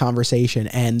having their conversation,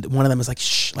 and one of them is like,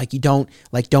 shh, like don't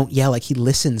yell. Like he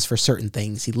listens for certain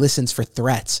things. He listens for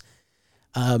threats.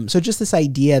 So just this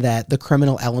idea that the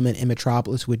criminal element in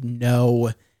Metropolis would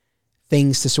know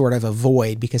things to sort of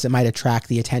avoid because it might attract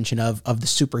the attention of the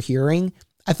super hearing,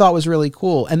 I thought was really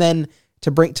cool. And then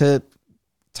to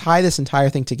tie this entire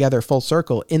thing together full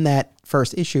circle, in that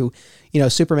first issue,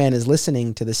 Superman is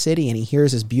listening to the city and he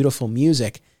hears this beautiful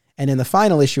music. And in the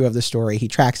final issue of the story, he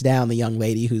tracks down the young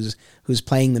lady who's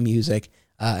playing the music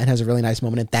and has a really nice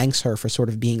moment and thanks her for sort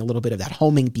of being a little bit of that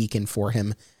homing beacon for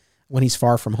him when he's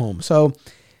far from home. So,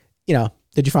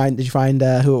 did you find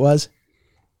who it was?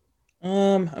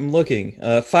 I'm looking.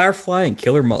 Firefly and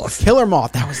Killer Moth. Killer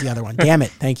Moth, that was the other one. Damn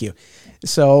it. Thank you.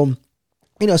 So,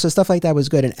 so stuff like that was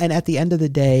good. And at the end of the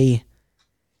day,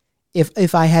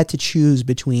 if I had to choose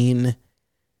between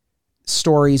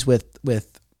stories with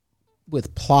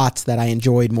plots that I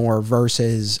enjoyed more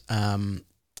versus,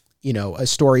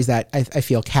 stories that I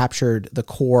feel captured the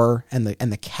core and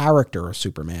the character of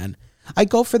Superman, I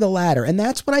go for the latter. And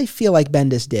that's what I feel like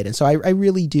Bendis did. And so I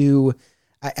really do.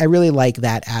 I really like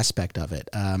that aspect of it.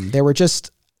 There were just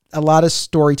a lot of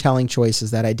storytelling choices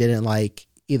that I didn't like,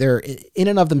 either in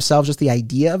and of themselves, just the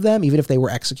idea of them, even if they were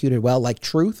executed well, like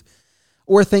Truth,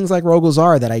 or things like Rogol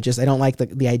Zaar that I don't like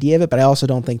the idea of it, but I also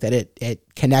don't think that it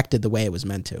connected the way it was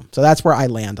meant to. So that's where I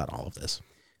land on all of this.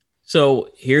 So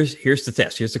here's the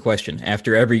test. Here's the question.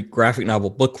 After every graphic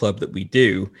novel book club that we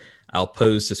do, I'll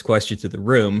pose this question to the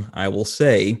room. I will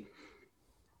say,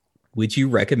 would you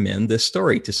recommend this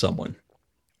story to someone?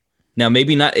 Now,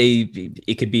 maybe not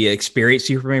it could be an experienced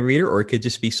Superman reader, or it could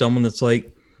just be someone that's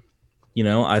like,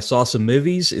 I saw some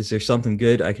movies. Is there something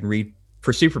good I can read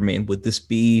for Superman? Would this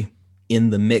be in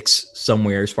the mix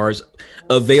somewhere as far as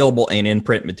available and in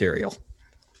print material?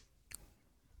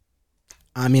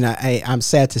 I mean, I'm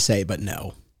sad to say, but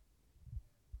no.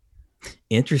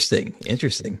 Interesting.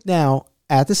 Now,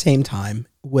 at the same time,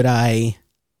 would I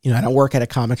don't work at a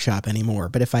comic shop anymore,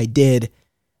 but if I did,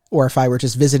 or if I were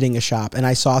just visiting a shop and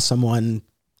I saw someone,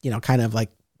 kind of like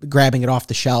grabbing it off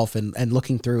the shelf and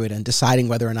looking through it and deciding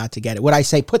whether or not to get it, would I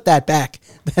say, put that back?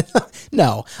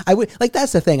 No, I would. Like,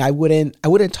 that's the thing. I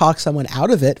wouldn't talk someone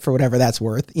out of it for whatever that's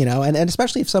worth, and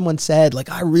especially if someone said like,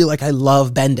 I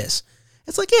love Bendis.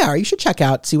 It's like, yeah, you should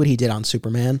see what he did on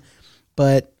Superman.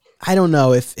 But I don't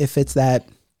know if it's that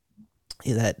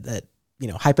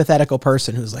hypothetical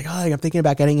person who's like, oh, I'm thinking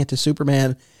about getting into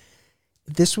Superman.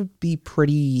 This would be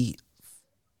pretty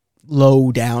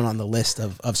low down on the list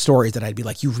of stories that I'd be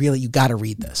like, you got to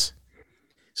read this.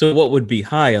 So what would be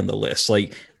high on the list?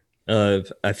 Like,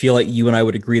 I feel like you and I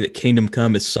would agree that Kingdom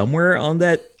Come is somewhere on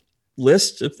that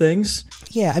list of things.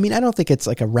 Yeah. I mean, I don't think it's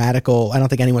like a radical, I don't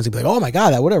think anyone's gonna be like, oh my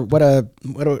God,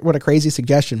 what a crazy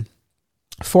suggestion.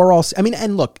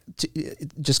 And look,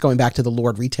 just going back to the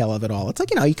Lord retail of it all, it's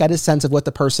like, you got a sense of what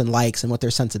the person likes and what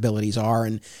their sensibilities are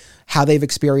and how they've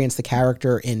experienced the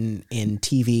character in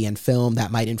TV and film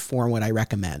that might inform what I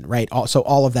recommend, right? So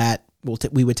all of that,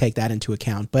 we would take that into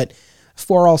account. But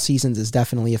For All Seasons is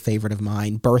definitely a favorite of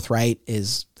mine. Birthright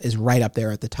is right up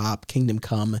there at the top. Kingdom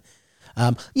Come.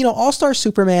 All-Star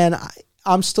Superman,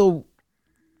 I'm still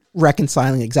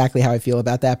reconciling exactly how I feel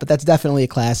about that, but that's definitely a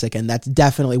classic, and that's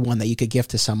definitely one that you could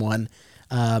gift to someone,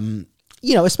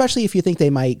 especially if you think they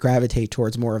might gravitate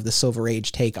towards more of the Silver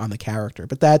Age take on the character.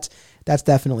 But that's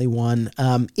definitely one.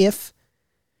 If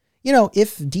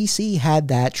DC had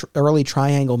that early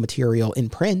Triangle material in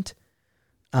print,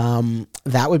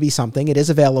 that would be something. It is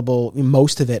available,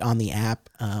 most of it on the app,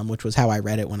 which was how I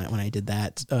read it when I did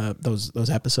that, those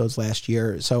episodes last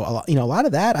year. So, a lot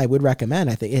of that I would recommend.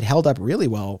 I think it held up really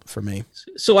well for me.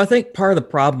 So I think part of the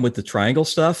problem with the triangle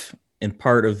stuff and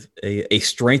part of a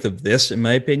strength of this, in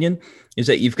my opinion, is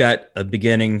that you've got a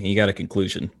beginning and you got a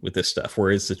conclusion with this stuff.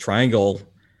 Whereas the triangle,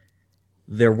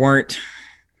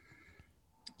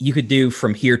 you could do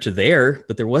from here to there,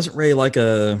 but there wasn't really like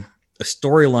a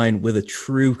storyline with a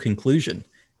true conclusion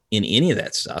in any of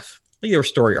that stuff. Like there were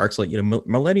story arcs like,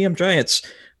 Millennium Giants,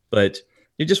 but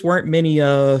there just weren't many,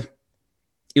 it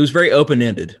was very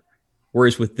open-ended.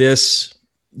 Whereas with this,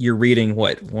 you're reading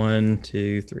what? 1,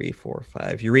 2, 3, 4,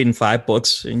 5. You're reading 5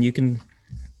 books and you can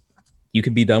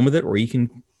be done with it, or you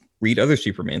can read other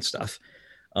Superman stuff.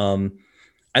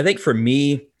 I think for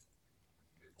me,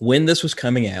 when this was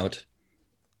coming out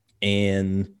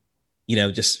and,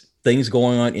 just things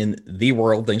going on in the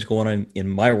world, things going on in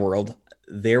my world,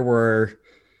 I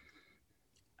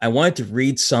wanted to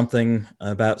read something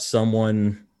about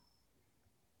someone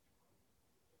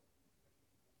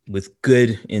with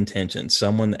good intentions,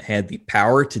 someone that had the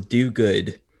power to do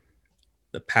good,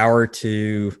 the power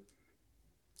to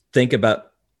think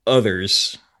about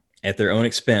others at their own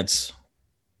expense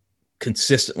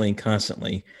consistently and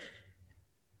constantly.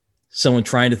 Someone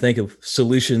trying to think of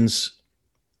solutions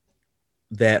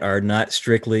that are not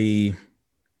strictly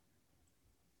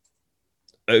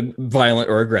violent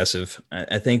or aggressive.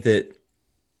 I think that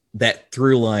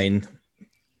through line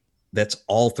that's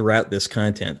all throughout this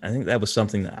content, I think that was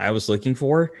something that I was looking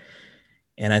for.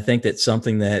 And I think that's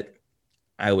something that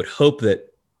I would hope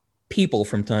that people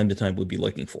from time to time would be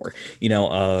looking for. Did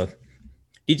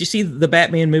you see the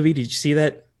Batman movie? Did you see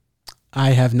that? I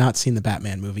have not seen the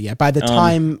Batman movie yet. By the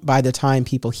time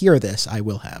people hear this, I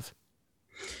will have.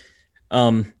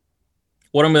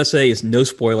 What I'm going to say is no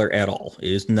spoiler at all.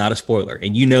 It is not a spoiler.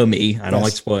 And you know me, I don't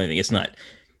like spoiling. It's not.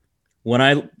 When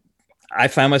I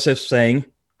find myself saying,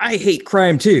 I hate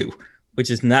crime too, which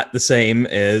is not the same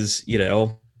as,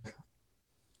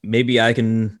 maybe I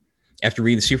can, after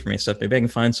reading the Superman stuff, maybe I can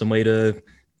find some way to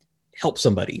help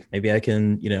somebody. Maybe I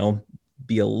can,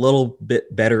 be a little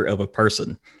bit better of a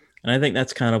person. And I think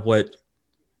that's kind of what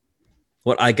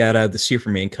I got out of the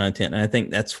Superman content. And I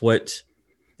think that's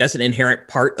an inherent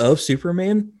part of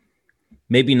Superman.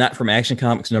 Maybe not from Action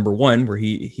Comics #1, where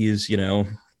he is,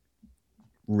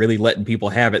 really letting people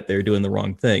have it. They're doing the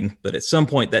wrong thing. But at some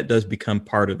point that does become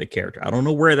part of the character. I don't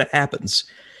know where that happens.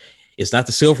 It's not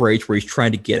the Silver Age where he's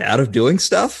trying to get out of doing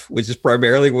stuff, which is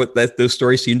primarily what those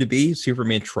stories seem to be.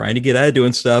 Superman trying to get out of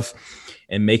doing stuff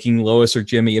and making Lois or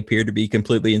Jimmy appear to be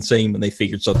completely insane when they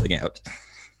figured something out.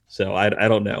 So I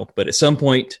don't know. But at some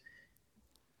point,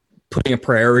 putting a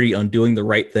priority on doing the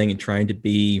right thing and trying to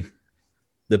be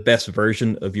the best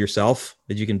version of yourself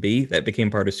that you can be, that became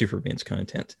part of Superman's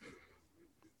content.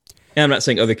 And I'm not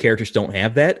saying other characters don't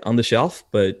have that on the shelf,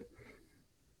 but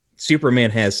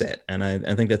Superman has that. And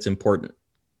I think that's important.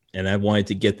 And I wanted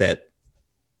to get that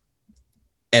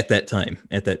at that time,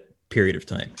 at that period of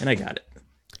time. And I got it.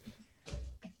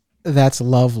 That's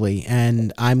lovely.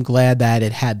 And I'm glad that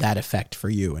it had that effect for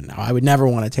you. And I would never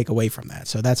want to take away from that.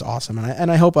 So that's awesome.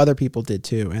 And I hope other people did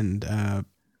too. And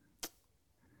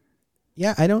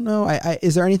yeah, I don't know.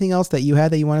 Is there anything else that you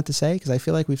had that you wanted to say? Because I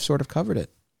feel like we've sort of covered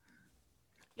it.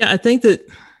 Yeah, I think that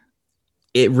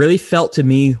it really felt to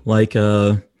me like,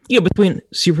 between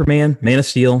Superman, Man of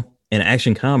Steel, and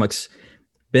Action Comics,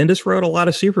 Bendis wrote a lot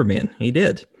of Superman. He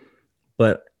did.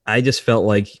 But I just felt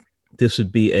like this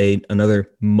would be another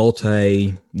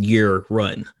multi-year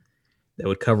run that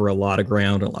would cover a lot of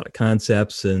ground, a lot of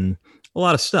concepts, and a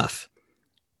lot of stuff.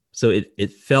 So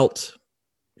it felt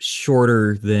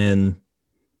shorter than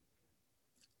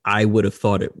I would have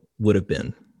thought it would have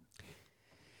been.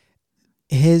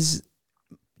 His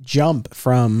jump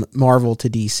from Marvel to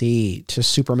DC to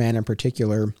Superman in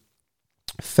particular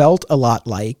felt a lot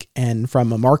like, and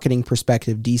from a marketing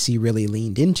perspective, DC really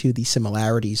leaned into the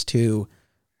similarities to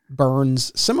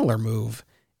Byrne's similar move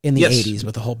in the 80s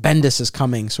with the whole Bendis is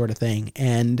coming sort of thing.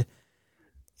 And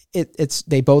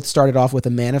they both started off with a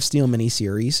Man of Steel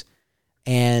miniseries,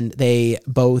 and they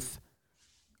both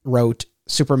wrote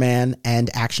Superman and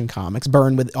Action Comics.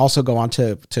 Byrne would also go on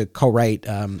to co-write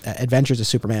Adventures of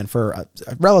Superman for a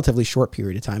relatively short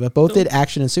period of time, but both did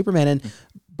Action and Superman, and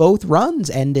both runs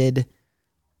ended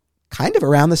kind of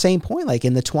around the same point, like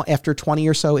in the after 20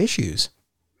 or so issues.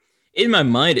 In my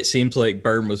mind, it seems like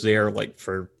Byrne was there like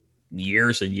for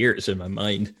years and years in my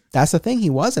mind. That's the thing. He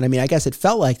wasn't. I mean, I guess it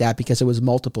felt like that because it was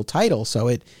multiple titles. So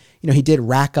it, he did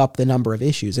rack up the number of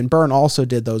issues. And Byrne also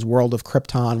did those World of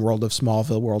Krypton, World of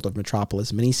Smallville, World of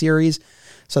Metropolis miniseries.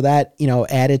 So that,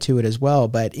 added to it as well.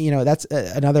 But, that's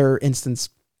another instance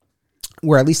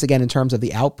where, at least again, in terms of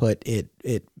the output, it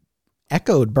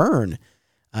echoed Byrne.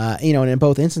 And in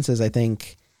both instances, I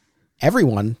think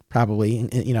everyone probably,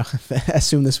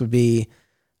 assumed this would be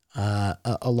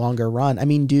a longer run. I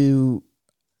mean,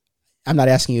 I'm not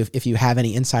asking you if you have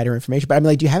any insider information, but I mean,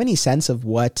 like, do you have any sense of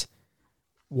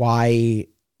why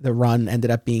the run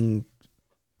ended up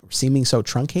seeming so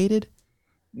truncated?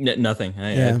 Nothing. I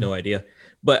have no idea.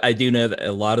 But I do know that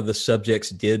a lot of the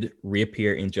subjects did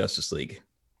reappear in Justice League.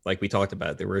 Like we talked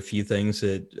about, there were a few things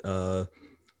that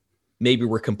maybe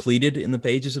were completed in the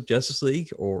pages of Justice League,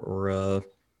 or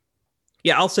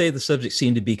I'll say the subjects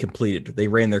seemed to be completed. They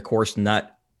ran their course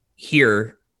not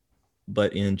here,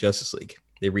 but in Justice League.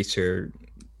 They reached their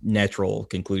natural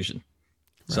conclusion.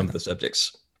 Some of the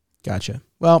subjects. Gotcha.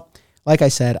 Well, like I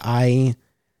said, I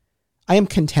am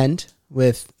content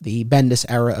with the Bendis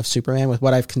era of Superman, with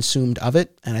what I've consumed of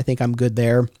it, and I think I'm good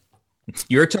there.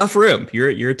 You're a tough room.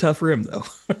 You're a tough room, though.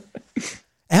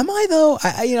 Am I, though?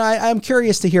 I'm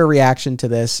curious to hear a reaction to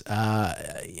this,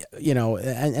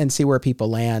 and see where people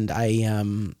land. I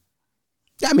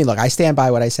mean, look, I stand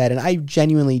by what I said, and I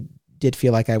genuinely did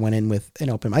feel like I went in with an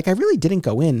open mic. I really didn't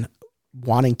go in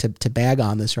wanting to bag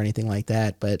on this or anything like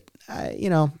that, but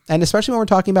and especially when we're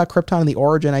talking about Krypton and the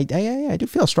origin, I do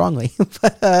feel strongly.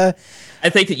 But I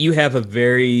think that you have a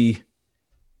very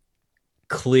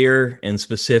clear and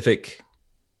specific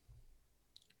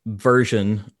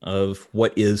version of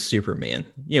what is Superman.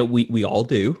 We all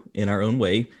do in our own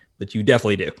way, but you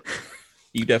definitely do.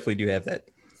 You definitely do have that.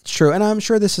 It's true. And I'm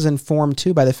sure this is informed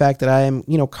too by the fact that I am,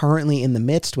 currently in the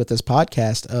midst with this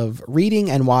podcast of reading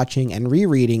and watching and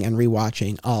rereading and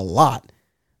rewatching a lot.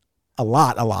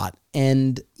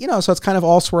 And, so it's kind of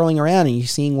all swirling around and you're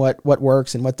seeing what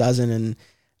works and what doesn't. And,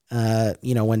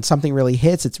 when something really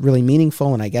hits, it's really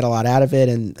meaningful and I get a lot out of it,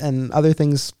 and other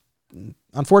things,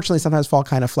 unfortunately, sometimes fall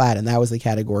kind of flat. And that was the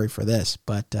category for this.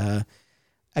 But,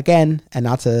 again, and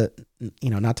not to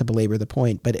belabor the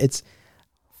point, but it's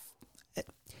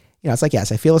like,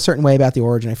 yes, I feel a certain way about the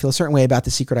origin. I feel a certain way about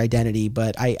the secret identity,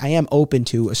 but I am open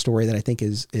to a story that I think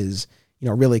is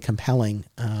really compelling.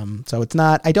 So it's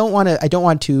not, I don't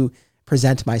want to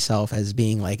present myself as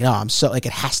being like, no, I'm so like,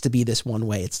 it has to be this one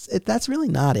way. That's really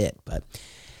not it. But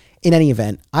in any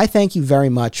event, I thank you very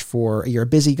much you're a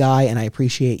busy guy, and I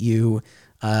appreciate you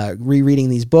rereading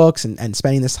these books and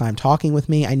spending this time talking with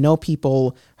me. I know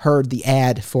people heard the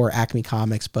ad for Acme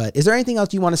Comics, but is there anything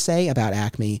else you want to say about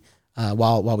Acme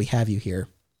while we have you here?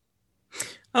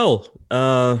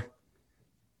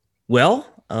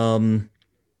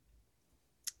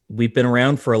 We've been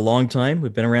around for a long time.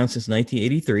 We've been around since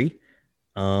 1983.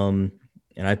 And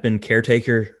I've been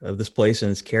caretaker of this place and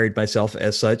has carried myself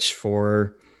as such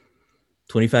for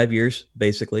 25 years,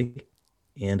 basically.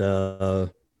 And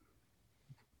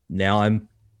now I'm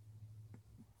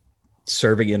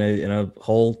serving in a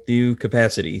whole new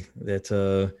capacity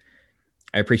that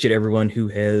I appreciate everyone who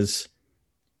has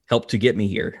helped to get me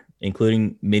here,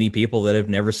 including many people that have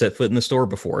never set foot in the store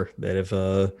before, that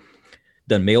have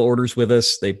done mail orders with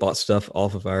us. They bought stuff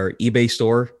off of our eBay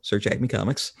store, search Acme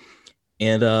Comics.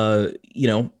 And,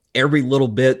 every little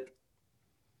bit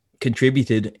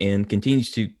contributed and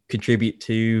continues to contribute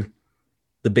to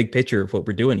the big picture of what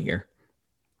we're doing here.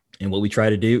 And what we try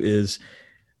to do is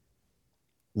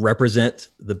represent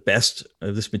the best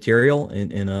of this material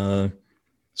and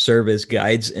serve as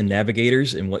guides and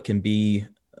navigators in what can be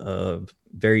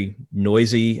very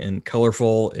noisy and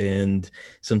colorful and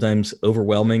sometimes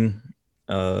overwhelming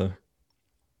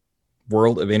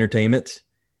world of entertainment.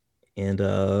 And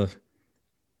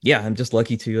I'm just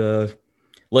lucky to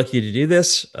do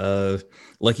this.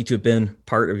 Lucky to have been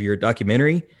part of your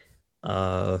documentary.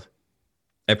 I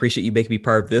appreciate you making me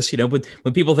part of this.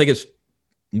 When people think of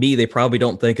me, they probably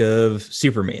don't think of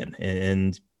Superman,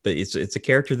 but it's a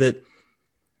character that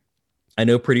I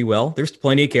know pretty well. There's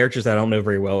plenty of characters I don't know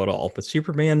very well at all, but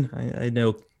Superman, I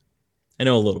know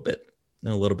a little bit.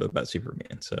 Know a little bit about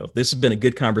Superman. So this has been a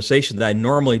good conversation that I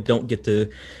normally don't get to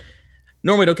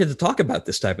talk about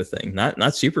this type of thing.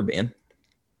 Not Superman.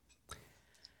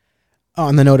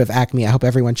 On the note of Acme, I hope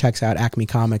everyone checks out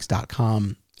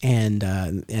acmecomics.com and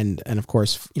of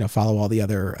course, follow all the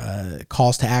other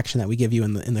calls to action that we give you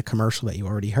in the commercial that you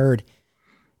already heard.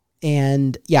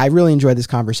 And I really enjoyed this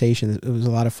conversation. It was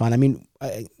a lot of fun. I mean,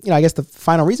 I guess the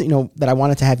final reason, that I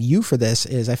wanted to have you for this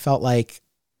is I felt like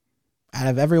out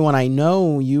of everyone I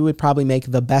know, you would probably make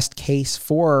the best case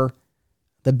for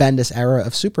the Bendis era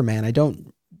of Superman. I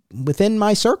don't, within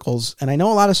my circles, and I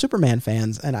know a lot of Superman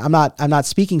fans, and I'm not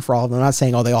speaking for all of them. I'm not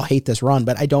saying, oh, they all hate this run,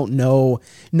 but I don't know.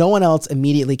 No one else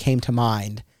immediately came to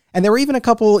mind. And there were even a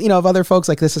couple, of other folks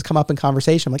like this has come up in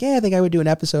conversation. I'm like, yeah, I think I would do an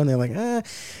episode. And they're like, eh.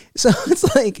 So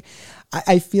it's like,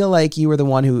 I feel like you were the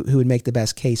one who would make the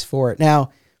best case for it.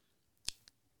 Now,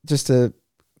 just to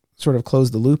sort of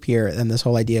close the loop here, and this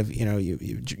whole idea of,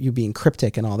 you being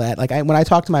cryptic and all that. Like when I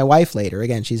talk to my wife later,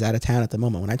 again, she's out of town at the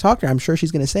moment. When I talk to her, I'm sure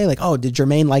she's going to say like, oh, did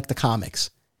Jermaine like the comics?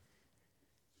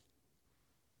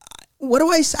 What do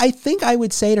I think I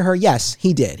would say to her? Yes,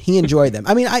 he did. He enjoyed them.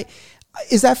 I mean,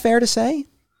 is that fair to say?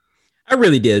 I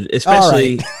really did,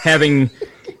 especially having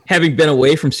been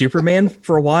away from Superman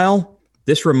for a while.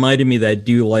 This reminded me that I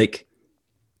do like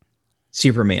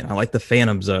Superman. I like the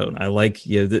Phantom Zone. I like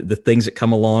the things that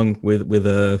come along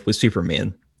with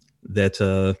Superman.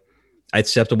 That I'd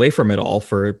stepped away from it all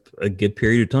for a good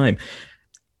period of time.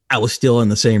 I was still in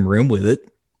the same room with it,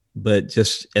 but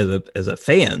just as a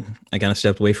fan, I kind of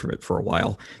stepped away from it for a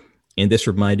while. And this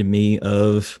reminded me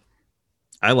of,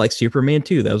 I like Superman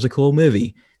 2. That was a cool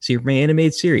movie. Superman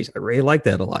animated series. I really like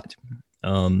that a lot.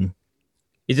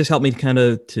 It just helped me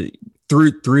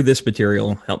through this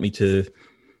material, helped me to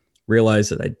realize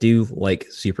that I do like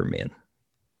Superman.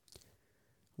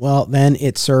 Well, then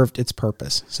it served its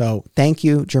purpose. So thank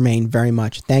you, Jermaine, very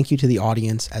much. Thank you to the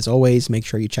audience. As always, make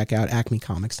sure you check out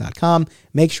acmecomics.com.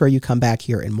 Make sure you come back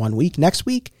here in 1 week. Next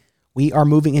week, we are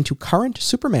moving into current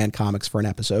Superman comics for an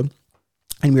episode,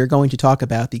 and we are going to talk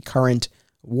about the current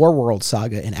Warworld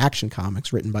saga in Action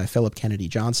Comics written by Philip Kennedy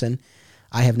Johnson.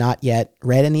 I have not yet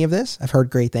read any of this. I've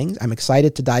heard great things. I'm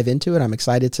excited to dive into it. I'm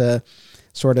excited to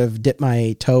sort of dip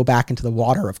my toe back into the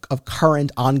water of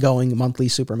current ongoing monthly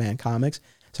Superman comics.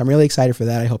 So I'm really excited for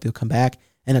that. I hope you'll come back.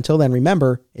 And until then,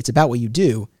 remember, it's about what you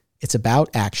do. It's about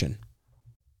action.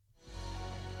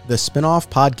 The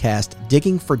spin-off podcast,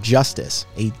 Digging for Justice,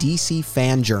 a DC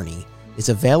fan journey, is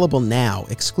available now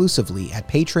exclusively at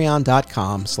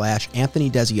patreon.com/Anthony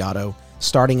Desiato,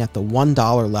 starting at the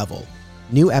 $1 level.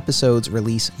 New episodes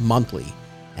release monthly,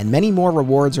 and many more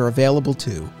rewards are available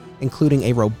too, including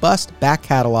a robust back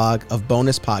catalog of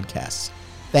bonus podcasts.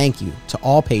 Thank you to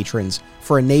all patrons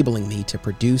for enabling me to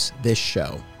produce this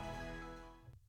show.